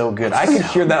is so good. I could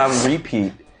hear that on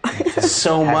repeat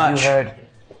so Have much. you heard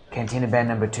Cantina Band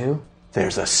number 2?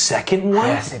 There's a second one.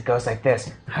 Yes, it goes like this.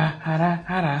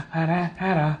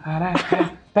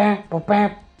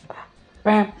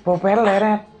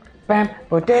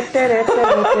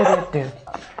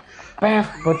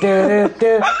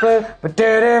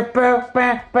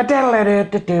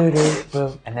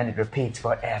 And then it repeats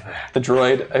forever. The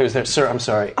droid who's there, sir. I'm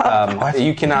sorry.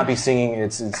 You cannot be singing.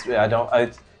 It's I don't.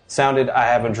 It sounded. I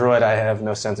have a droid. I have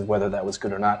no sense of whether that was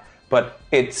good or not. But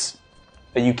it's.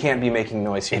 You can't be making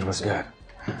noise here. It was good.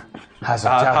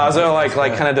 Hazo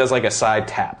like kind of does like a side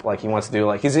tap, like he wants to do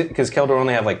like because Keldor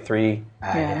only have like 3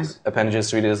 Yes. appendages,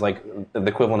 so he does like the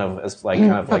equivalent of as like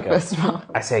kind of like a.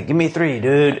 I say, give me 3,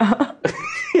 dude.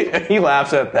 He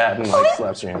laughs at that and like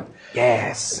slaps your hand.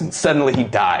 Yes. And suddenly he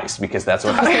dies because that's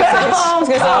what happens.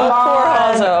 Poor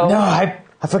Hanzo. No,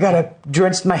 I forgot I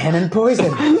drenched my hand in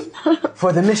poison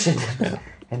for the mission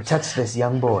and touched this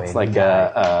young boy. It's like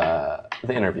the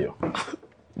interview.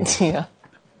 Yeah.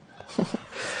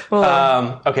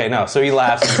 Okay, no. So he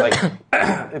laughs. He's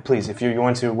like, "Please, if you're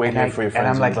going to wait here for your friends."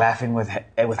 And I'm like laughing with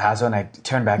Hazo, and I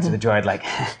turn back to the droid like,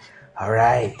 all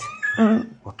right,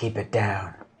 we'll keep it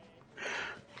down.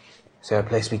 Is there a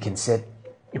place we can sit?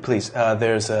 Please,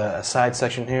 there's a side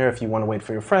section here. If you want to wait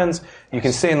for your friends, you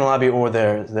can stay in the lobby, or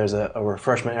there's a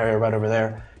refreshment area right over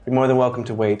there. You're more than welcome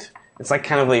to wait. It's like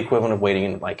kind of the equivalent of waiting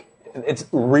in like. It's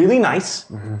really nice.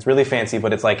 It's really fancy,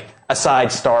 but it's like a side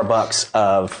Starbucks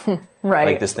of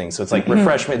like this thing. So it's like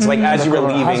refreshment. It's like as you were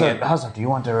leaving it. Hazo, do you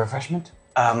want a refreshment?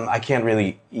 I can't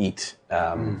really eat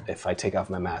if I take off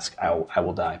my mask. I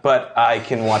will die. But I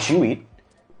can watch you eat.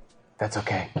 That's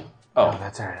okay. Oh. No,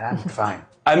 that's all right. I'm fine.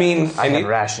 I mean, I have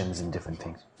rations and different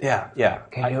things. Yeah.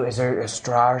 Is there a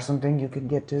straw or something you can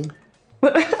get to?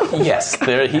 Yes,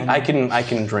 there. I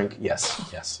can drink.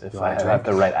 Yes. If I have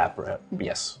the right apparatus.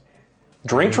 Yes.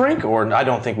 Drink, or I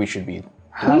don't think we should be.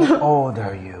 How old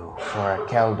are you for a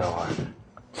Keldor?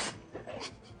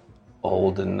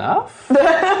 Old enough? All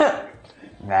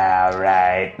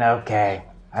right, okay.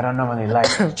 I don't normally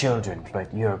like children,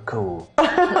 but you're cool.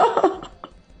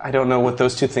 I don't know what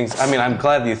those two things. I mean, I'm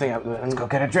glad that you think. Go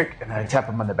get a drink, and I tap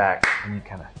him on the back, and you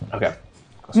kind of. Okay.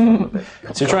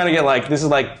 So you're trying to get like this is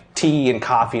like tea and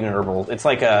coffee and herbal. It's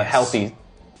like a healthy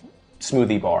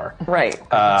smoothie bar. Right.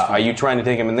 Are you trying to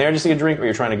take him in there just to get a drink, or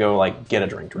you're trying to go like get a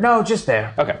drink? No, just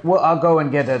there. Okay. Well, I'll go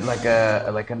and get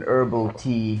an herbal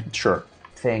tea Sure.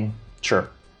 thing. Sure.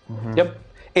 Yep.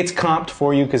 It's comped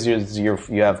for you because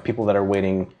you have people that are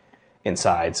waiting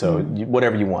inside. So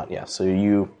whatever you want, yeah. So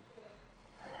you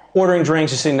ordering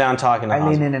drinks, you're sitting down talking to I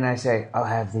lean Hazo. in and I say, I'll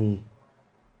have the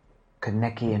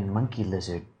Kanekian monkey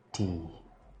lizard tea.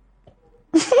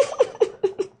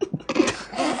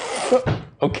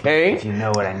 Okay. If you know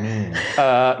what I mean.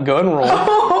 Go ahead and roll.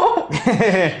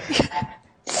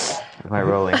 Am I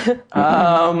rolling?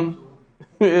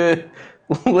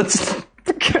 Let's.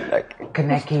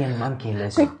 Kanekian monkey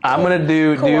lizard. I'm gonna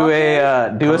do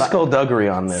a skullduggery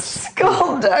on this.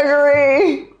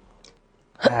 Skullduggery!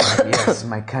 Yes,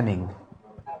 my cunning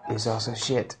is also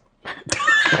shit.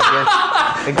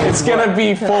 It's gonna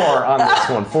be 4 on this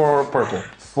one. 4 purple.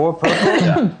 4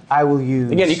 purple? I will use...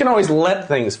 Again, you can always let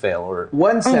things fail. Or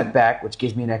 1 setback, which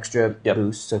gives me an extra Yep.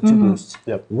 boost, so 2 boosts.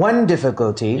 Yep. 1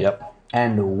 difficulty. Yep.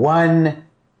 And 1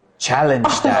 challenge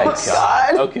dice.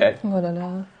 God! Okay.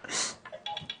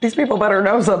 These people better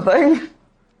know something.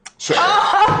 Shit.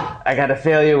 I got a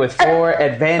failure with 4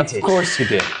 advantage. Of course you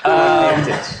did.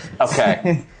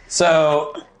 Okay.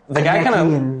 So the guy kind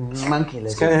Kanekian monkey of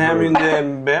lizard. having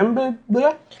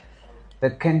the The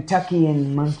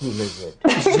Kentuckian monkey lizard.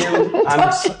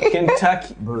 I'm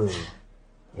Kentucky. Brew.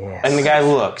 Yes. And the guy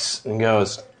looks and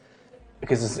goes,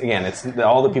 because it's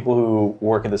all the people who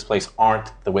work at this place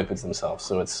aren't the Whippets themselves,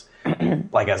 so it's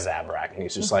like a Zabrak, and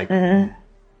he's just like,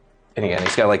 and again,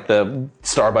 he's got like the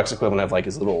Starbucks equivalent of like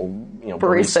his little,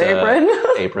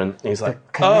 Barista apron. And he's like,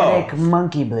 Kinetic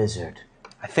monkey blizzard.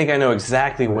 I think I know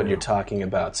exactly what you're talking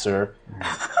about, sir.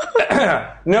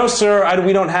 No, sir,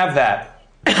 we don't have that.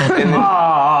 And then,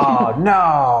 Oh,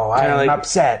 no. I'm like-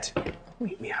 upset.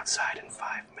 meet me outside in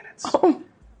 5 minutes.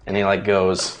 And he like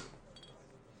goes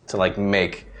to like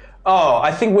make. Oh,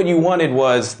 I think what you wanted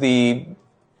was the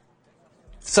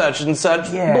such and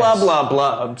such Yes. blah blah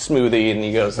blah smoothie, and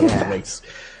he goes and makes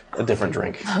a different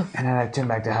drink. And then I turn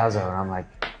back to Hazo and I'm like,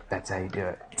 that's how you do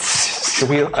it.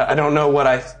 So I don't know what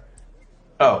I.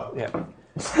 Oh yeah,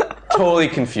 totally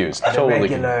confused. Totally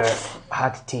Regular confused.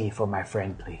 hot tea for my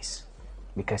friend, please.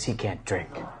 Because he can't drink.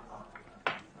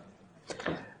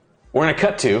 We're gonna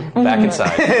cut to back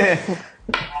inside.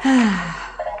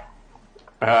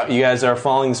 You guys are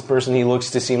following this person. He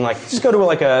looks to seem like just go to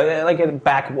like a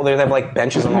back. Well, they have like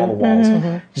benches on all the walls.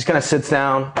 Just kind of sits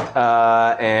down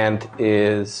and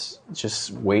is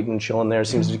just waiting, chilling there.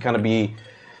 Seems to kind of be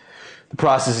the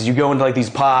process. Is you go into like these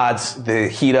pods, they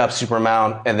heat up super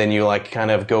amount, and then you like kind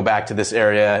of go back to this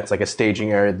area. It's like a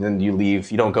staging area. Then you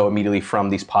leave. You don't go immediately from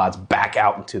these pods back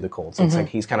out into the cold. So it's like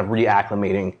he's kind of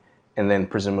reacclimating, and then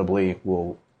presumably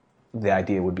the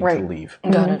idea would be to leave.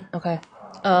 Got it. Okay.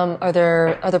 Are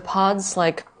there other pods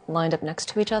like lined up next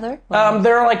to each other?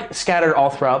 They're like scattered all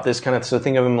throughout this kind of. So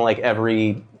think of them like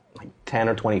every 10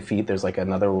 or 20 feet. There's like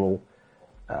another little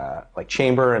like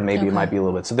chamber, and maybe it might be a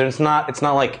little bit. So it's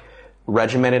not like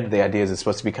regimented. The idea is it's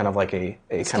supposed to be kind of like a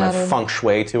kind of Scattered. feng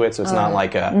shui to it. So it's not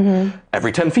like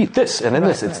every 10 feet this and then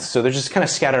this. It's, so they're just kind of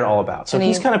scattered all about. So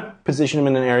he's kind of positioned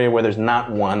them in an area where there's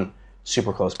not one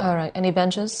super close by. All right. Any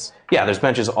benches? Yeah, there's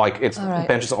benches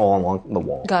benches all along the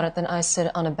wall. Got it. Then I sit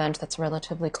on a bench that's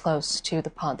relatively close to the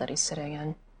pod that he's sitting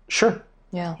in. Sure.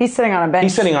 Yeah. He's sitting on a bench.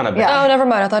 He's sitting on a bench. Oh, never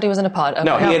mind. I thought he was in a pod. Okay.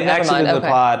 No, he had never exited mind. the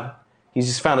pod. He's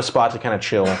just found a spot to kind of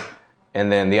chill.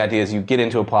 And then the idea is you get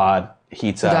into a pod,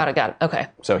 heats up. Got it. Okay.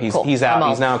 So he's Cool. out. I'm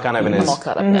He's now kind of in I'm his all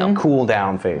cut up now. cool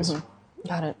down phase.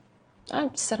 Got it.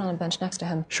 I sit on a bench next to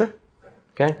him. Sure.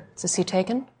 Okay. Is this seat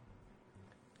taken?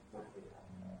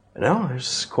 No,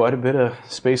 there's quite a bit of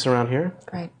space around here.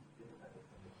 Great.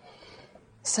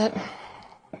 Sit.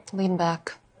 Lean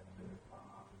back.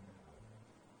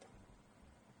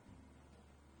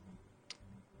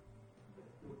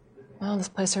 Well, this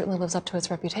place certainly lives up to its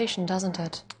reputation, doesn't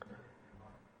it?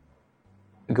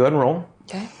 Go ahead and roll.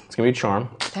 Okay. It's going to be a charm.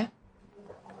 Okay.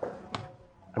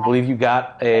 I believe you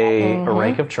got a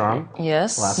rank of charm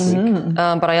Yes. last week.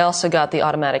 But I also got the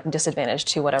automatic disadvantage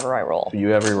to whatever I roll. You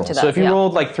have reroll. To So that, if you yeah.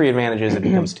 rolled like 3 advantages, it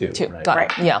becomes 2. 2. Right? Got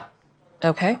it. Yeah.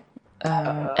 Okay.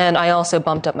 And I also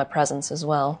bumped up my presence as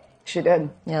well. She did.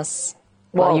 Yes.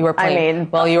 Well, while you were playing,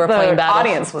 while you were the playing Battle.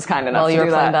 audience was kind enough while to you were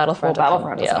do playing that. Battlefront. Well,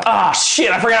 Battlefront is Yeah. up. Ah, shit!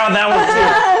 I forgot about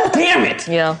that one too. Damn it!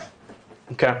 Yeah.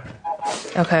 Okay.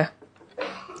 Okay.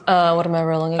 What am I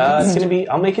rolling against? It's going to be.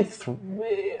 I'll make it 3.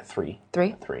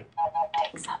 3? 3.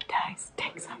 Take some dice.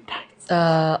 Take some dice.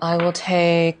 I will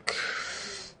take.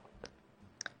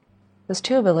 There's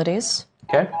 2 abilities.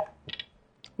 Okay.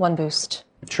 1 boost.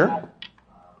 Sure.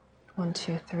 1,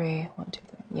 2, 3. 1, 2,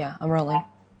 3. Yeah, I'm rolling.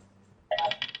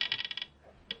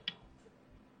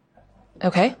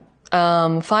 Okay.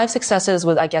 5 successes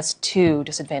with, I guess, 2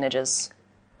 disadvantages.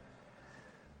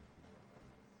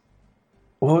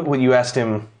 What you asked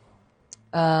him?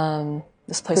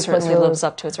 This place certainly lives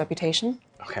up to its reputation.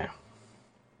 Okay.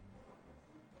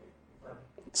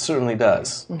 certainly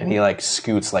does. And he like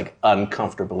scoots like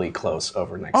uncomfortably close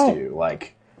over next to you,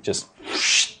 like just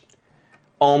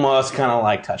almost kind of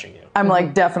like touching you. I'm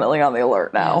like definitely on the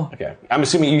alert now. Okay, I'm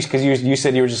assuming because you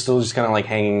said you were just still kind of like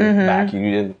hanging back. You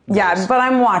didn't. Yeah, but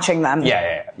I'm watching them.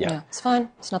 Yeah. Yeah, it's fine.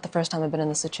 It's not the first time I've been in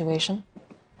this situation.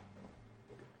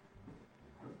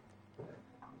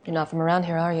 You're not from around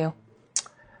here, are you?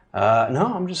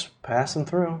 No, I'm just passing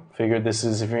through. Figured this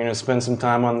is if you're gonna spend some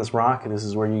time on this rock, this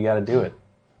is where you got to do it.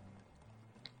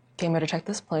 Came here to check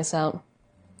this place out.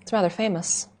 It's rather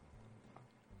famous.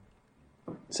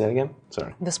 Say it again.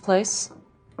 Sorry. This place,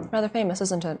 rather famous,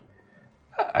 isn't it?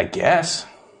 I guess.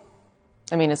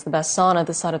 I mean, it's the best sauna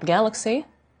this side of the galaxy.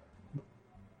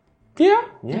 Yeah.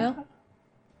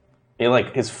 He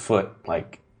like his foot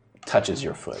like touches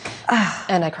your foot.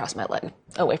 And I cross my leg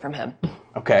away from him.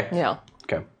 Okay. Yeah.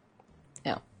 Okay.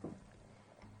 Yeah.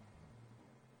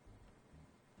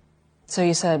 So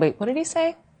you said, wait, what did he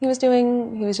say? He was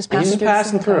just passing He's through.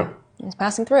 passing through. He was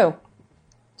passing through.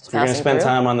 If you're going to spend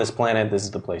time on this planet, this is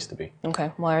the place to be.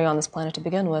 Okay, why are you on this planet to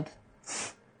begin with?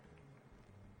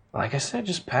 Like I said,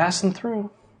 just passing through.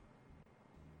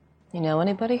 You know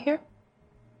anybody here?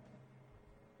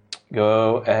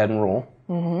 Go ahead and roll.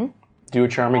 Mm-hmm. Do a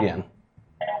charm again.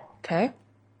 Okay.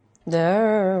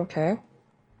 There, okay.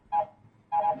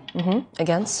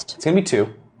 Against? It's going to be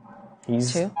 2.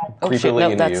 He's 2? creepily No,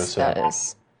 into you. So. that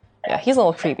is... Yeah, he's a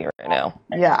little creepy right now.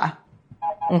 Yeah.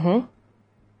 And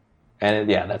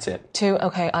that's it. 2,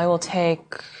 okay, I'll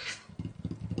take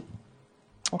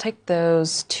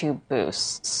those 2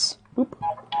 boosts. Boop.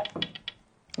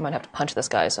 I might have to punch this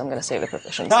guy, so I'm going to save the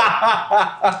proficiency.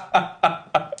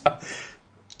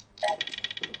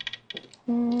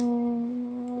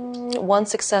 1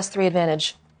 success, 3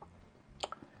 advantage.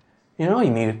 You know, you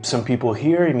meet some people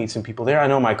here, you meet some people there. I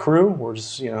know my crew. We're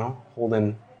just,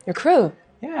 holding... Your crew?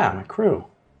 Yeah, my crew.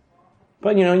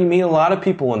 But, you meet a lot of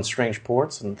people in strange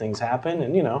ports and things happen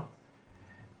and,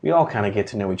 we all kind of get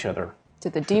to know each other.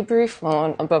 Did the debrief,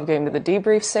 above game, did the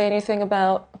debrief say anything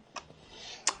about...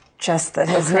 Just that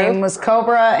his name was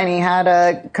Cobra and he had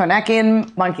a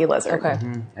Konekian monkey lizard. Okay.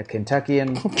 A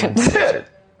Kentuckian.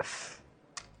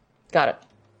 Got it.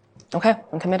 Okay,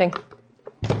 I'm committing.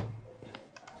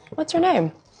 What's your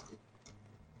name?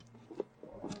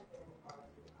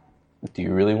 Do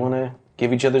you really want to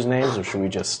give each other's names, or should we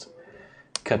just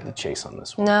cut to the chase on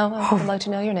this one? No, I would like to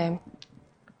know your name.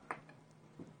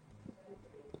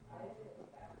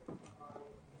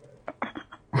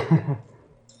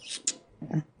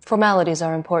 Formalities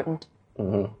are important.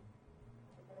 Gotta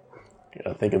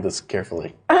think of this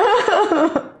carefully.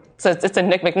 So it's a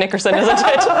Nick McNickerson, isn't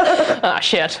it? Ah,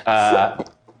 shit.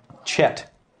 Chet.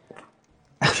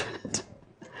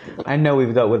 I know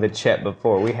we've dealt with a Chet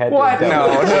before. We had What? to deal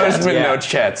No, with there's been Yeah. no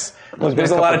Chets. There's There's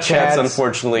been a a lot of couple Chets, Chets.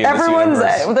 unfortunately, in Everyone's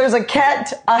this universe. there's a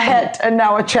ket, a het, and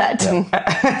now a chet.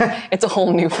 It's a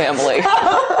whole new family.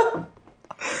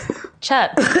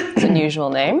 Chet. It's an unusual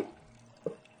name.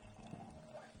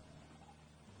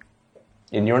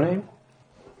 In your name?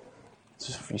 It's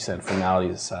just, you said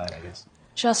formalities aside, I guess.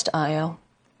 Just Io.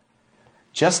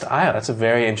 Just Io. That's a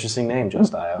very interesting name,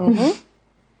 Just Io.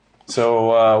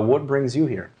 So, what brings you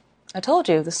here? I told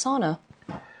you, the sauna.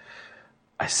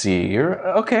 I see. You're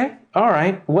okay. All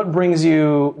right. What brings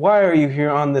you? Why are you here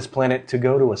on this planet to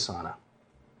go to a sauna?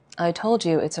 I told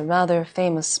you, it's a rather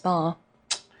famous spa.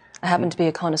 I happen to be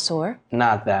a connoisseur.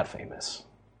 Not that famous.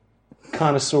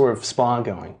 Connoisseur of spa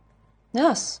going.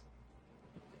 Yes.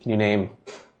 Can you name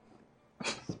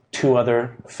 2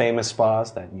 other famous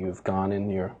spas that you've gone in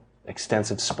your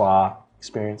extensive spa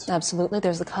experience? Absolutely.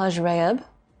 There's the Kaj Rayeb.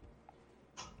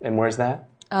 And where's that?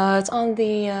 It's on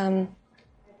the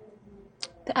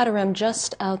outer rim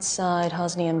just outside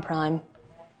Hosnian Prime.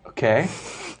 Okay.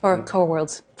 Or Core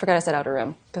Worlds. Forgot I said outer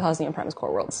rim. Because Hosnian Prime is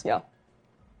Core Worlds, yeah.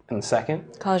 And the second?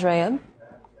 Kaj Rayeb.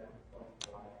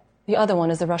 The other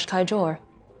one is the Rush Kaijor.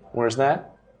 Where's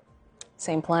that?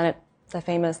 Same planet.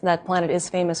 That planet is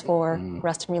famous for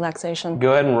rest and relaxation.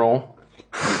 Go ahead and roll.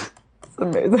 It's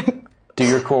amazing. Do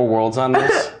your core worlds on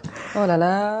this. Oh la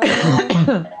la.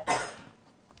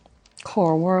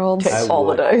 Core Worlds. All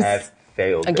the dice. Have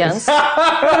failed this. Against?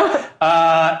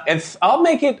 I'll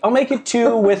make it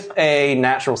 2 with a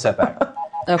natural setback.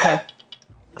 Okay.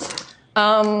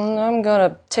 I'm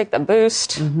gonna take the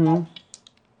boost.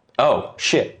 Oh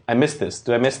shit! I missed this.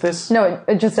 Did I miss this? No,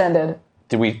 it just ended.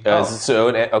 Did we?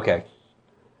 Okay.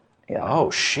 Yeah. Oh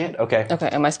shit! Okay. Okay,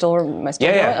 am I still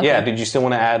Yeah, going? yeah. Okay. Did you still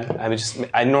want to add?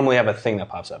 I normally have a thing that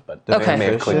pops up, but Okay. I may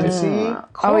have clicked it.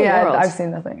 Oh yeah, Worlds. I've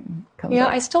seen the thing. Comes Yeah,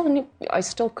 up. I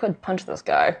still could punch this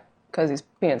guy because he's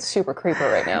being super creeper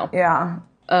right now. Yeah.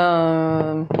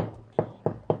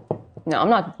 No, I'm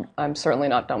not. I'm certainly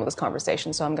not done with this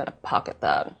conversation, so I'm going to pocket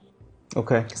that.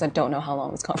 Okay. Because I don't know how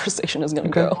long this conversation is going to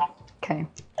go. Okay.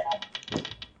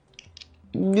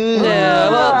 Yeah,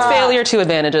 well, failure, 2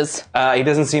 advantages. He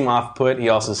doesn't seem off-put. He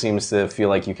also seems to feel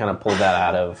like you kind of pulled that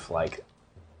out of, like,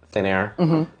 thin air.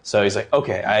 So he's like,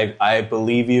 okay, I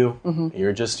believe you.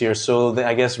 You're just here. So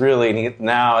I guess really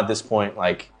now at this point,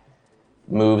 like,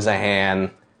 moves a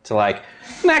hand to, like,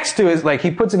 next to his, like,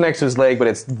 he puts it next to his leg, but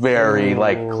it's very,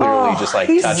 like, clearly just, like,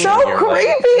 He's touching so your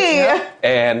leg. creepy.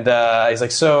 And he's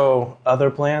like, so other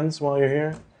plans while you're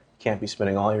here? Can't be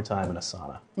spending all your time in a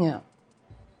sauna. Yeah.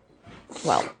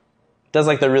 Well. Does,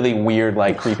 like, the really weird,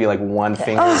 like, creepy, like, one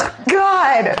finger. Oh,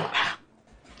 God.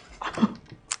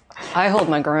 I hold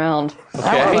my ground.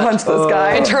 I want to punch this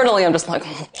guy. Internally, I'm just like...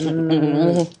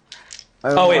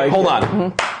 Oh, wait, hold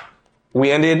on. We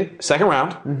ended second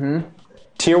round.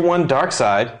 Tier 1 dark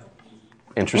side.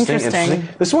 Interesting.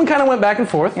 This one kind of went back and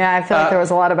forth. Yeah, I feel like there was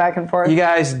a lot of back and forth. You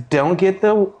guys don't get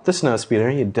the snow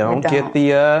speeder. You don't get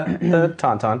the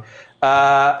tauntaun.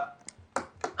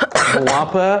 The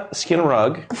Wampa skin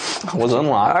rug was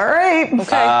unlocked. All right.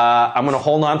 Okay. I'm going to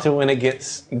hold on to when it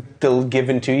gets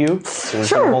given to you. So we're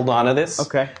going to hold on to this.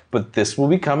 Okay. But this will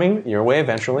be coming your way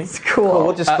eventually. Cool. Well,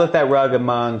 we'll just split that rug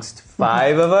amongst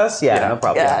 5 of us. Yeah, no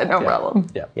problem. Yeah, no problem.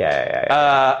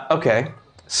 Yeah. Okay.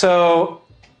 So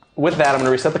with that, I'm going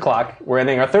to reset the clock. We're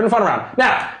ending our third and final round.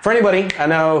 Now, for anybody I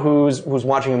know who's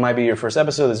watching, it might be your first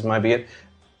episode. This might be it.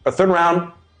 Our third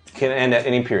round can end at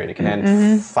any period. It can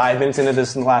end 5 minutes into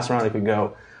this in the last round. It could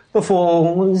go the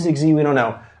full 60. We don't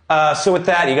know. So with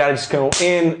that, you got to just go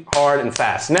in hard and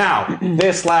fast. Now,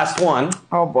 this last one.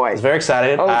 Oh, boy. I was very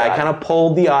excited. I kind of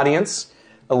polled the audience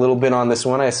a little bit on this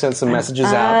one. I sent some messages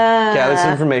out, gathered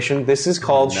some information. This is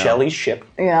called Shelly's Ship.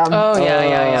 Yeah. Oh,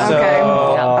 yeah. So, Okay.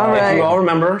 All if right. you all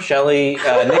remember, Shelly,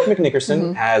 Nick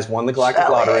McNickerson has won the Galactic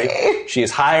Lottery. She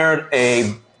has hired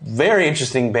a very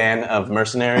interesting band of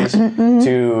mercenaries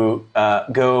to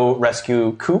go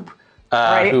rescue Coop,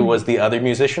 who was the other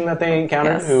musician that they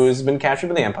encountered, who has been captured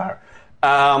by the Empire.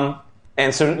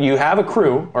 And so you have a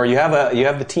crew, or you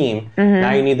have the team.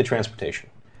 Now you need the transportation.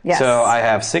 Yes. So I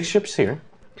have 6 ships here.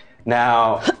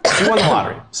 Now, she won the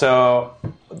lottery. So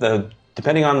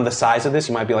depending on the size of this,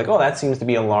 you might be like, oh, that seems to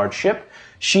be a large ship.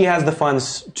 She has the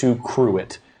funds to crew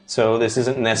it. So this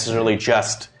isn't necessarily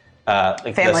just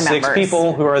like Family the 6 members.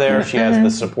 people who are there. She has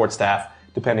the support staff,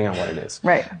 depending on what it is.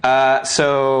 Right.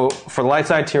 So for the light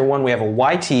side tier 1, we have a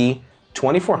YT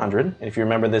 2400. And if you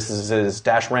remember, this is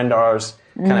Dash Rendar's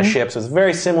kind of ship. So it's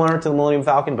very similar to the Millennium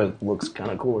Falcon, but it looks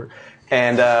kind of cooler.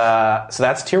 And so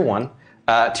that's tier 1.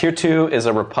 Tier 2 is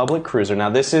a Republic cruiser. Now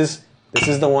this is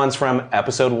the ones from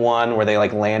episode 1 where they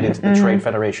like land into the Trade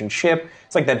Federation ship.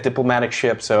 It's like that diplomatic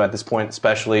ship. So at this point,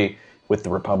 especially with the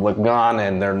Republic gone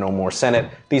and there are no more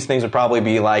Senate, these things would probably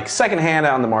be like secondhand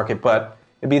out on the market, but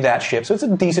it'd be that ship. So it's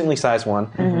a decently sized one.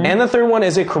 And the third one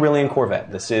is a Carillion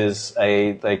corvette. This is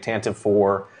a Tantive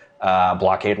 4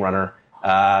 blockade runner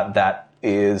that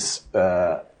is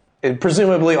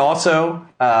presumably also,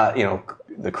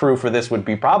 the crew for this would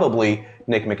be probably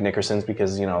Nick McNickerson's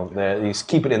because, they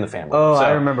keep it in the family. Oh, so,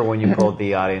 I remember when you polled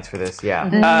the audience for this.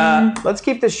 Yeah. Let's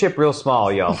keep this ship real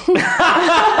small, y'all.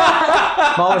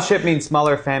 Smaller ship means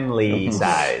smaller family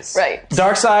size. Right.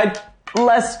 Dark side,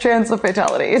 Less chance of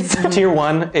fatalities. tier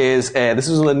 1 is this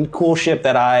is a cool ship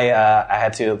that I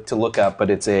had to look up, but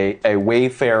it's a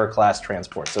Wayfarer class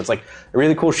transport. So it's like a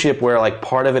really cool ship where like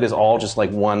part of it is all just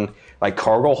like one like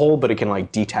cargo hold, but it can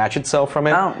like detach itself from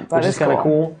it, which is kind of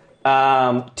cool.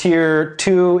 Tier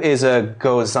 2 is a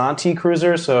Gozanti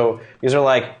cruiser. So these are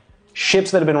like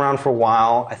ships that have been around for a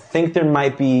while. I think there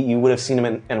might be, you would have seen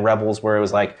them in Rebels where it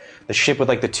was like the ship with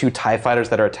like the 2 TIE fighters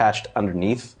that are attached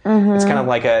underneath. It's kind of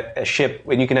like a ship,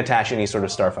 and you can attach any sort of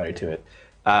starfighter to it.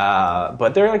 But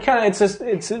they're like kind of,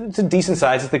 it's a decent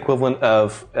size. It's the equivalent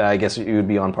of, I guess you would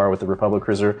be on par with the Republic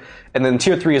cruiser. And then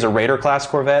tier 3 is a Raider class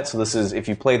corvette. So this is, if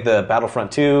you played the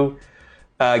Battlefront 2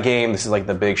 game, this is like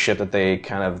the big ship that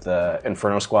the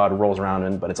Inferno Squad rolls around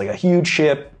in. But it's like a huge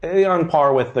ship on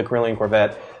par with the Carillion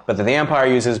corvette, but that the Empire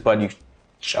uses. But you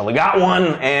Shelly got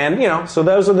one, and so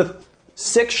those are the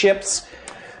 6 ships.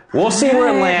 We'll see where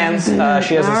it lands.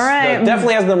 She has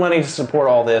definitely has the money to support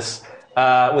all this.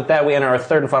 With that, we enter our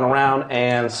third and final round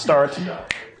and start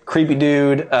creepy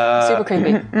dude. Super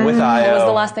creepy. With Io. What was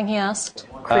the last thing he asked?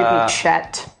 Creepy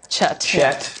Chet. Chet.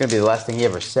 It's going to be the last thing he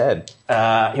ever said.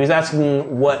 He was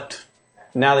asking what,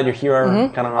 now that you're here,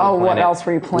 kind of on the planet, What else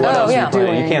were you planning? Oh, yeah.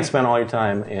 You can't spend all your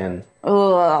time in...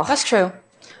 Ugh. That's true.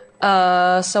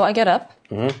 So I get up.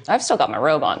 I've still got my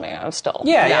robe on me. I'm still...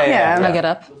 Yeah. I get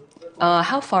up.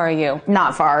 How far are you?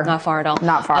 Not far. Not far at all.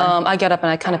 Not far. I get up and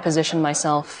I kind of position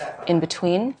myself in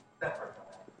between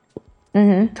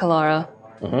Talara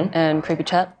and Creepy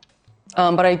Chet.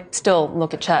 But I still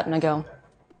look at Chet and I go,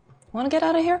 want to get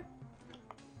out of here?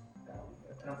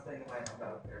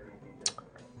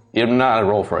 You're not a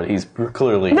roll for it. He's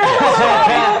clearly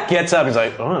gets up. He's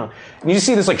like, oh. And you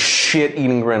see this like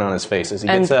shit-eating grin on his face as he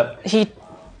gets up.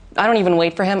 I don't even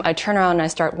wait for him. I turn around and I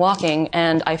start walking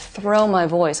and I throw my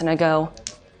voice and I go,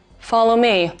 follow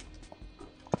me.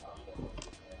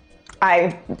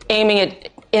 Aiming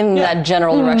it in that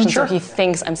general direction so he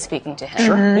thinks I'm speaking to him.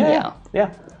 Sure.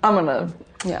 Yeah. I'm gonna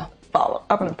follow.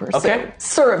 I'm gonna pursue. Okay.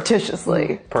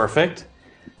 Surreptitiously. Perfect.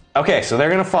 Okay, so they're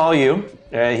gonna follow you.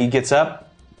 He gets up.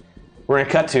 We're gonna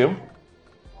cut to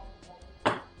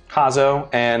Hazo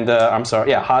and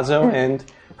Hazo and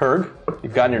Herg.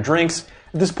 You've gotten your drinks.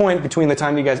 At this point, between the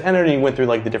time you guys entered and you went through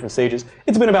like the different stages,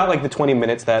 it's been about like the 20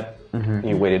 minutes that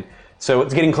you waited. So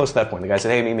it's getting close to that point. The guy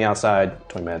said, "Hey, meet me outside."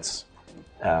 20 minutes.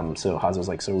 So Hazo's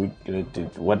like, "So we gonna do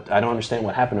what? I don't understand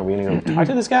what happened. Are we gonna go talk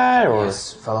to this guy or?"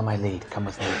 Yes, follow my lead. Come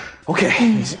with me. Okay.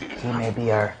 He may be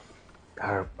our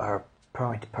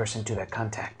point person to that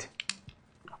contact.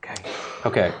 Okay.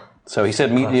 Okay. So he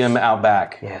said, "Meet him out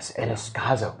back." Yes, and it's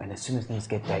Hazo. And as soon as things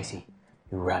get dicey,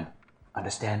 you run.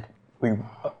 Understand?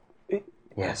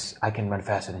 Yes, I can run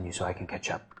faster than you, so I can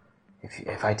catch up.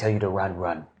 If I tell you to run,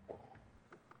 run.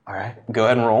 All right? Go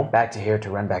ahead and roll. Back to here to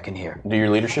run back in here. Do your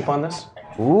leadership on this.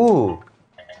 Ooh.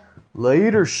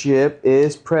 Leadership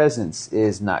is presence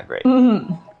is not great.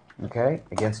 Okay?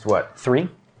 Against what? 3.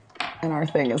 And our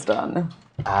thing is done.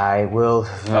 I will...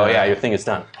 Oh yeah, your thing is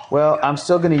done. Well, I'm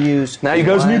still going to use... Now you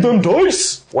guys need them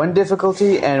dice. 1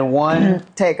 difficulty and 1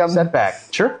 Take them. setback.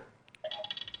 Sure.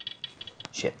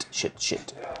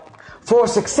 Shit. 4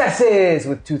 successes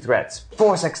with 2 threats.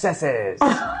 4 successes.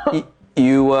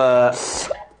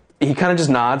 He kind of just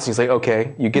nods. He's like,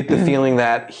 okay. You get the feeling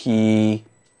that he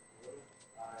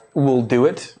will do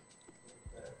it.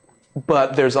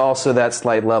 But there's also that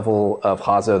slight level of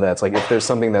Hazo that's like, if there's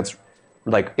something that's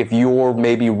like, if you're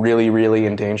maybe really, really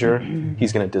in danger,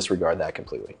 he's going to disregard that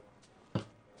completely.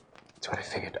 That's what I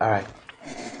figured. All right.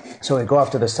 So we go off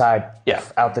to the side, Yeah.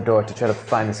 out the door to try to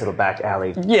find this little back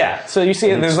alley. Yeah, so you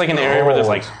see there's like an area where there's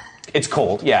like, it's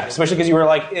cold, yeah, especially because you were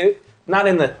like, not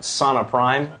in the sauna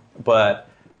prime, but,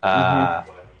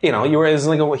 you know, you were in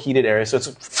like a heated area, so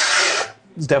it's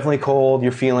definitely cold,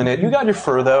 you're feeling it. You got your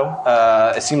fur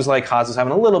though. It seems like Hazo's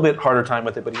having a little bit harder time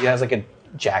with it, but he has like a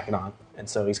jacket on, and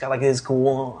so he's got like his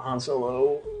cool Han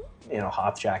Solo,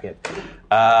 Hoth jacket.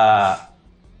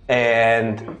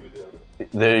 And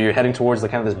you're heading towards the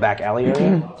kind of this back alley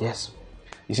area. Yes.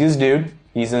 You see this dude.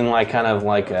 He's in like kind of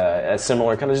like a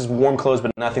similar kind of just warm clothes,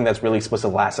 but nothing that's really supposed to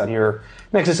last out here.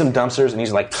 Next to some dumpsters, and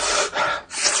he's like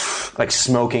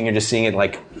smoking. You're just seeing it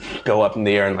like go up in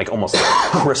the air and like almost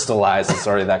crystallize. It's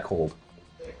already that cold.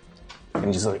 And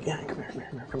he's just like, yeah, come here.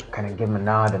 Kind of give him a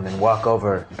nod and then walk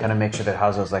over, kind of make sure that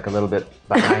Hazo's like a little bit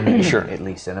behind me, Sure. at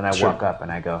least. And then I walk up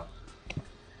and I go,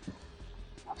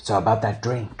 so about that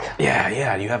drink.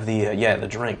 Yeah. You have the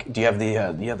drink. Do you have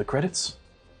the credits?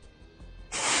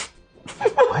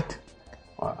 What?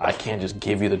 Well, I can't just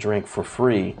give you the drink for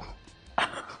free.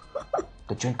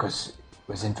 The drink was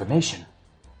information.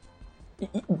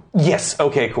 Yes.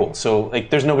 Okay. Cool. So like,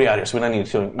 there's nobody out here, so we don't need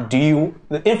to. Do you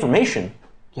the information?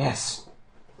 Yes.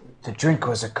 The drink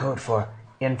was a code for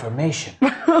information.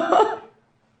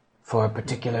 For a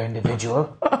particular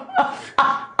individual.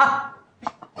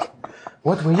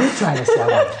 What were you trying to sell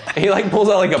me? He like pulls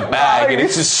out like a bag, and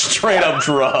it's just straight up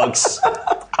drugs.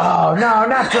 Oh, no,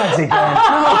 not drugs again.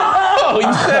 Oh,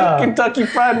 you said Kentucky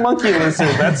Fried Monkey Lizard.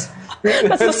 That's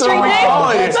the street what we name. call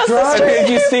it. That's the And street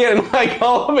then you see it, and like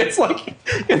all of it's like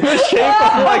in the shape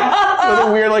of like with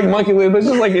a weird like monkey lizard.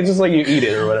 But it's just like you eat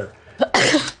it or whatever.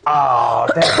 Oh,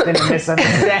 that's been a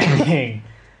misunderstanding.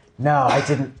 No, I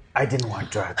didn't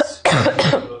want drugs.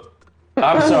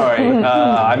 I'm sorry.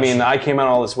 I mean, I came out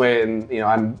all this way, and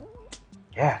I'm.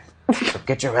 Yeah. So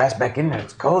get your ass back in there.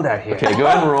 It's cold out here. Okay, go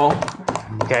ahead and roll.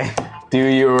 Okay. Do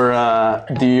your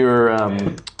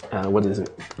what is it?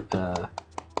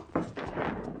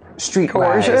 Street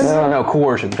Coercion? wise. No,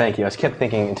 coercion. Thank you. I kept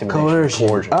thinking intimidation.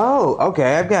 Coercion. Oh,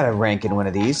 okay. I've got a rank in one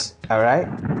of these. All right.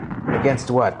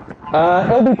 Against what?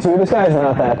 It'll be 2. This guy's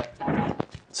not that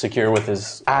secure with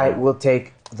his. I will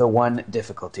take the 1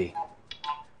 difficulty.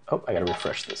 Oh, I gotta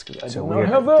refresh this because I So don't weird.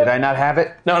 have that. Did I not have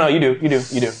it? No, you do.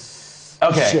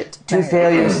 Okay. Shit. 2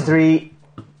 failures, 3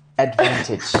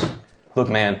 advantage. Look,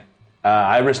 man,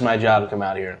 I risked my job to come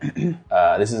out here.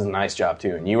 This is a nice job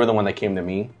too, and you were the one that came to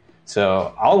me.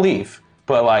 So I'll leave,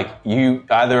 but like you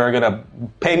either are gonna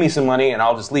pay me some money and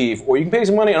I'll just leave, or you can pay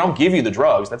some money and I'll give you the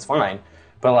drugs. That's fine.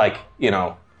 But like, you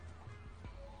know.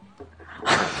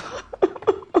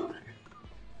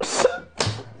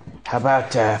 How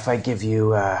about if I give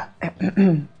you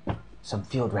some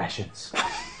field rations?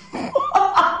 Go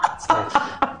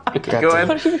ahead.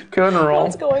 Go ahead and roll.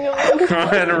 What's going on? Go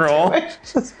ahead and roll.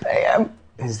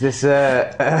 Is this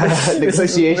a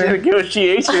negotiation?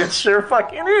 Negotiation sure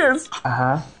fucking is.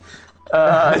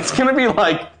 It's gonna be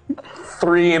like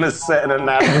 3 and a set and a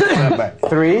napkin.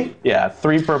 3? Yeah,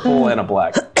 3 purple and a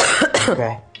black.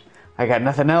 Okay. I got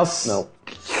nothing else? No.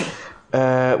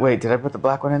 Wait, did I put the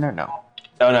black one in there? No.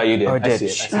 Oh no, you did. Oh, I I did. see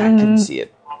it. I couldn't see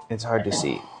it. It's hard to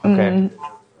see. Okay.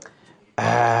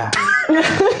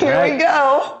 Here we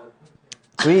go.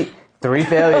 Sweet. 3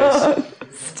 failures.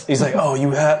 He's like, oh, you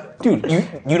have, dude,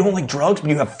 you don't like drugs, but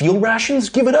you have field rations?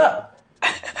 Give it up.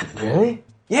 Really?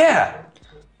 Yeah.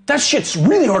 That shit's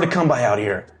really hard to come by out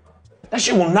here. That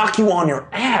shit will knock you on your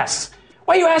ass.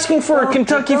 Why are you asking for a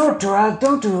Kentucky Don't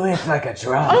do it like a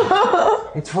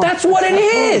drug. It's for, That's what it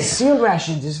is. Field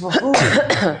rations is for food.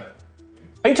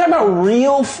 Are you talking about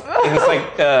real? And he's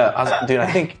like, dude,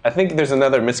 I think there's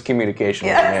another miscommunication.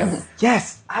 Yes.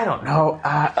 Yes. I don't know.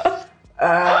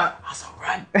 Also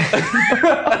run.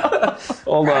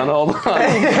 Hold on.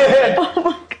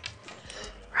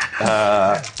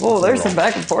 Oh, there's some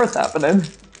back and forth happening.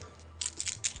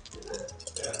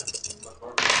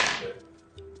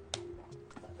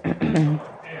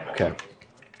 Okay.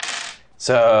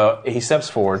 So he steps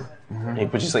forward. He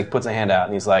just like puts a hand out,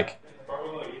 and he's like,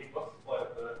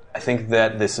 I think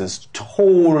that this has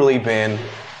totally been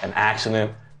an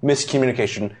accident,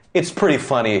 miscommunication. It's pretty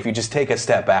funny if you just take a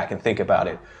step back and think about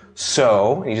it.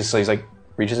 So he's like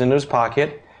reaches into his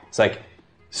pocket. It's like,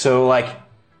 so like,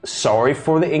 sorry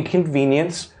for the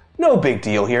inconvenience. No big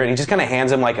deal here. And he just kind of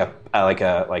hands him like a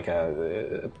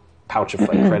pouch of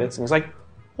like credits, and he's like,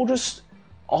 we'll just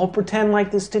all pretend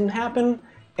like this didn't happen,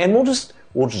 and we'll just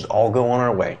all go on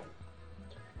our way.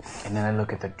 And then I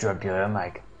look at the drug dealer. I'm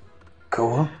like,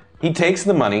 cool. He takes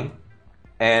the money,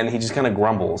 and he just kind of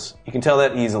grumbles. You can tell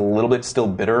that he's a little bit still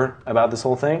bitter about this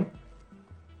whole thing.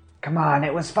 Come on,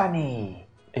 it was funny.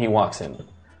 And he walks in.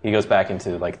 He goes back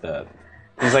into like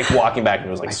he's like walking back into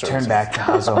his like I service. turn back to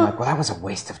Hazo. I'm like, well, that was a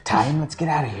waste of time. Let's get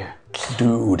out of here.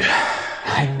 Dude,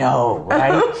 I know,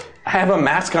 right? I have a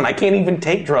mask on. I can't even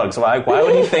take drugs. Why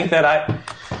would you think that I...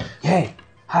 Hey,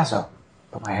 Hazo.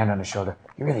 Put my hand on his shoulder.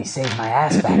 You really saved my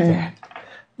ass back there.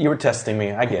 You were testing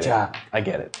me. I get Good job. it. I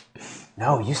get it.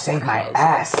 No, you saved my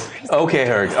ass. Okay,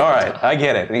 Herg. All right. I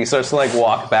get it. And he starts to like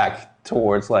walk back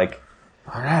towards like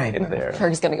All right. in there.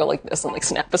 Ferg's gonna go like this and like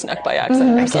snap his neck by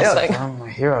accident or something. I'm a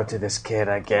hero to this kid,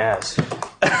 I guess.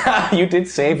 You did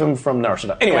save him from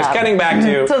Narshada. Anyways, Yeah. cutting back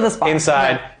to To the spot.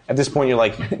 inside. At this point, you're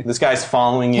like, this guy's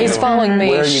following you. He's following me.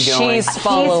 Where are you going? She's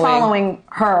following. He's following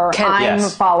her. I'm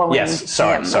Yes. following Yes.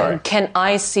 Sorry. him. Sorry. Can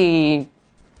I see?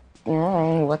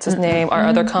 What's his name? Our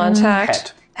other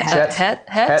contact. Het.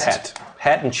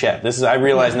 Het and Chet. This is. I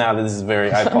realize now that this is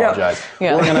very. I apologize.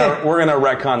 Yeah. We're gonna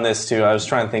retcon this too. I was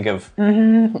trying to think of.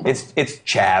 It's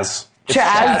Chaz. It's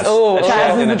Chaz. Oh, A Chaz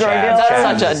Chet is and the a drug Chaz. dealer?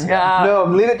 Chaz That's is- such a. No,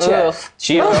 leave it, Chet.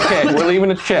 Okay, we're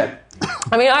leaving it Chet.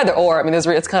 I mean, either or. I mean,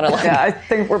 it's kind of like. Yeah, I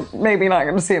think we're maybe not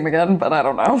going to see him again, but I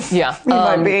don't know. Yeah. He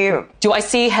might be. Do I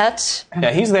see Het?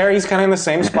 Yeah, he's there. He's kind of in the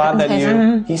same spot that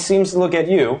you. He seems to look at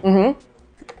you.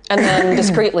 And then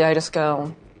discreetly, I just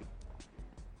go.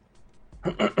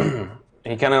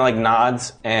 He kind of like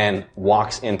nods and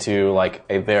walks into like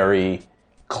a very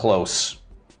close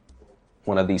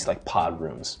one of these like pod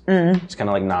rooms. Just kind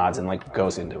of like nods and like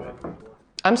goes into it.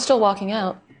 I'm still walking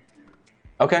out.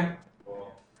 Okay.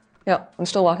 Yeah, I'm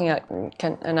still walking out.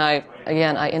 And I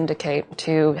indicate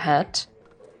to Het.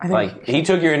 Like he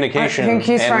took your I indication. think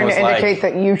he's and trying was to indicate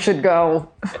like, that you should go.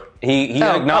 he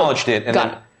acknowledged it, and got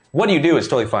then it. what you do is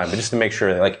totally fine. But just to make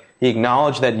sure, like he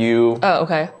acknowledged that you. Oh,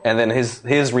 okay. And then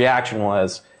his reaction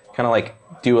was kind of like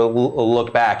do a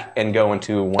look back and go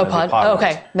into one of the Pod. pod Oh, rooms.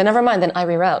 okay. Then never mind. Then I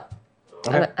reroute.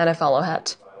 Okay. And I follow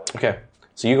Het. Okay.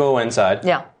 So you go inside.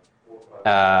 Yeah.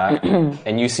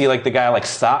 And you see like the guy like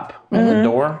stop at the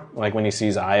door, like when he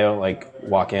sees Io like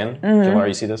walk in. Jalar,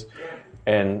 you see this,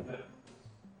 and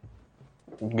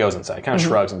goes inside. Kind of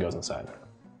shrugs and goes inside.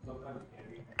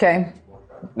 Okay.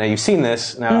 Now you've seen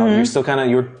this. Now you're still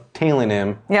you're tailing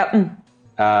him. Yep.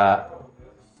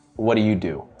 What do you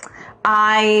do?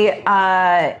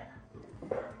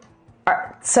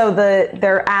 So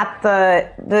they're at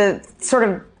the sort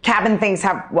of cabin things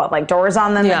have what, like doors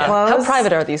on them that Yeah. close? How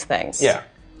private are these things? Yeah,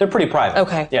 they're pretty private.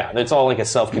 Okay. Yeah, it's all like a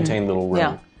self-contained little room.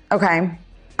 Yeah. Okay.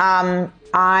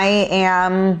 I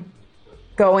am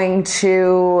going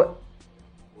to.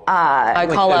 I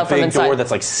call out from big inside. door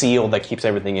that's like sealed that keeps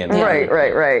everything in.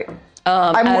 Right.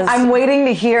 As- I'm waiting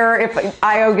to hear if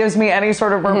Io gives me any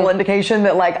sort of verbal indication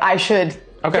that like I should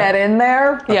get in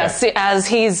there. Yeah, see, as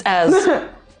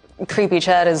creepy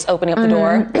Chad is opening up the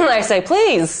door, I say,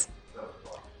 please,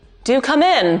 do come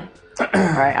in. All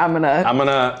right, I'm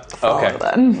gonna. Okay.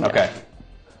 then. Okay.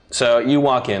 So you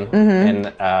walk in,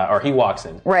 and or he walks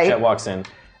in. Right. Chet walks in.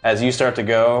 As you start to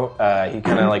go, he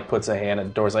kind of like puts a hand at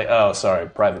the door. He's like, "Oh, sorry,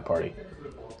 private party."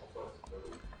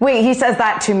 Wait, he says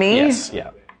that to me? Yes. Yeah.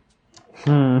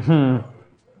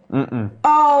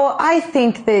 Oh, I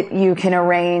think that you can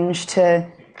arrange to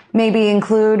maybe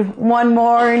include one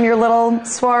more in your little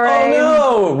soiree.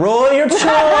 Oh no! Roll your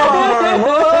charm.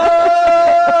 Whoa!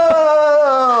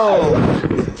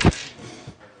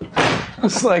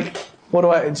 It's like, what do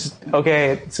I? Just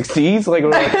okay. It succeeds. Like,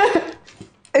 what do I?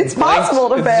 It's possible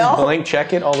to Just fail. blank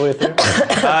check it all the way through.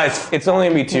 It's only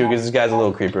gonna be 2 because this guy's a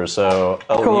little creeper. So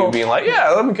Cool. you being like, yeah,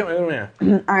 let me come in here.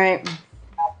 All right.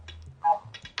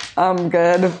 I'm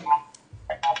good.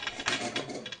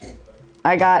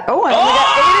 I got 8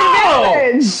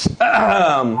 advantage.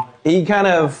 He kind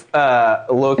of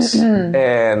looks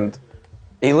and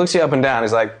he looks you up and down.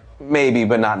 He's like, maybe,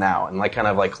 but not now, and like kind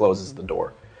of like closes the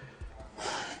door.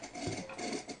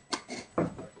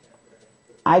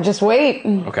 I just wait.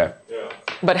 Okay.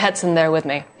 But Het's in there with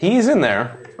me. He's in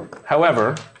there.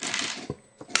 However,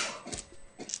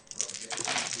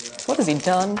 What has he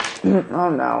done? Oh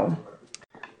no.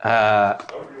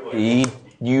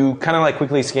 you kind of like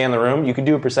quickly scan the room. You can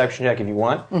do a perception check if you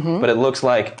want, but it looks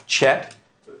like Chet,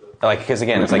 like, because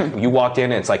again, it's like you walked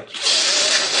in and it's like,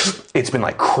 it's been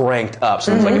like cranked up,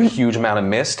 so there's like a huge amount of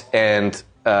mist, and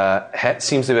Het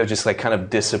seems to have just like kind of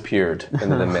disappeared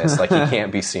into the mist, like he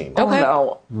can't be seen. Okay.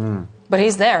 Oh no. But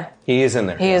he's there. He is in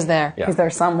there. He is there. Yeah. He's there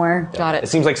somewhere. Got It it.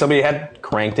 seems like somebody had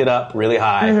cranked it up really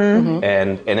high,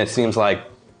 and it seems like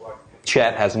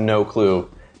Chet has no clue.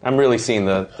 I'm really seeing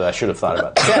the I should have thought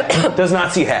about it. Chet does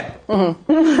not see Het. We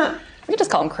could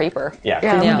just call him Creeper. Yeah,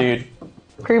 creepy Yeah. dude.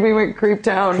 Creepy McCreep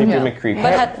Town. Creepy Yeah. McCreepy.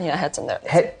 But Het's in there.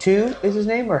 Het 2 is his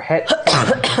name, or Het?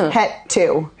 Het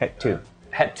 2. Het 2.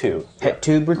 Het too. Het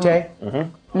 2 Brute?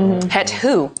 Het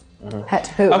who? Het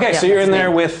who? Okay, so Yeah, you're in that's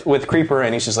there with Creeper,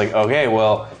 and he's just like, okay,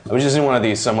 well, I was just in one of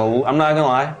these, so I'm not gonna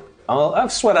lie.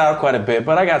 I've sweat out quite a bit,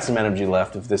 but I got some energy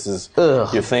left if this is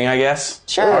your thing, I guess.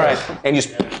 Sure. All right. And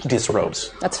just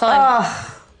disrobes. That's fine.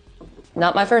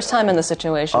 Not my first time in this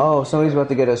situation. Oh, somebody's about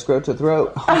to get a scrote to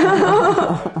throat.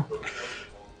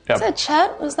 Is that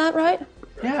Chet? Was that right?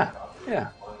 Yeah.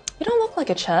 You don't look like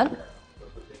a Chet.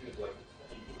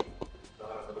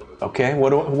 Okay, what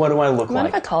do I look Mind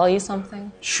if I like? call you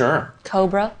something? Sure.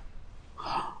 Cobra?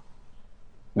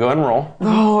 Go ahead and roll.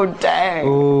 Oh, dang.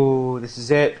 Ooh, this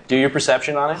is it. Do your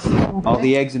perception on it. All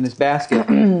the eggs in this basket.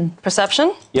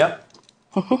 Perception? Yep.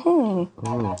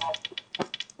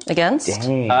 Against?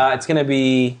 Dang. It's going to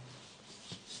be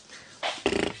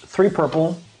 3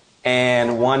 purple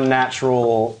and 1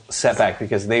 natural setback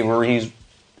because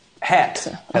Het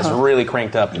has really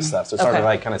cranked up this stuff. So it's hard to Okay.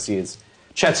 like kind of see his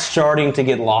Chet's starting to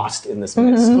get lost in this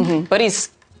mist. But he's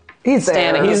He's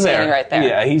standing. there. He's standing right there.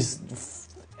 Yeah, he's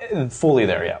fully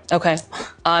there, yeah. Okay.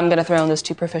 I'm going to throw in those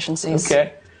 2 proficiencies.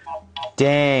 Okay.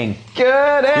 Dang. Good.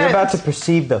 You're about to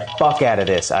perceive the fuck out of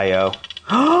this, Io.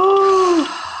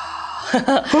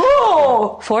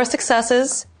 Cool. 4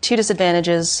 successes, 2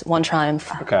 disadvantages, 1 triumph.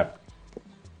 Okay.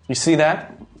 You see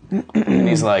that? And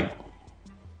he's like,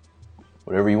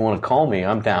 whatever you want to call me,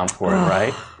 I'm down for it,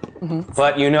 right?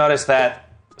 But you notice that,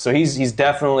 so he's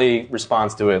definitely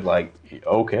responds to it like,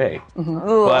 okay.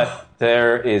 But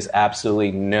there is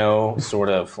absolutely no sort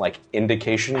of like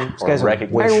indication or guy's a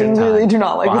recognition I really do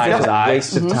not like behind this his guy.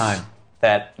 eyes Waste of time.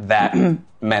 that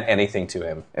meant anything to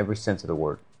him. Every sense of the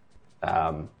word.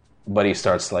 But he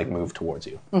starts to like move towards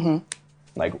you,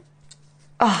 like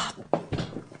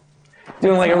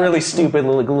doing like a really stupid,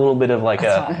 like a little bit of like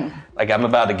like I'm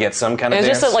about to get some kind of. It was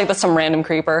dance. just like some random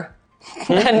creeper.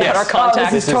 And Yes. our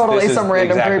contact. This is totally some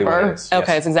random exactly creeper. what it is, Okay,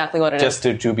 yes. it's exactly what it is. Just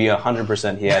to be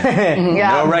 100%, he had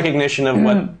Yeah. no recognition of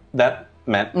what that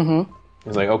meant.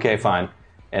 He's like, okay, fine,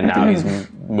 and now he's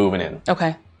moving in.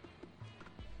 Okay.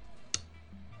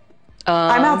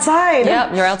 I'm outside.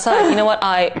 Yeah, you're outside. You know what?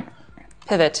 I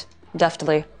pivot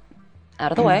deftly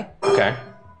out of the way. Okay,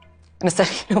 And I said,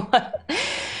 you know what?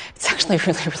 It's actually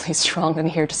really, really strong in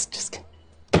here. Just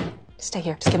stay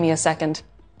here. Just give me a second.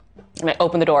 And I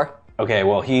open the door. okay.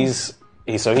 Well, he's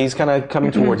kind of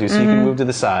coming towards you, so you can move to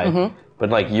the side. But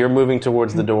like you're moving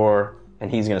towards the door, and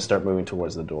he's going to start moving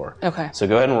towards the door. Okay. So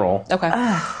go ahead and roll. Okay.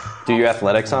 Do your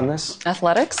athletics on this.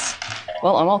 Athletics.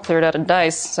 Well, I'm all cleared out of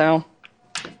dice, so.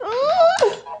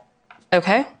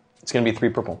 Okay. It's going to be 3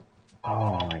 purple.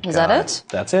 Oh my god. Is that it?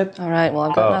 That's it. All right, well,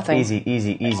 I've got nothing.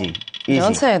 Easy.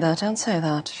 Don't say that. Don't say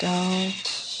that.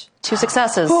 Don't. 2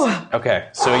 successes. Okay,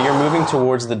 so you're moving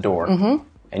towards the door,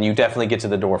 and you definitely get to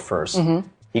the door first.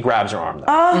 He grabs your arm,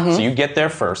 though. So you get there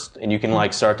first, and you can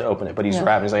like start to open it, but he's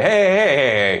grabbing. He's like,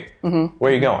 hey.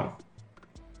 Where are you going?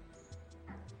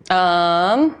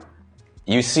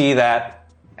 You see that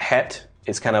Het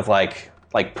is kind of like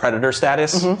predator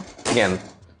status. Again,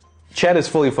 Chet is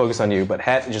fully focused on you, but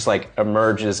Het just like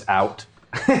emerges out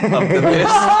of the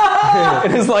mist.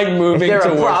 It is like moving Is there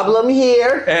towards. a problem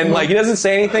here? And like he doesn't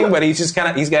say anything, but he's just kind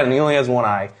of he only has one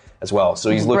eye as well, so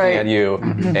he's looking at you,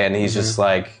 and he's just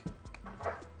like.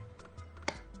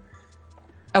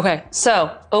 Okay,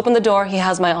 so open the door. He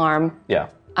has my arm. Yeah.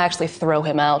 I actually throw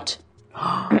him out.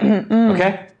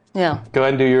 Okay. Yeah. Go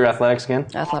ahead and do your athletics again.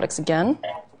 Athletics again.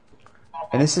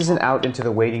 And this isn't out into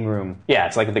the waiting room. Yeah,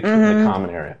 it's like the common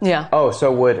area. Yeah. Oh, so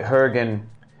would Hergen...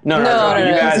 No. You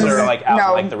guys are like out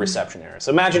in like the reception area.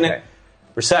 So imagine it,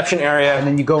 reception area, And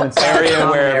then you go inside area the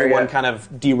where common everyone area. kind of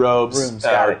derobes, Rooms.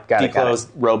 Got it. declothes,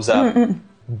 robes up.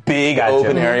 Big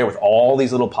open area with all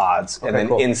these little pods, and then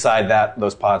cool. inside that,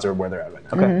 those pods are where they're at right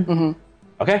now. Okay.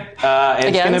 Okay. And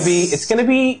Again? it's gonna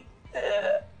be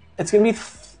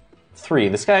 3.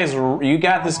 This guy is. You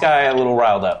got this guy a little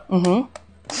riled up.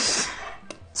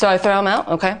 So I throw him out.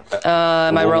 Okay.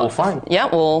 Am I roll? We'll find. Yeah.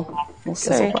 We'll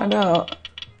see. Find out.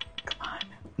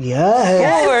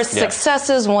 Yes. 4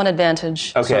 successes, 1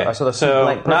 advantage. Okay, So- so the so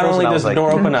like not purples, only and I does was the like,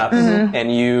 door open up,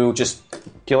 and you just,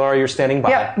 Kilara, you're standing by.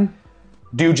 Yep.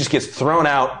 Dude just gets thrown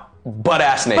out,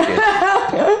 butt-ass naked.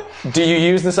 Do you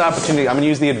use this opportunity? I'm going to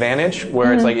use the advantage,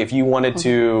 where it's like if you wanted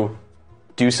to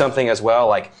do something as well,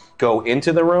 like go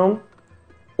into the room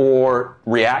or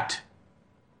react,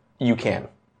 you can.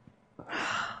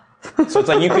 So it's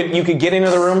like you could get into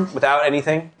the room without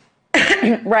anything,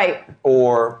 Right.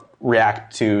 or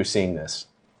react to seeing this.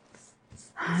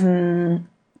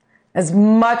 As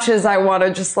much as I want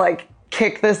to just like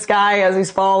kick this guy as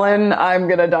he's fallen, I'm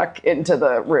gonna duck into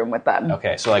the room with them.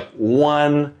 Okay, so like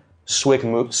one swift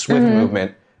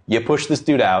movement, you push this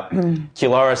dude out.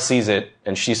 Kilara sees it,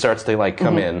 and she starts to like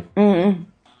come in.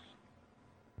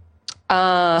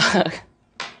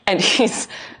 And he's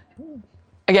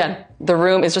again. The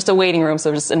room is just a waiting room,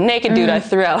 so just a naked dude I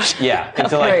threw out. Yeah, and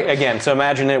so like again, so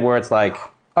imagine it where it's like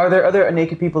Are there other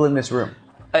naked people in this room?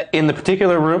 in the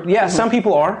particular room. Yeah, some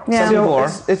people are. Some people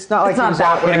are. It's not like not he's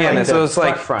that out way. in, Again, like, so the it's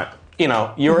like front. you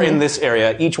know, you're in this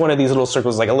area. Each one of these little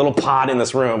circles is like a little pod in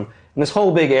this room, and this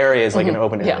whole big area is like an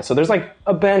open area. Yeah. So there's like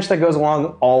a bench that goes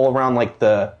along all around like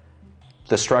the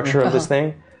structure of this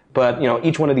thing. But you know,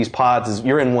 each one of these pods is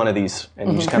you're in one of these,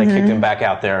 and you just kind of kicked him back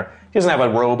out there. He doesn't have a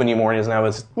robe anymore. He doesn't have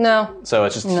his. No. So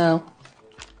it's just No.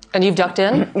 And you've ducked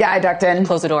in? Yeah, I ducked in.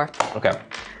 Close the door. okay.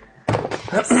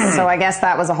 So I guess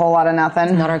that was a whole lot of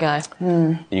nothing. Not our guy.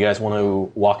 You guys want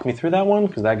to walk me through that one?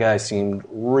 Because that guy seemed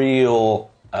real.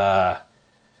 How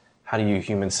do you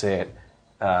humans say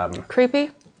it?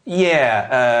 Creepy?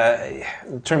 Yeah.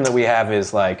 The term that we have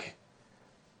is like.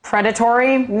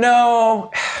 Predatory?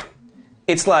 No.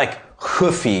 It's like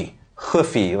hoofy.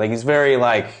 Like he's very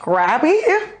like. Grabby?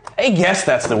 I guess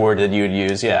that's the word that you would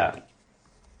use. Yeah.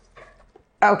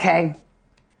 Okay.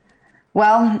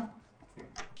 Well,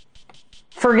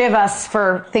 forgive us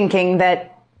for thinking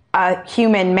that a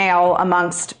human male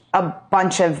amongst a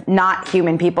bunch of not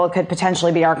human people could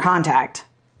potentially be our contact.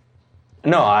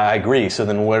 No, I agree. So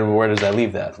then where does that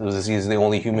leave that? Was he the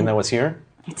only human that was here?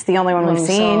 It's the only one we've we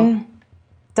seen.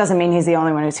 Doesn't mean he's the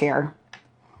only one who's here.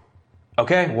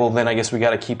 Okay, well then I guess we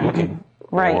got to keep looking.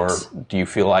 Right. Or do you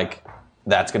feel like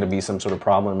that's going to be some sort of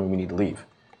problem and we need to leave?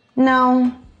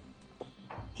 No.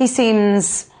 He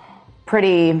seems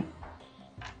pretty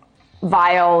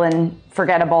vile and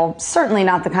forgettable. Certainly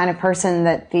not the kind of person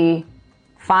that the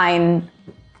fine,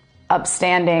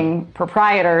 upstanding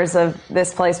proprietors of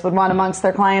this place would want amongst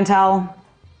their clientele.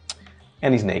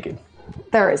 And he's naked.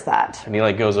 There is that. And he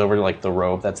like goes over to like the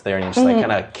robe that's there and he just like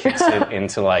kind of kicks it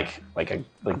into like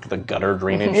the gutter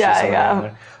drainage. Yeah, or something yeah. down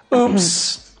there.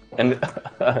 Oops.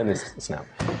 And his snout.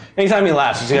 Anytime he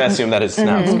laughs, you gotta assume that his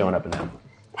snout's going up and down.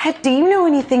 Do you know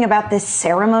anything about this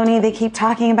ceremony they keep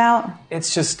talking about?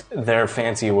 It's just their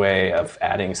fancy way of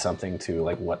adding something to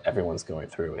like what everyone's going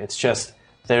through. It's just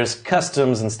there's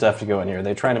customs and stuff to go in here.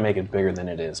 They try to make it bigger than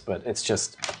it is, but it's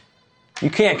just you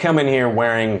can't come in here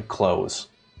wearing clothes.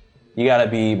 You got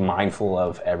to be mindful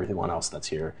of everyone else that's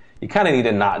here. You kind of need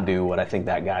to not do what I think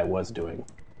that guy was doing,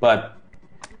 but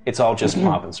it's all just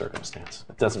pomp and circumstance.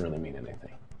 It doesn't really mean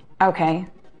anything. Okay.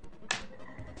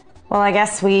 Well, I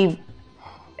guess we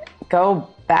go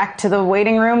back to the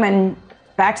waiting room and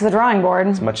back to the drawing board.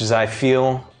 As much as I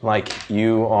feel like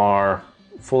you are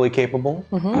fully capable,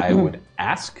 I would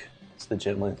ask, it's the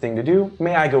gentleman thing to do,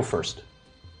 may I go first?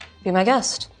 Be my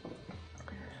guest.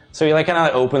 So he like kind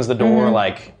of opens the door,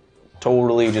 like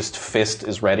totally just fist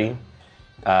is ready.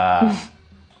 But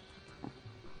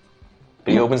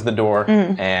he opens the door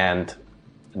and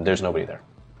there's nobody there.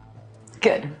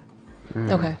 Good.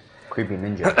 Okay. Creepy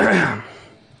ninja.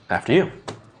 After you.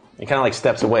 He kind of like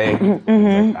steps away.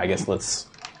 Like, I guess let's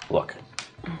look.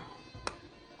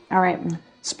 All right.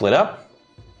 Split up.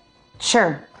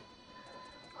 Sure.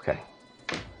 Okay.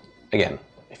 Again,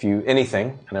 if you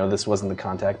anything, I know this wasn't the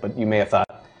contact, but you may have thought,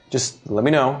 just let me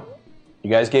know. You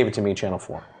guys gave it to me, Channel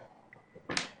 4.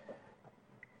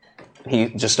 He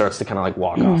just starts to kind of like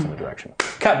walk off in the direction.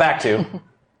 Cut back to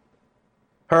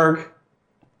Herg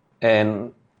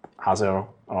and Hazo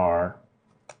are.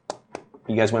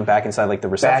 You guys went back inside like the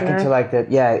reception Back into area? like the,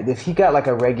 yeah, if he got like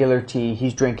a regular tea,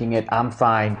 he's drinking it, I'm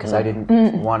fine, because I didn't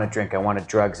want to drink. I wanted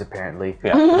drugs, apparently.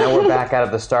 Yeah. Now we're back out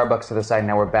of the Starbucks to the side,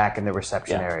 now we're back in the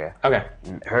reception area. Okay.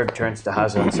 And Herb turns to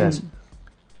Hazo and says,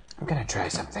 I'm going to try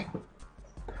something.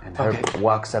 And Herb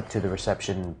walks up to the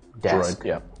reception desk,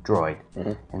 droid,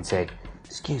 and say,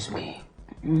 excuse me,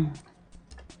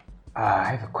 I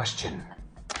have a question.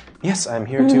 Yes, I'm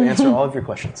here to answer all of your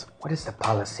questions. What is the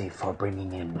policy for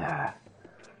bringing in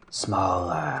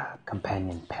small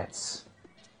companion pets?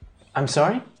 I'm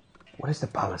sorry? What is the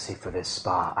policy for this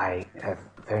spa? I have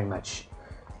very much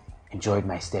enjoyed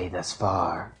my stay thus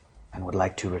far and would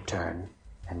like to return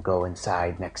and go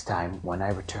inside next time. When I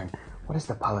return, what is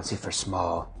the policy for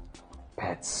small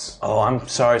pets? Oh, I'm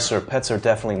sorry, sir. Pets are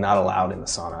definitely not allowed in the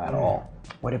sauna at all.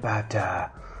 What about,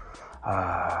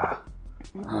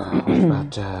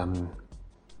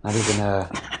 not even a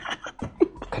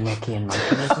Kanekian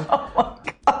monkey lizard?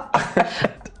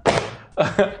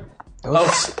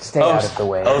 Those stay out of the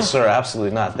way. Oh, sir,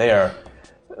 absolutely not. They are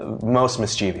most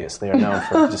mischievous. They are known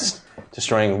for just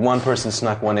destroying. One person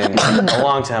snuck one in a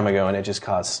long time ago, and it just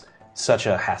caused such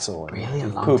a hassle. And Really? A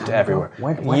long pooped time everywhere.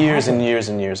 ago? What years happened? and years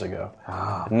and years ago.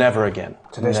 Never again.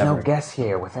 So there's Never no guess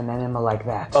here with an animal like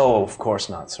that? Oh, of course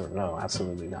not, sir. No,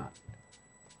 absolutely not.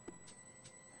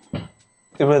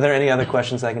 Were there any other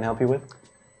questions I can help you with?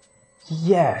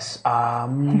 Yes. How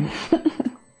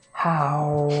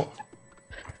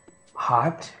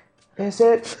hot is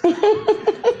it?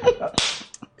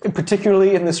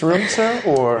 Particularly in this room, sir,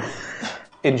 or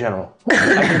in general?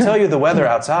 I can tell you the weather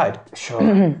outside.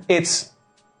 Sure. It's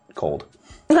cold.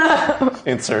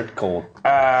 Insert cold.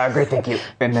 Great, thank you.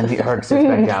 And then Herc sits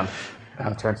back down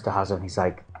and turns to Hazo and he's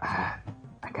like, I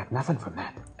got nothing from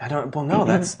that. I don't. Well, no.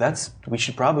 That's. We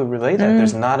should probably relay that.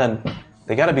 There's not an.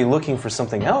 They got to be looking for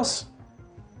something else.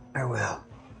 I will.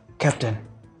 Captain.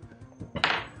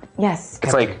 Yes.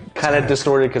 It's like kind of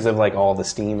distorted because of like all the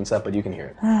steam and stuff, but you can hear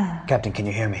it. Captain, can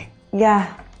you hear me?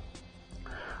 Yeah.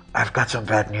 I've got some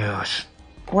bad news.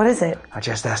 What is it? I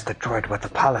just asked the droid what the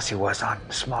policy was on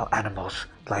small animals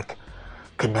like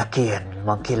Kaneki and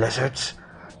monkey lizards.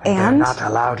 And they're not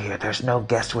allowed here. There's no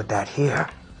guest with that here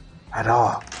at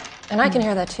all. And I can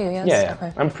hear that too, yes? Yeah.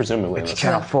 Okay. I'm presumably. It's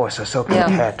Channel 4, so can Yeah.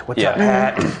 Pat. What's up,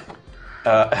 Pat?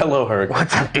 Hello, Herc.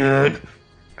 What's up, dude?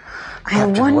 I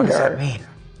Captain, wonder. what does that mean?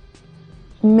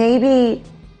 Maybe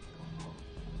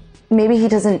he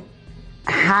doesn't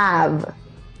have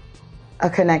a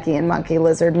Kanekian monkey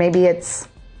lizard. Maybe it's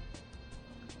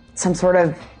some sort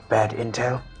of Bad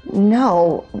intel?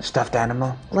 Stuffed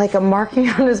animal? like a marking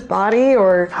on his body,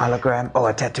 or Hologram? Oh,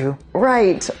 a tattoo?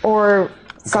 right, or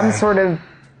some Okay. sort of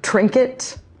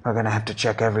trinket. We're gonna have to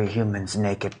check every human's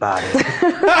naked body.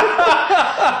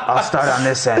 I'll start on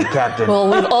this end, Captain. Well,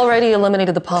 we've already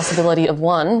eliminated the possibility of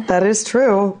one. That is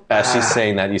true. As she's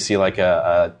saying that, you see like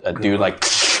a dude like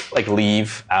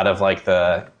leave out of like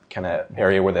the kind of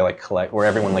area where they like collect, where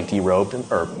everyone like derobed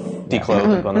or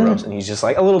declothed on the ropes, and he's just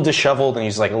like a little disheveled, and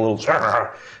he's like a little.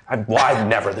 Why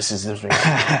never? This is,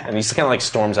 and he just kind of like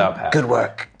storms out past. Good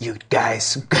work, you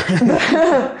guys.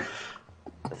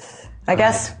 I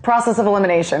guess process of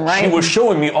elimination, right? He was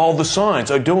showing me all the signs.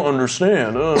 I don't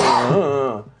understand.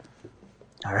 All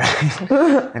right.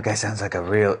 That guy sounds like a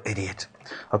real idiot.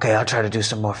 Okay, I'll try to do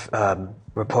some more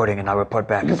reporting, and I'll report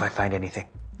back if I find anything.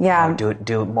 Yeah. I'll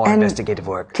do more And investigative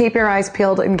work. Keep your eyes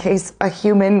peeled in case a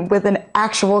human with an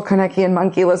actual Kanekian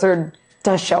monkey lizard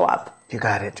does show up. You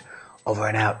got it. Over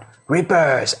and out.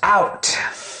 Reapers, out!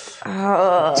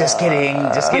 Just kidding,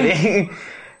 just kidding.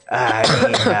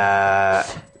 I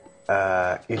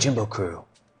mean, your Jimbo crew,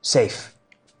 safe.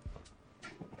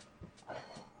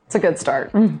 It's a good start.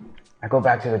 I go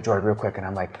back to the droid real quick, and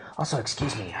I'm like, also,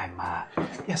 excuse me,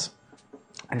 Yes.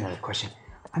 another question.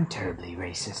 I'm terribly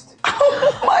racist.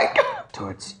 Oh my god.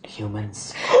 Towards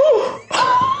humans.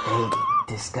 They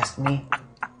disgust me.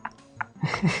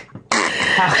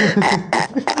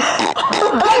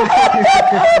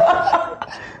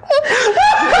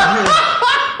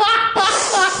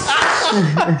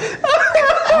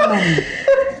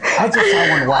 I just saw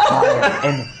one walk by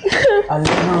and a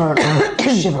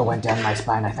little shiver went down my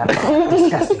spine. I thought,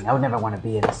 disgusting. I would never want to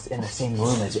be in the same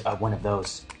room as one of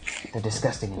those. They're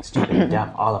disgusting and stupid and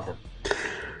dumb, all of them.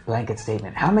 Blanket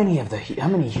statement. How many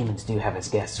humans do you have as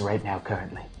guests right now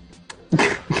currently?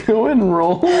 Go ahead and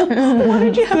roll. Why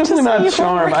did you have to not say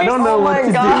charm. I don't know what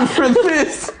to do for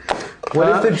this. What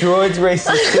if the droid's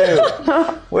racist too?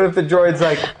 What if the droid's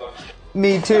like,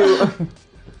 me too?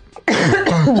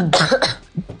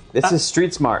 This is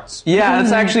street smarts. Yeah,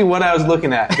 that's actually what I was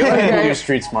looking at. Go ahead and use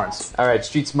street smarts. All right,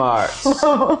 street smarts.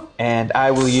 And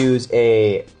I will use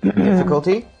a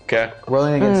difficulty. Okay.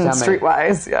 Rolling against how many?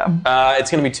 Streetwise, yeah.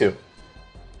 It's going to be 2.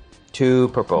 2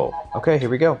 purple. Okay, here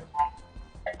we go.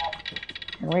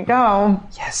 Here we go.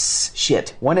 Yes.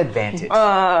 Shit. 1 advantage.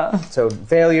 So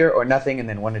failure or nothing, and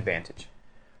then 1 advantage.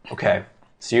 Okay.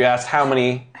 So you asked how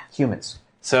many Humans.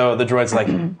 So the droid's like,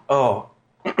 oh,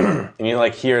 and you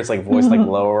like hear it's like voice like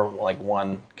lower, like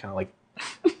 1 kind of like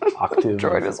octave.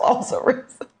 Droid is also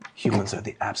racist. Humans are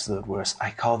the absolute worst.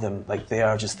 I call them like they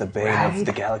are just the bane of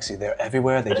the galaxy. They're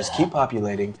everywhere. They just keep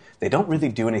populating. They don't really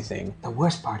do anything. The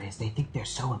worst part is they think they're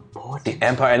so important. The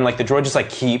Empire and like the droid just like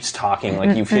keeps talking.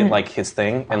 Like you've hit like his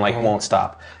thing and like won't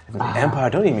stop. And the Empire,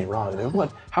 don't get me wrong.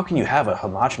 What? How can you have a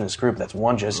homogenous group that's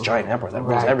one just giant emperor that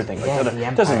rules everything? Like, Yeah, that the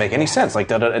doesn't Empire, make any sense. Like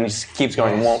and he just keeps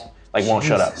going. Yes. Won't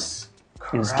shut up.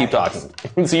 Jesus Just keep Christ.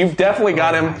 talking. So you've definitely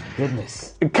got him My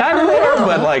goodness. kind of there,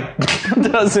 but like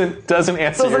doesn't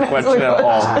answer your question at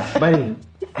all. Buddy.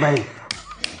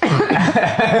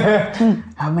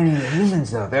 How many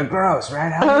humans though? They're gross,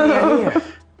 right? How many are here?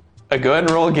 Go ahead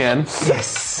and roll again.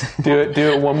 Yes. Do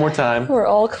it one more time. We're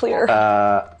all clear.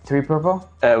 3 purple?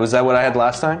 Was that what I had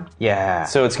last time? Yeah.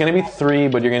 So it's going to be 3,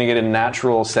 but you're going to get a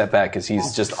natural setback because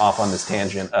he's just off on this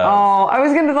tangent. oh,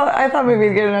 I thought maybe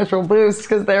we'd get a natural boost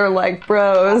because they were like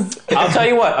bros. I'll tell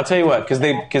you what,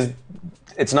 because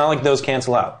it's not like those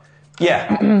cancel out.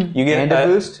 Yeah, you get And a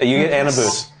boost? You get and a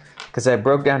boost. Because I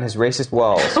broke down his racist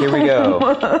walls. Here we go.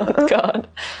 God.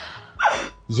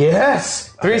 Yes!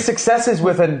 3 successes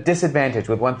with a disadvantage,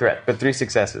 with 1 threat, but 3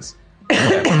 successes.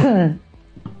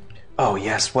 Oh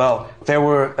yes, well there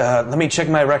were. Let me check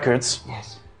my records.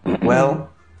 Yes. Well,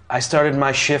 I started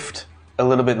my shift a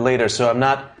little bit later, so I'm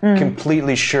not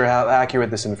completely sure how accurate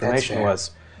this information fair.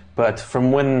 was. But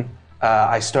from when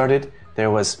I started,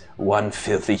 there was 1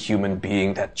 filthy human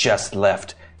being that just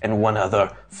left, and 1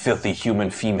 other filthy human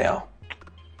female.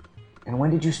 And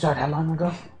when did you start? How long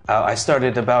ago? I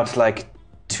started about like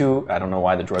 2. I don't know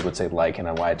why the droid would say like, and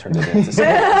why I turned it into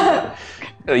something.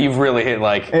 You've really hit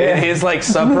like his like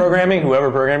sub-programming.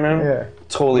 Whoever programmed him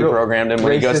totally programmed him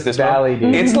when he goes to this valley,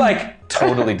 dude. It's like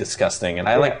totally disgusting, and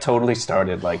I like totally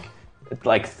started like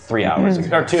 3 hours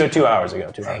ago or 2 hours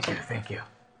ago. 2 hours ago. Thank you.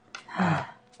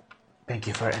 Thank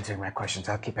you for answering my questions.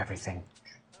 I'll keep everything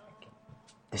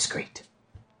discreet.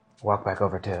 Walk back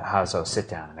over to Hazo, sit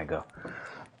down, and I go,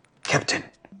 Captain,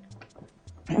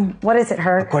 What is it,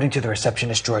 Herc? according to the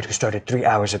receptionist droid who started 3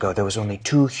 hours ago, there was only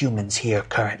 2 humans here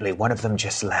currently. 1 of them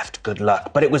just left. Good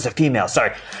luck. But it was a female.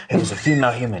 Sorry. It was a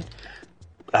female human.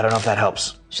 I don't know if that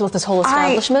helps. She left this whole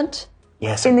establishment?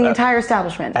 Yes. In the entire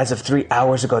establishment. As of 3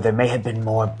 hours ago, there may have been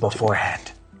more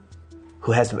beforehand.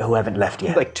 Who haven't left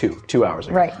yet? Like 2 hours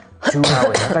ago. Right. 2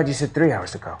 hours. I thought you said 3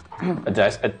 hours ago.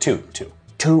 Two.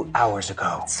 2 hours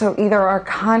ago. So either our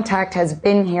contact has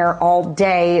been here all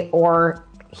day or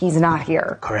he's not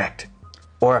here. Correct.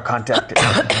 Or a contact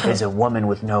is a woman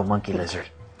with no monkey lizard.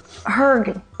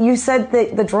 Herg, you said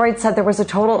that the droid said there was a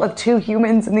total of 2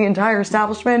 humans in the entire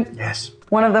establishment? Yes.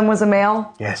 One of them was a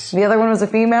male? Yes. The other one was a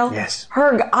female? Yes.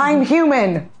 Herg, I'm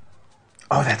human.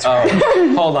 Oh, that's right.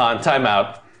 Hold on, time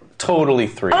out. Totally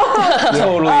 3. Totally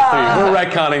 3. We're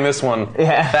retconning this one.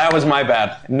 Yeah. That was my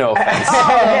bad. No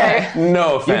offense.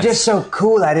 No offense. You're just so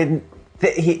cool. I didn't.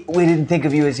 We didn't think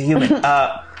of you as a human.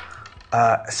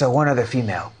 So 1 other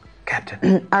female,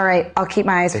 Captain. All right, I'll keep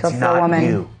my eyes It's peeled for a not woman.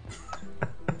 you.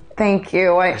 Thank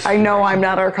you. I know I'm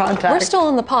not our contact. We're still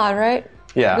in the pod, right?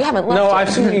 Yeah. We haven't left No, yet. I've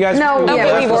seen you guys. No, you yeah,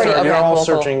 left we've the already- start. You're okay, all cool.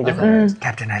 searching different areas.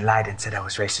 Captain, I lied and said I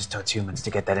was racist towards humans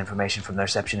to get that information from the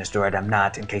receptionist droid. I'm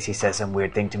not, in case he says some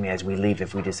weird thing to me as we leave.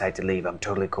 If we decide to leave, I'm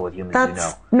totally cool with humans, you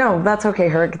know. No, that's okay,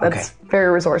 Herg. That's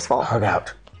very resourceful. Hug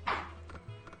out.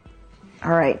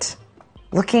 All right.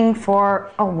 Looking for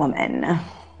a woman.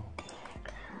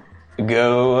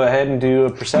 Go ahead and do a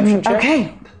perception check.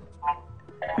 Okay.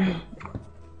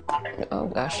 Oh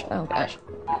gosh.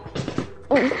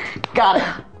 Got it.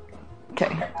 Okay.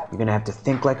 You're gonna have to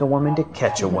think like a woman to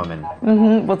catch a woman.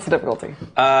 What's the difficulty?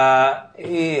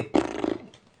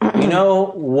 You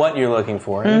know what you're looking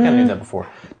for. You kind of did that before.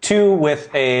 2 with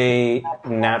a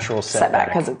natural setback.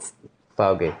 Because it's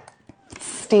Foggy.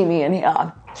 steamy in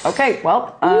here. Okay,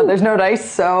 well, there's no dice,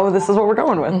 so this is what we're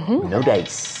going with. No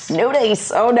dice. No dice.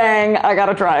 Oh, dang. I got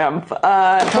a triumph.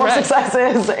 4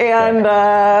 successes and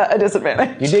a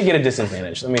disadvantage. You did get a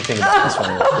disadvantage. Let me think about this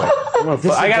one real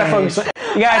quick. I gotta focus.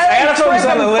 You guys, I gotta focus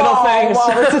on the little things.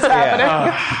 While this is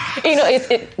happening. You know,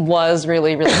 it was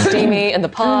really, really steamy in the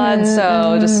pod,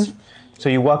 so just... So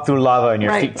you walk through lava and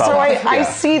your feet fall So off. I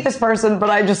see this person,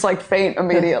 but I just like faint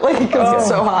immediately because it's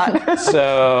so hot.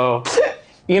 So,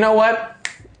 you know what?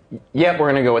 Yep, we're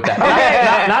gonna go with that.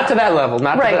 Not to that level,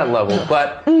 not to that level,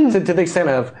 but to the extent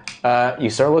of you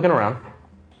start looking around.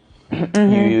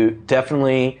 You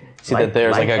definitely see that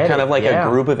there's like a kind of like a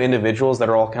group of individuals that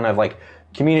are all kind of like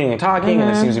communicating and talking, and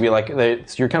it seems to be like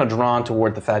you're kind of drawn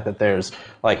toward the fact that there's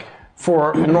like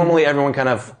normally everyone kind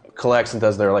of collects and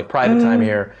does their like private time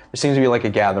here. There seems to be like a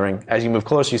gathering. As you move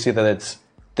closer, you see that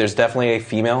there's definitely a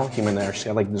female human there. She's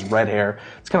got like this red hair.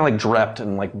 It's kind of like drept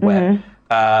and like wet,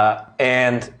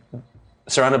 and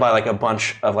surrounded by like a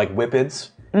bunch of like whippids,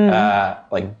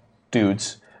 like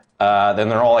dudes. Then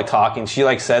they're all like talking. She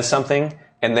like says something,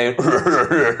 and they're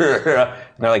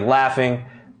like laughing.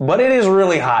 But it is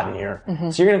really hot in here.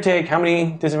 So you're gonna take how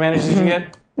many disadvantages did you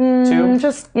get? 2?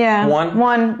 Just, yeah. One?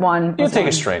 One. You'll take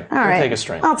a strain. All right. You'll take a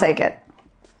strain. I'll take it.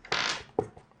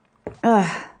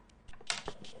 I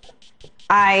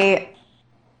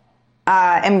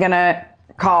am going to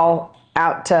call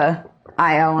out to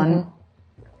Io and...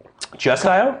 Just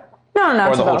Io? No, Or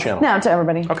to the whole both. channel? No, to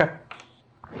everybody. Okay.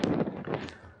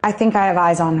 I think I have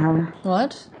eyes on her.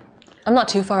 What? I'm not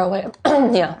too far away.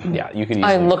 Yeah. Yeah, you could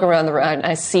easily. I look around the room and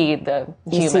I see the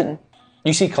human.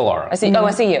 You see Kalara. I see. Oh,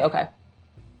 I see you. Okay.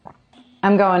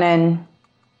 I'm going in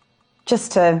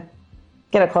just to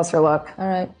get a closer look. All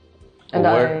right.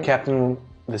 And Captain,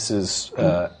 this is.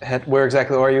 Where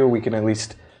exactly are you? We can at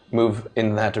least move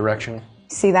in that direction.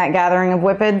 See that gathering of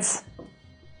whippids?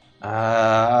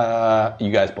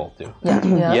 You guys both do. Yes.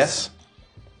 Yes?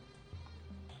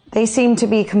 They seem to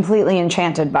be completely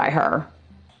enchanted by her.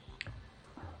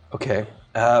 Okay.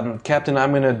 Captain, I'm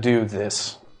going to do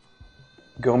this.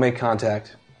 Go make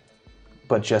contact.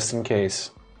 But just in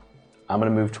case, I'm going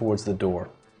to move towards the door.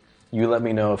 You let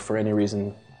me know if for any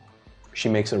reason she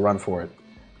makes a run for it.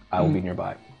 I will be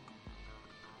nearby.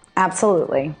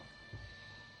 Absolutely.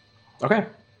 Okay.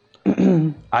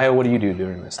 Io, what do you do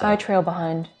during this time? I trail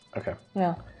behind. Okay.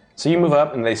 Yeah. So you move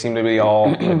up, and they seem to be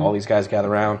all, like, all these guys gather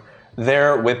around.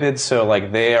 They're whippids, so,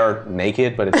 like, they are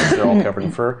naked, but they're all covered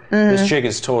in fur. This chick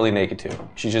is totally naked, too.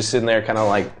 She's just sitting there kind of,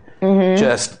 like,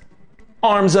 just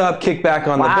arms up, kicked back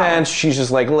on the bench. She's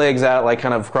just, like, legs out, like,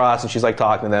 kind of crossed, and she's, like,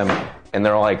 talking to them, and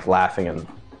they're all, like, laughing, and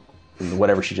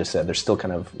whatever she just said, they're still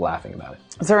kind of laughing about it.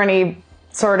 Is there any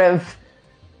sort of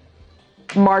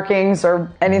markings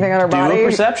or anything on her body? Do a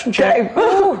perception check.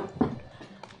 Okay.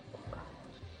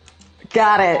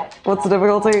 Got it. What's the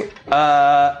difficulty?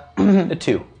 A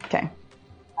 2. Okay.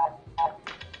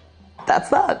 That's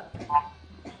that.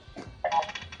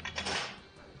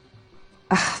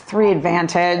 3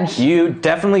 advantage. You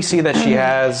definitely see that she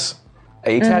has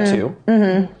a tattoo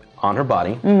on her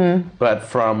body, but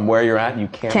from where you're at, you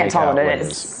can't make tell out what what it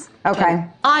is. Okay.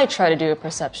 I try to do a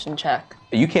perception check.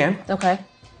 You can. Okay.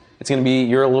 It's going to be,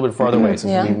 you're a little bit farther away, so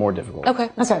it's going to be more difficult. Okay.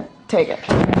 Okay. Take it.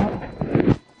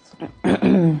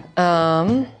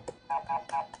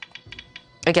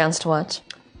 Against what?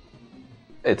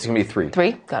 It's going to be 3.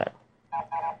 3? Got it.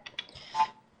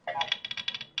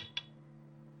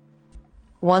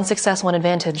 1 success, 1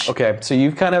 advantage. Okay, so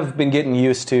you've kind of been getting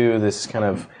used to this kind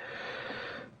of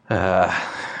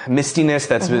mistiness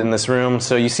that's in this room.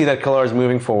 So you see that Kalar is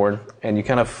moving forward, and you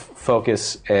kind of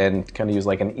focus and kind of use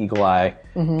like an eagle eye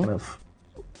kind of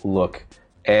look.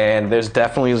 And there's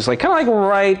definitely just like kind of like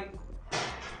right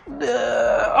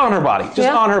on her body. Just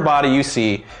on her body, you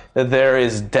see that there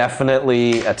is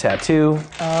definitely a tattoo.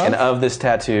 And of this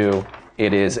tattoo,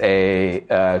 it is a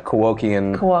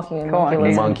Kowokian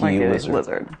monkey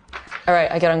lizard. All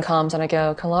right, I get on comms and I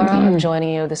go, Kalara, I'm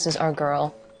joining you. This is our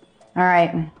girl. All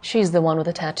right. She's the one with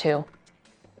the tattoo.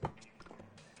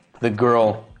 The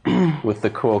girl with the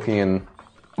Kowokian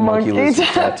Monkey lizard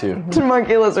tattoo.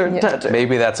 Monkey lizard tattoo.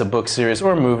 Maybe that's a book series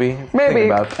or a movie. Maybe.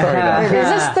 Think about it. Is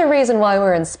this the reason why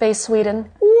we're in Space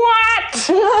Sweden? What?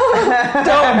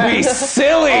 Don't be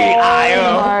silly, Io.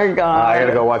 Oh my god. I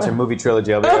gotta go watch a movie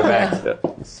trilogy. I'll be right back.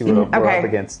 See what we're up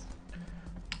against.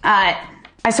 I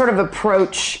sort of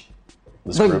approach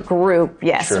the group.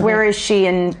 Yes. Sure. Where is she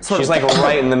in sort She's of like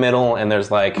right in the middle, and there's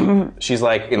like she's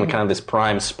like in kind of this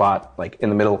prime spot, like in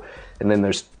the middle, and then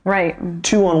there's right.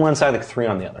 2 on one side, like 3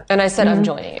 on the other. And I said I'm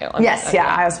joining you. Yes, yeah,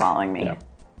 I was following me. Yeah.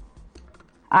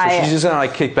 So she's just gonna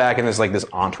like kick back, and there's like this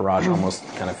entourage almost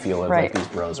kind of feel of like these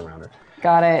bros around her.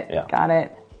 Got it. Yeah. Got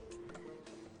it.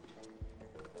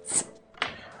 It's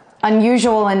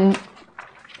unusual and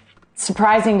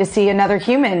surprising to see another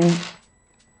human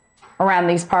around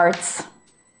these parts.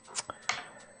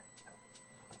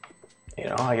 You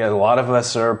know, I guess a lot of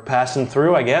us are passing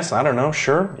through, I guess. I don't know.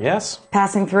 Sure. Yes.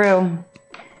 Passing through.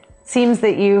 Seems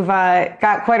that you've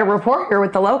got quite a rapport here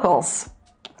with the locals.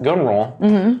 Go and roll.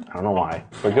 Mm-hmm. I don't know why,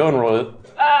 but go and roll.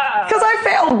 Because I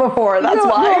failed before, that's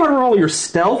why. Go and roll your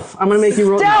stealth. I'm going to make you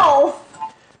roll.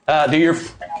 Stealth! Do your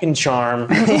fucking charm.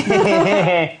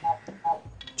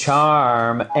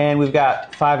 Charm, and we've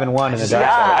got 5 and 1 in the dice.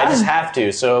 I just have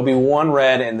to, so it'll be 1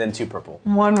 red and then 2 purple.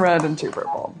 1 red and 2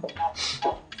 purple.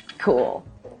 Cool.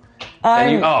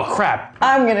 Oh, crap.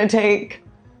 I'm gonna take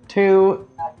 2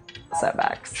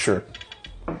 setbacks. Sure.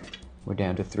 We're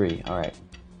down to 3. All right.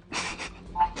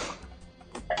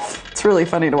 It's really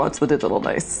funny to watch the digital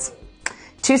dice.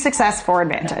 2 success, 4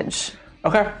 advantage.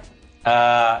 Okay.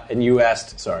 And you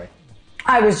asked, sorry.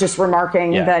 I was just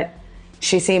remarking that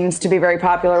she seems to be very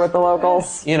popular with the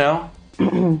locals. You know,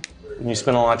 when you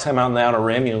spend a lot of time out in the outer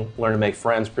rim, you learn to make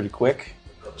friends pretty quick.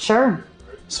 Sure.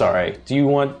 Sorry. Do you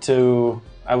want to...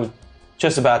 I was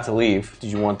just about to leave.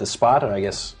 Did you want the spot? Or I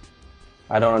guess...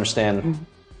 I don't understand.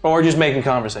 Or just making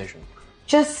conversation.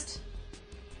 Just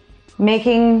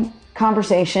making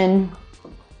conversation.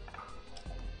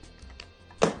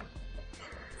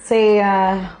 Say,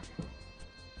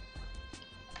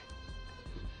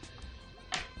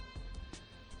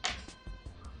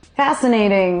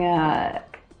 fascinating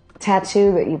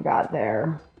tattoo that you've got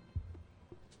there.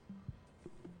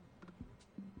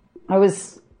 I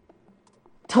was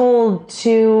told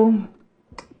to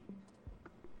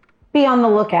be on the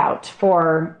lookout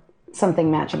for something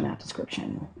matching that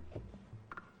description.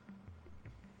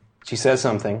 She says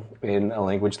something in a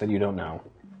language that you don't know.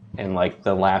 And like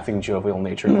the laughing, jovial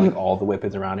nature of like all the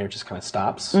whippets around here just kind of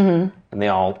stops. And they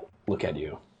all look at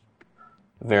you.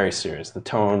 Very serious. The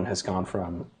tone has gone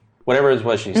from whatever it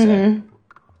was she said.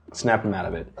 Snap them out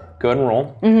of it. Go ahead and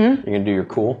roll. You're going to do your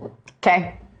cool.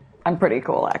 Okay. I'm pretty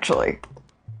cool, actually.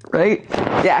 Right?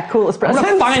 Yeah, coolest present.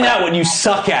 I'm going to find out what you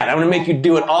suck at. I'm going to make you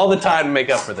do it all the time to make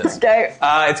up for this. Okay.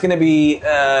 It's going to be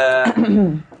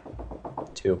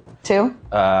 2. 2?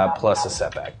 Plus a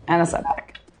setback. And a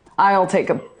setback. I'll take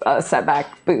a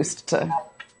setback boost to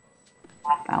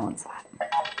balance that.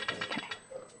 Okay.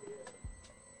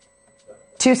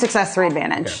 2 success, 3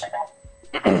 advantage.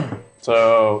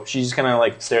 So she just kind of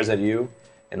like stares at you,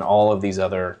 and all of these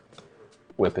other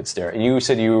whippets stare. And you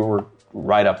said you were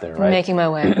right up there, right? Making my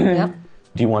way. Yep.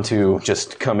 Do you want to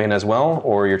just come in as well,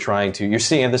 or you're trying to... You're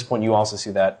seeing at this point, you also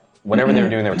see that whatever they were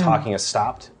doing, they were talking has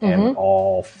stopped, and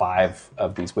all 5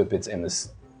 of these whippets and this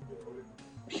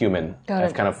human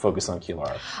have kind of focused on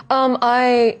Kilara.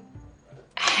 I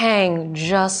hang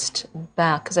just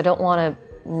back because I don't want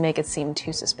to make it seem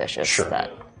too suspicious. Sure.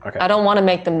 That Okay. I don't want to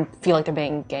make them feel like they're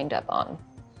being ganged up on.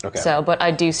 Okay. So, but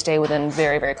I do stay within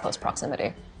very, very close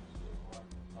proximity.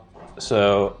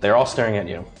 So they're all staring at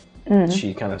you.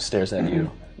 She kind of stares at you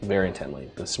very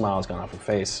intently. The smile's gone off her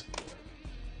face.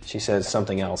 She says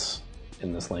something else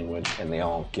in this language, and they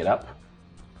all get up,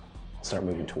 start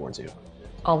moving towards you.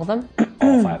 All of them?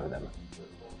 All 5 of them.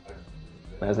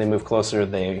 As they move closer,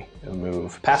 they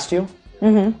move past you.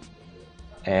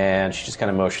 And she just kind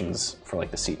of motions for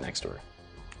like the seat next to her.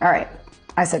 All right.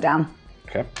 I sit down.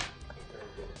 Okay.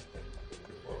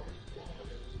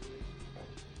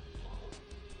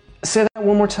 Say that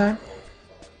one more time.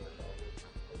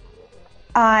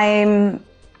 I'm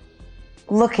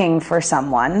looking for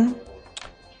someone.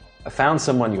 I found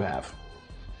someone you have.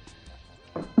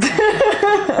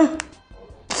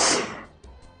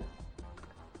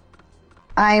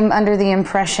 I'm under the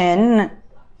impression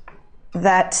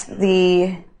that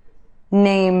the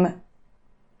name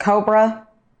Cobra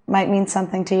might mean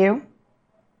something to you.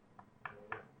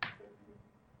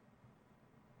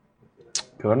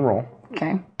 Go ahead and roll.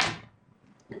 Okay.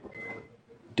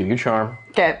 Do your charm.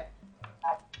 Okay.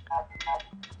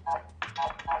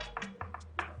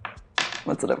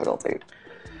 What's the difficulty?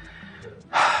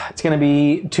 It's going to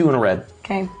be 2 in a red.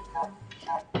 Okay.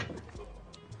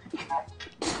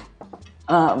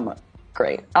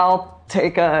 Great. I'll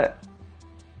take a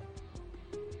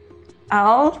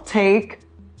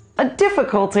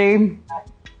difficulty.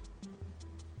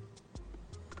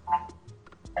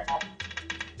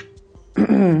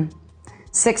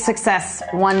 Six success,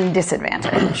 1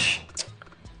 disadvantage.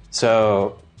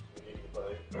 So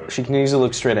she continues to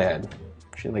look straight ahead.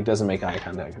 She doesn't make eye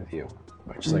contact with you.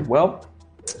 She's like, well,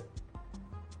 you're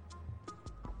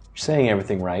saying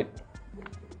everything right.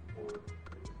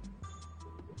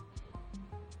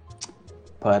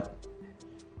 But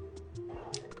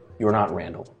you're not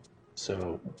Randall.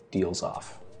 So deal's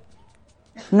off.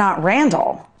 Not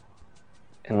Randall.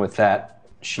 And with that,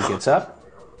 she gets up.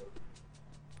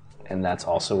 And that's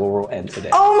also where we'll end today.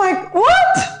 Oh my,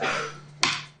 what?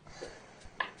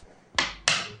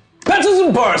 Pencils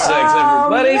and Parsecs,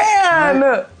 everybody!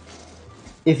 Man.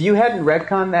 If you hadn't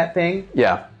retconned that thing,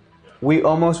 Yeah. we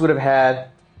almost would have had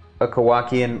a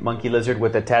Kowakian monkey lizard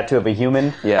with a tattoo of a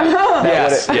human. Yeah.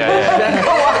 Yes. Yeah.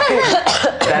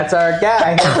 That's our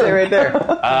guy. That's it right there.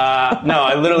 No,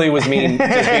 I literally was just being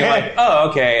like, oh,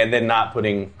 okay, and then not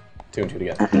putting 2 and 2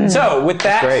 together. So, with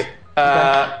that, Great.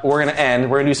 we're going to end.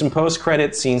 We're going to do some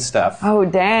post-credit scene stuff. Oh,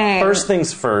 dang. First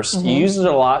things first, you used it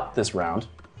a lot this round,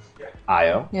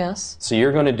 Io. Yes. So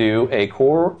you're going to do a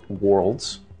Core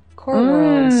Worlds. Core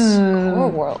Worlds. Core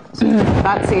Worlds.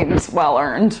 That seems well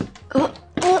earned.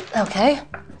 Okay.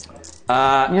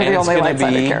 And You're the it's only going to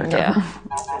light-sided be character. Yeah.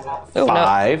 Oh,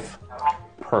 5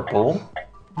 purple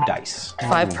dice.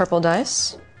 5 purple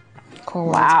dice. Core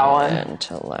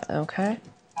Worlds. Wow. Okay.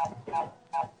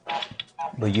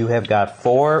 But you have got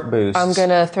 4 boosts. I'm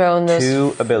gonna throw in those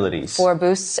 2 abilities. 4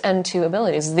 boosts and 2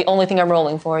 abilities. Is the only thing I'm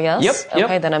rolling for, yes? Yep.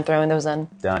 Okay, then I'm throwing those in.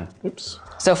 Done. Oops.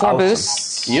 So 4 Awesome.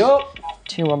 boosts, Yup.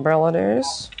 2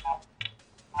 abilities.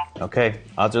 Okay,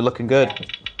 odds are looking good.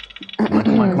 Come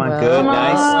on. Good,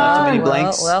 nice. Not too many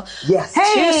blanks. Well, Yes.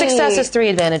 2 successes, 3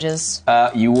 advantages.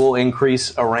 You will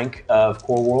increase a rank of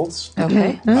Core Worlds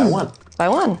Okay. by 1. By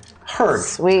 1. Heard.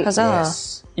 Sweet. Huzzah.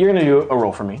 Yes. You're going to do a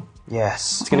roll for me.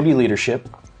 Yes. It's going to be leadership.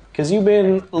 Because you've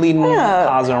been leading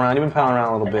Pazzo around. You've been palling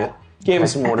around a little bit. Gave him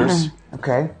some orders.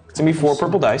 Okay. It's going to be 4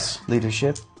 purple dice.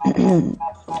 Leadership.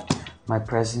 My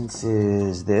presence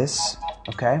is this.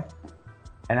 Okay.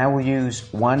 And I will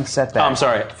use 1 setback. Oh, I'm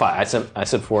sorry. 5. I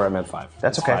said 4. I meant 5.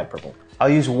 That's It's okay. 5 purple. I'll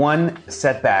use 1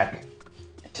 setback.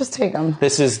 Just take them.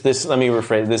 This. Let me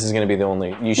rephrase. This is going to be the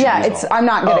only. You should. Yeah, use all. I'm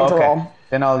not getting to roll.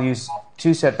 Then I'll use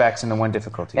 2 setbacks and the 1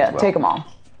 difficulty Yeah, as well. take them all.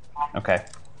 Okay.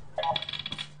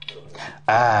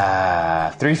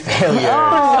 3 failures.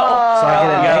 So I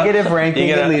get a negative ranking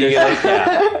in leadership.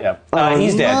 Yeah.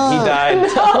 He's dead. He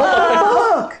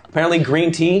died. Apparently,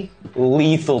 green tea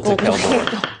lethal to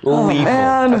Keldor. Lethal.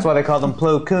 That's why they call them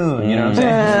Plo Koon. You know what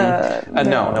I'm saying?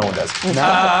 No one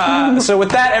does. So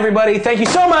with that, everybody, thank you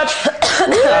so much.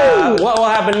 What will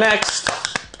happen next?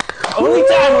 Only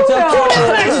time will tell.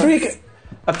 Next week.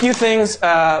 A few things.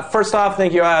 First off,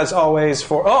 thank you as always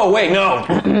for. Oh wait,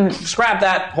 no, scrap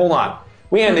that. Hold on.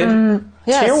 We ended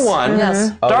Yes. Tier 1,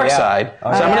 Yes. Dark yeah. Side. So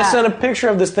I'm going to send a picture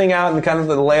of this thing out and kind of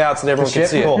the layout so that everyone can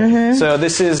see it. Cool. So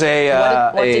this is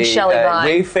a What did Shelley buy?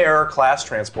 Wayfarer class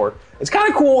transport. It's kind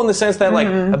of cool in the sense that like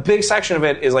a big section of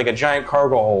it is like a giant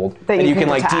cargo hold That you can can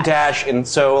like detach, and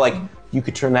so like you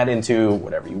could turn that into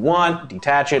whatever you want,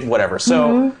 detach it, whatever.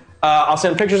 So I'll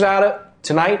send pictures out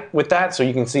tonight with that, so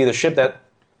you can see the ship that,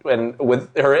 and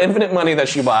with her infinite money that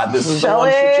she bought, this is the one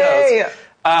she chose.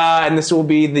 And this will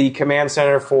be the command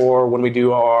center for when we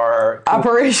do our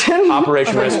Operation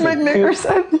Rescue.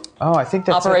 Nickerson. Oh, I think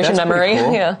that's Operation that's pretty Memory.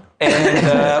 cool. Yeah.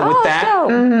 And with that,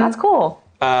 That's cool.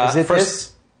 Is it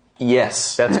first,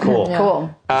 yes. That's cool.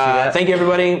 Cool. Thank you,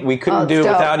 everybody. We couldn't do it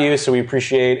dope. without you, so we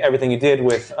appreciate everything you did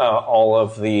with all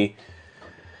of the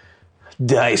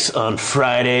dice on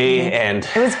Friday and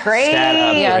It was great. stat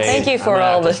upgrade. Yeah, thank you for I'm gonna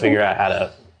all have to the- figure out how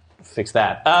to fix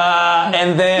that.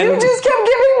 And then You just kept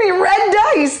giving me red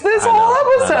dice this whole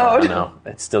episode. No,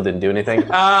 it still didn't do anything.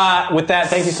 With that,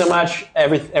 thank you so much.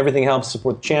 Everything helps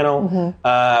support the channel.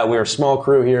 We're a small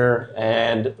crew here,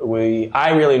 and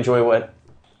I really enjoy what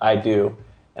I do,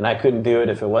 and I couldn't do it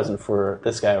if it wasn't for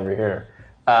this guy over here.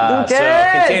 So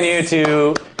continue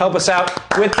to help us out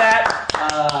with that.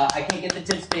 I can't get the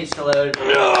tip space to load.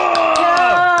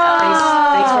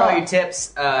 Thanks for all your your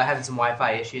tips. Having some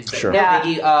Wi-Fi issues, but Sure. no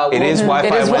biggie. It is Wi-Fi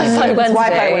It is Wednesday. Wi-Fi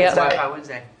Wednesday. It's yeah. Wi-Fi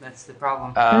Wednesday. That's the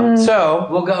problem. So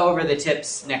We'll go over the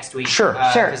tips next week. Sure.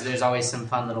 Because there's always some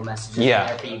fun little messages Yeah.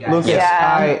 there for you guys. Lucas,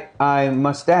 Yeah. I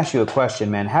must ask you a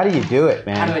question, man. How do you do it,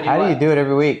 man? How do I do How do what? you do it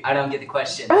every week? I don't get the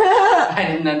question. I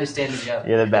didn't understand the joke.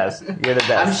 You're the best. You're the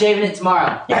I'm best. shaving it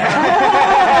tomorrow.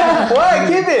 What?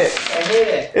 Give it. I hate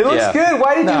it. It looks Yeah. good.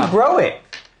 Why did you grow it?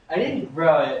 I didn't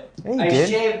grow it. Yeah, you I did.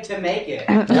 shaved to make it.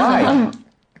 Why?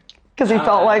 Because he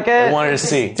felt like I it. wanted to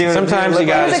see. Dude, Sometimes you you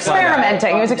look guys He was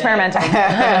experimenting. He was experimenting.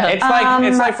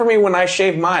 It's like for me when I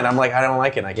shave mine. I'm like, I don't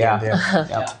like it. I can't do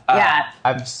it. Yeah.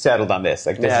 I've settled on this.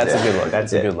 Like, this Yeah, is that's a it. good look.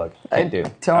 That's a it. good look. I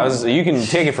do. You can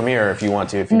take it from here if you want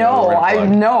to. If you know No, where to I plug.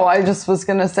 no. I just was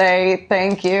gonna say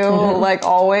thank you, like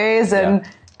always, and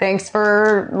thanks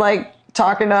for like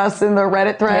talking to us in the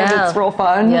Reddit thread. Yeah. It's real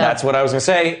fun. Yeah. That's what I was going to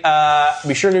say.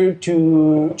 Be sure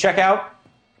to check out,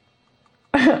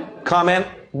 comment,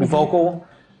 be vocal.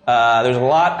 There's a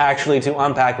lot actually to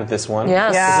unpack with this one.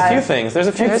 Yes. Yeah. There's a few things. There's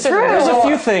a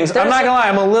few things. I'm There's not gonna lie.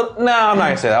 I'm not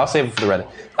gonna say that. I'll save it for the Reddit.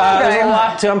 There's a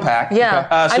lot to unpack.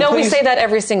 Yeah. So I know we please- say that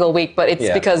every single week, but it's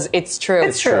Yeah. because it's true.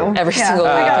 It's true. Every Yeah. single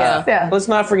week. Yeah. Yeah. Let's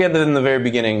not forget that in the very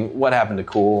beginning, what happened to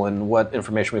Cool and what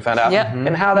information we found out, Yeah.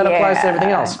 and how that applies to everything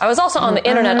else. I was also on the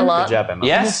internet a lot. Good job, Emma.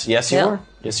 Yes, you Yeah. were.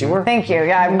 Yes, you were. Thank you.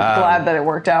 Yeah, I'm glad that it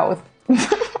worked out with.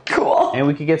 Cool. And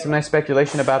we could get some nice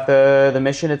speculation about the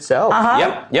mission itself.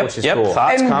 Yep. Which is cool.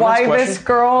 Thoughts, And comments, why questions? this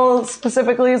girl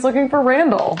specifically is looking for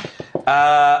Randall.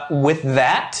 With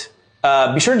that,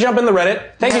 be sure to jump in the Reddit.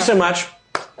 Thank you so much.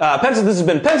 Pencils. This has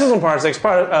been Pencils and Parsecs,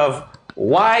 part of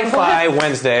Wi-Fi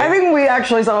Wednesday. I think we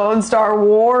actually saw it on Star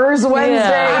Wars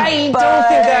Wednesday. I don't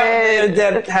think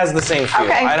that has the same feel.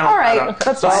 Okay, I don't, all right. I don't,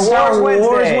 That's so fine. Star Wars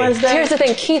Wednesday. Wednesday. Here's the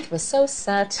thing, Keith was so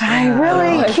set. I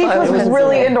really, Keith was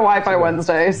really into Wi-Fi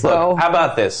Wednesday, so. Look, how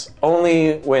about this?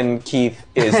 Only when Keith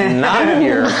is not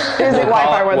here Is it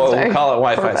Wi-Fi Wednesday? we'll call it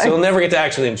Wi-Fi. Perfect. So you'll never get to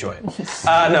actually enjoy it.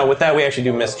 No, with that, we actually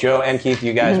do miss Joe and Keith.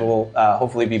 You guys will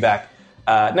hopefully be back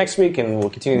next week, and we'll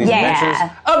continue these adventures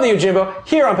of the Ujimbo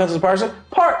here on Pencils and Parsecs,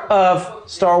 part of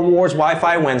Star Wars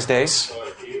Wi-Fi Wednesdays.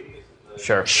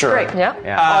 Sure. Great. Yeah.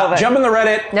 All of it. Jump in the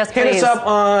Reddit. Yes, hit please. us up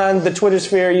on the Twitter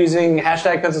sphere using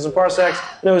hashtag Pencils and Parsecs.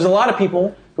 There's a lot of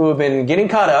people who have been getting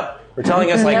caught up. We're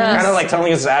telling us, Yes. kind of like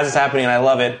telling us as it's happening, and I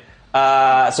love it.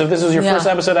 So if this was your Yeah. first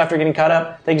episode after getting caught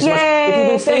up, thank you so much. Yay, If you've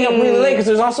been staying up really late, because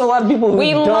there's also a lot of people who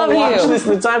We don't love watch you. this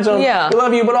in the time zone. Yeah. We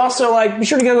love you, but also be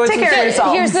sure to go Take care of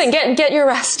yourself. Here's the thing, get your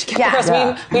rest. Get Yeah. your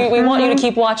rest. We want you to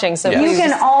keep watching. So Yes. You please can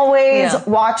just- always Yeah.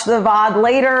 watch the VOD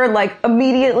later, like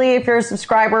immediately if you're a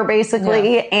subscriber,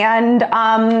 basically. And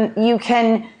you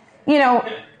can,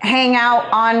 hang out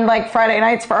on like Friday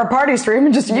nights for our party stream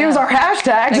and just use our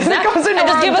hashtags. Exactly. It goes into And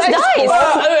just our give us dice dice.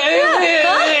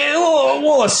 pool.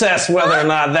 We'll assess whether or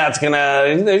not that's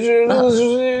gonna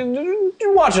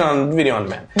watch it on video on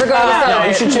demand. Regardless No, of you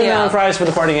it. should tune in Yeah. on Fridays for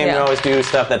the party game. We Yeah. always do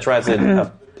stuff that tries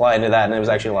to apply into that, and it was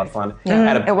actually a lot of fun. I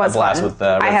had a It was blast fun. with.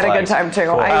 I had a good Flags. time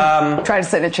too. I tried to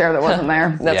sit in a chair that wasn't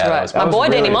there. That's Yeah, that right. was- My that was boy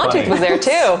Danny really Monteith funny. was there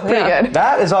too. Pretty Yeah. good.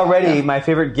 That is already my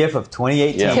favorite GIF of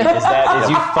 2018. Yep. Is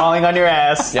you falling on your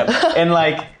ass Yep. and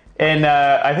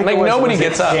I think Like, it was, nobody was it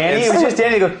gets up. Danny? It's- It was just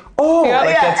Danny. Goes, oh, Yeah,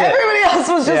 that's it. everybody else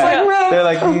was just Yeah. like, They're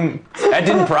like, I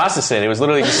didn't process it. It was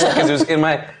literally just because it was in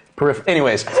my peripheral.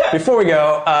 Anyways, before we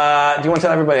go, do you want to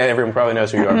tell everybody? Everyone probably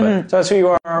knows who you are, but tell us who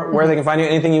you are, where they can find you,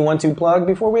 anything you want to plug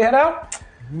before we head out.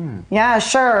 Yeah,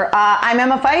 sure. I'm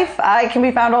Emma Fife. I can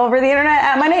be found all over the internet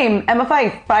at my name, Emma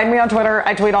Fife. Find me on Twitter.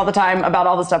 I tweet all the time about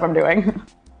all the stuff I'm doing.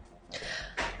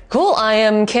 Cool. I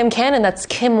am Kim Cannon. That's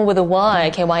Kim with a Y.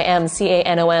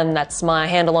 KYMCANON. That's my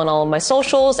handle on all of my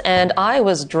socials. And I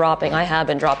have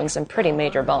been dropping some pretty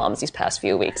major bombs these past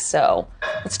few weeks. So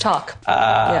let's talk.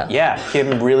 Yeah,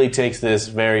 Kim really takes this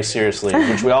very seriously,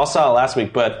 which we all saw last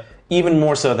week, but even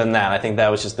more so than that, I think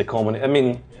that was just the culmination. I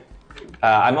mean,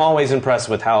 I'm always impressed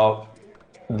with how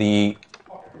the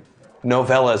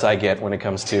novellas I get when it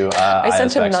comes to I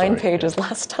sent him Aya's 9 backstory. pages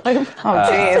last time. Oh,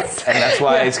 jeez. And that's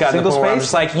why it's gotten to the Single point where I'm space?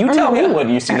 just like, you tell me what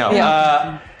you see. No.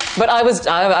 But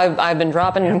I've been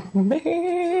dropping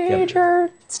major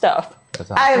stuff.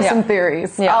 I have some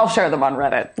theories. Yeah. I'll share them on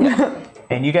Reddit.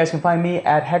 And you guys can find me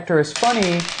at Hector is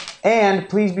Funny. And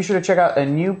please be sure to check out a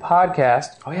new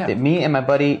podcast that me and my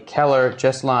buddy Keller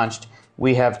just launched.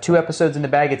 We have 2 episodes in the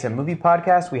bag. It's a movie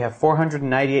podcast. We have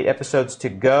 498 episodes to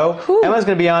go. Emma's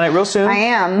going to be on it real soon. I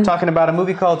am. Talking about a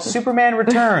movie called Superman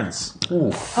Returns.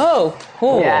 Oh,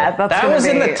 cool. Yeah, that's That gonna was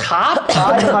in be- the top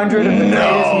 500 of the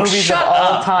greatest movies of shut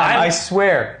all up. time. I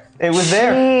swear. It was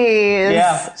there. Jeez.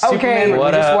 Yeah. Superman. Okay.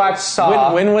 We just watched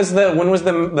Saw. When was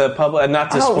the public?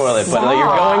 Not to spoil it, but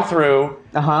you're going through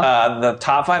the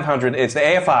top 500. It's the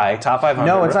AFI top 500.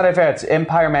 No, it's not AFI. It's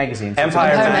Empire Magazine. So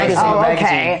Empire Magazine. Oh,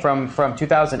 okay. From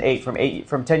 2008,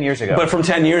 from 10 years ago. But from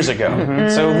 10 years ago.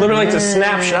 So literally, it's a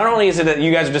snapshot. Not only is it that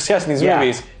you guys are discussing these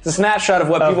movies, it's a snapshot of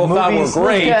what people thought were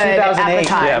great. Good at the 2008.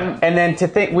 time. Yep. And then to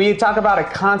think, we talk about it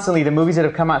constantly, the movies that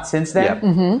have come out since then.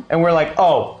 Yep. And we're like,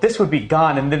 oh, this would be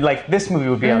gone. And then like this movie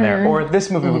would be on there. Or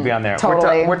this movie would be on there.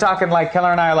 Totally. We're talking like,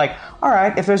 Keller and I are like, all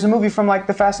right, if there's a movie from like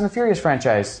the Fast and the Furious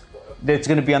franchise that's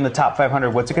going to be on the top 500,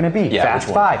 what's it going to be? Yeah, Fast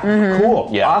which one? 5. Cool.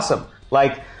 Yeah. Awesome.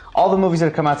 Like, all the movies that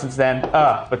have come out since then,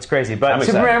 it's crazy. But I'm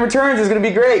Superman Returns is going to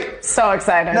be great. So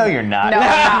excited. No, you're not. No,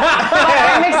 I'm not. But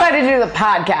I'm excited to do the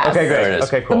podcast. Okay, There it great. is.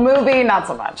 Okay, The cool. movie, not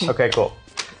so much. Okay, cool.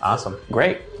 Awesome.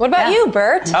 Great. What about you,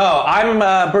 Bert? Oh, I'm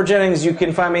Bert Jennings. You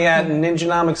can find me at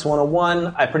Ninjanomics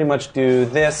 101. I pretty much do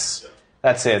this.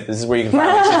 That's it. This is where you can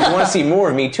find me. So if you want to see more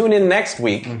of me, tune in next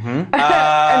week. And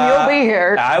you'll be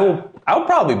here. I'll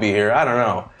probably be here. I don't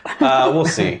know. We'll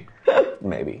see.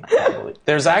 Maybe. Probably.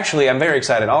 There's actually, I'm very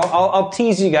excited. I'll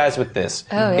tease you guys with this.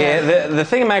 Oh, yeah. The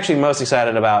thing I'm actually most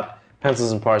excited about,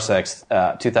 Pencils and Parsecs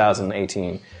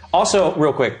 2018. Also,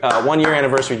 real quick, 1 year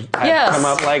anniversary had Yes. come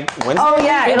up like Wednesday. Oh,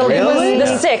 yeah. It Really? was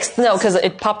the 6th. No, because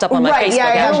it popped up on my Right, Facebook. yeah,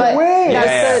 actually. but way.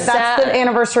 that's Yeah. the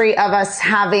anniversary of us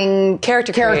having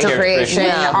Character creation. creation.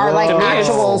 Yeah. Our like To me,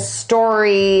 actual it's-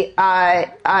 story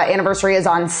anniversary is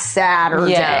on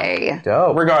Saturday.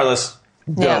 Dope. Regardless,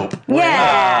 Yeah. dope.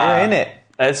 Yeah. We're in it.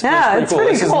 It's Yeah, pretty it's cool.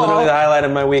 pretty This is cool. literally the highlight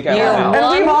of my week. I You're love it. And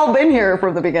One- we've all been here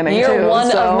from the beginning You're too. one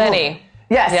so- of many.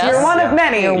 Yes, Yes. you're one of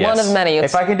many. You're one Yes. of many.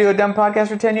 If I can do a dumb podcast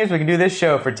for 10 years, we can do this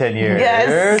show for 10 years.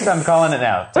 Yes. I'm calling it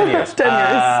now. 10 years. 10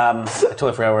 years. I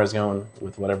totally forgot where I was going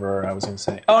with whatever I was going to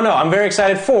say. Oh no, I'm very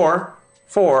excited for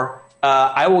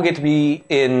I will get to be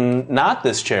in not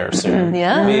this chair soon.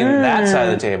 Yeah. Be in that side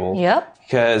of the table. Yep.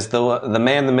 Because the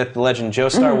man, the myth, the legend, Joe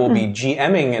Starr will be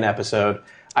GMing an episode.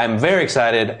 I'm very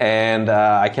excited, and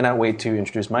I cannot wait to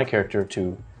introduce my character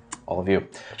to all of you.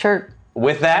 Sure.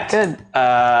 With that, Good.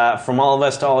 from all of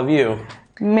us to all of you,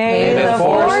 May the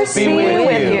force be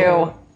with you.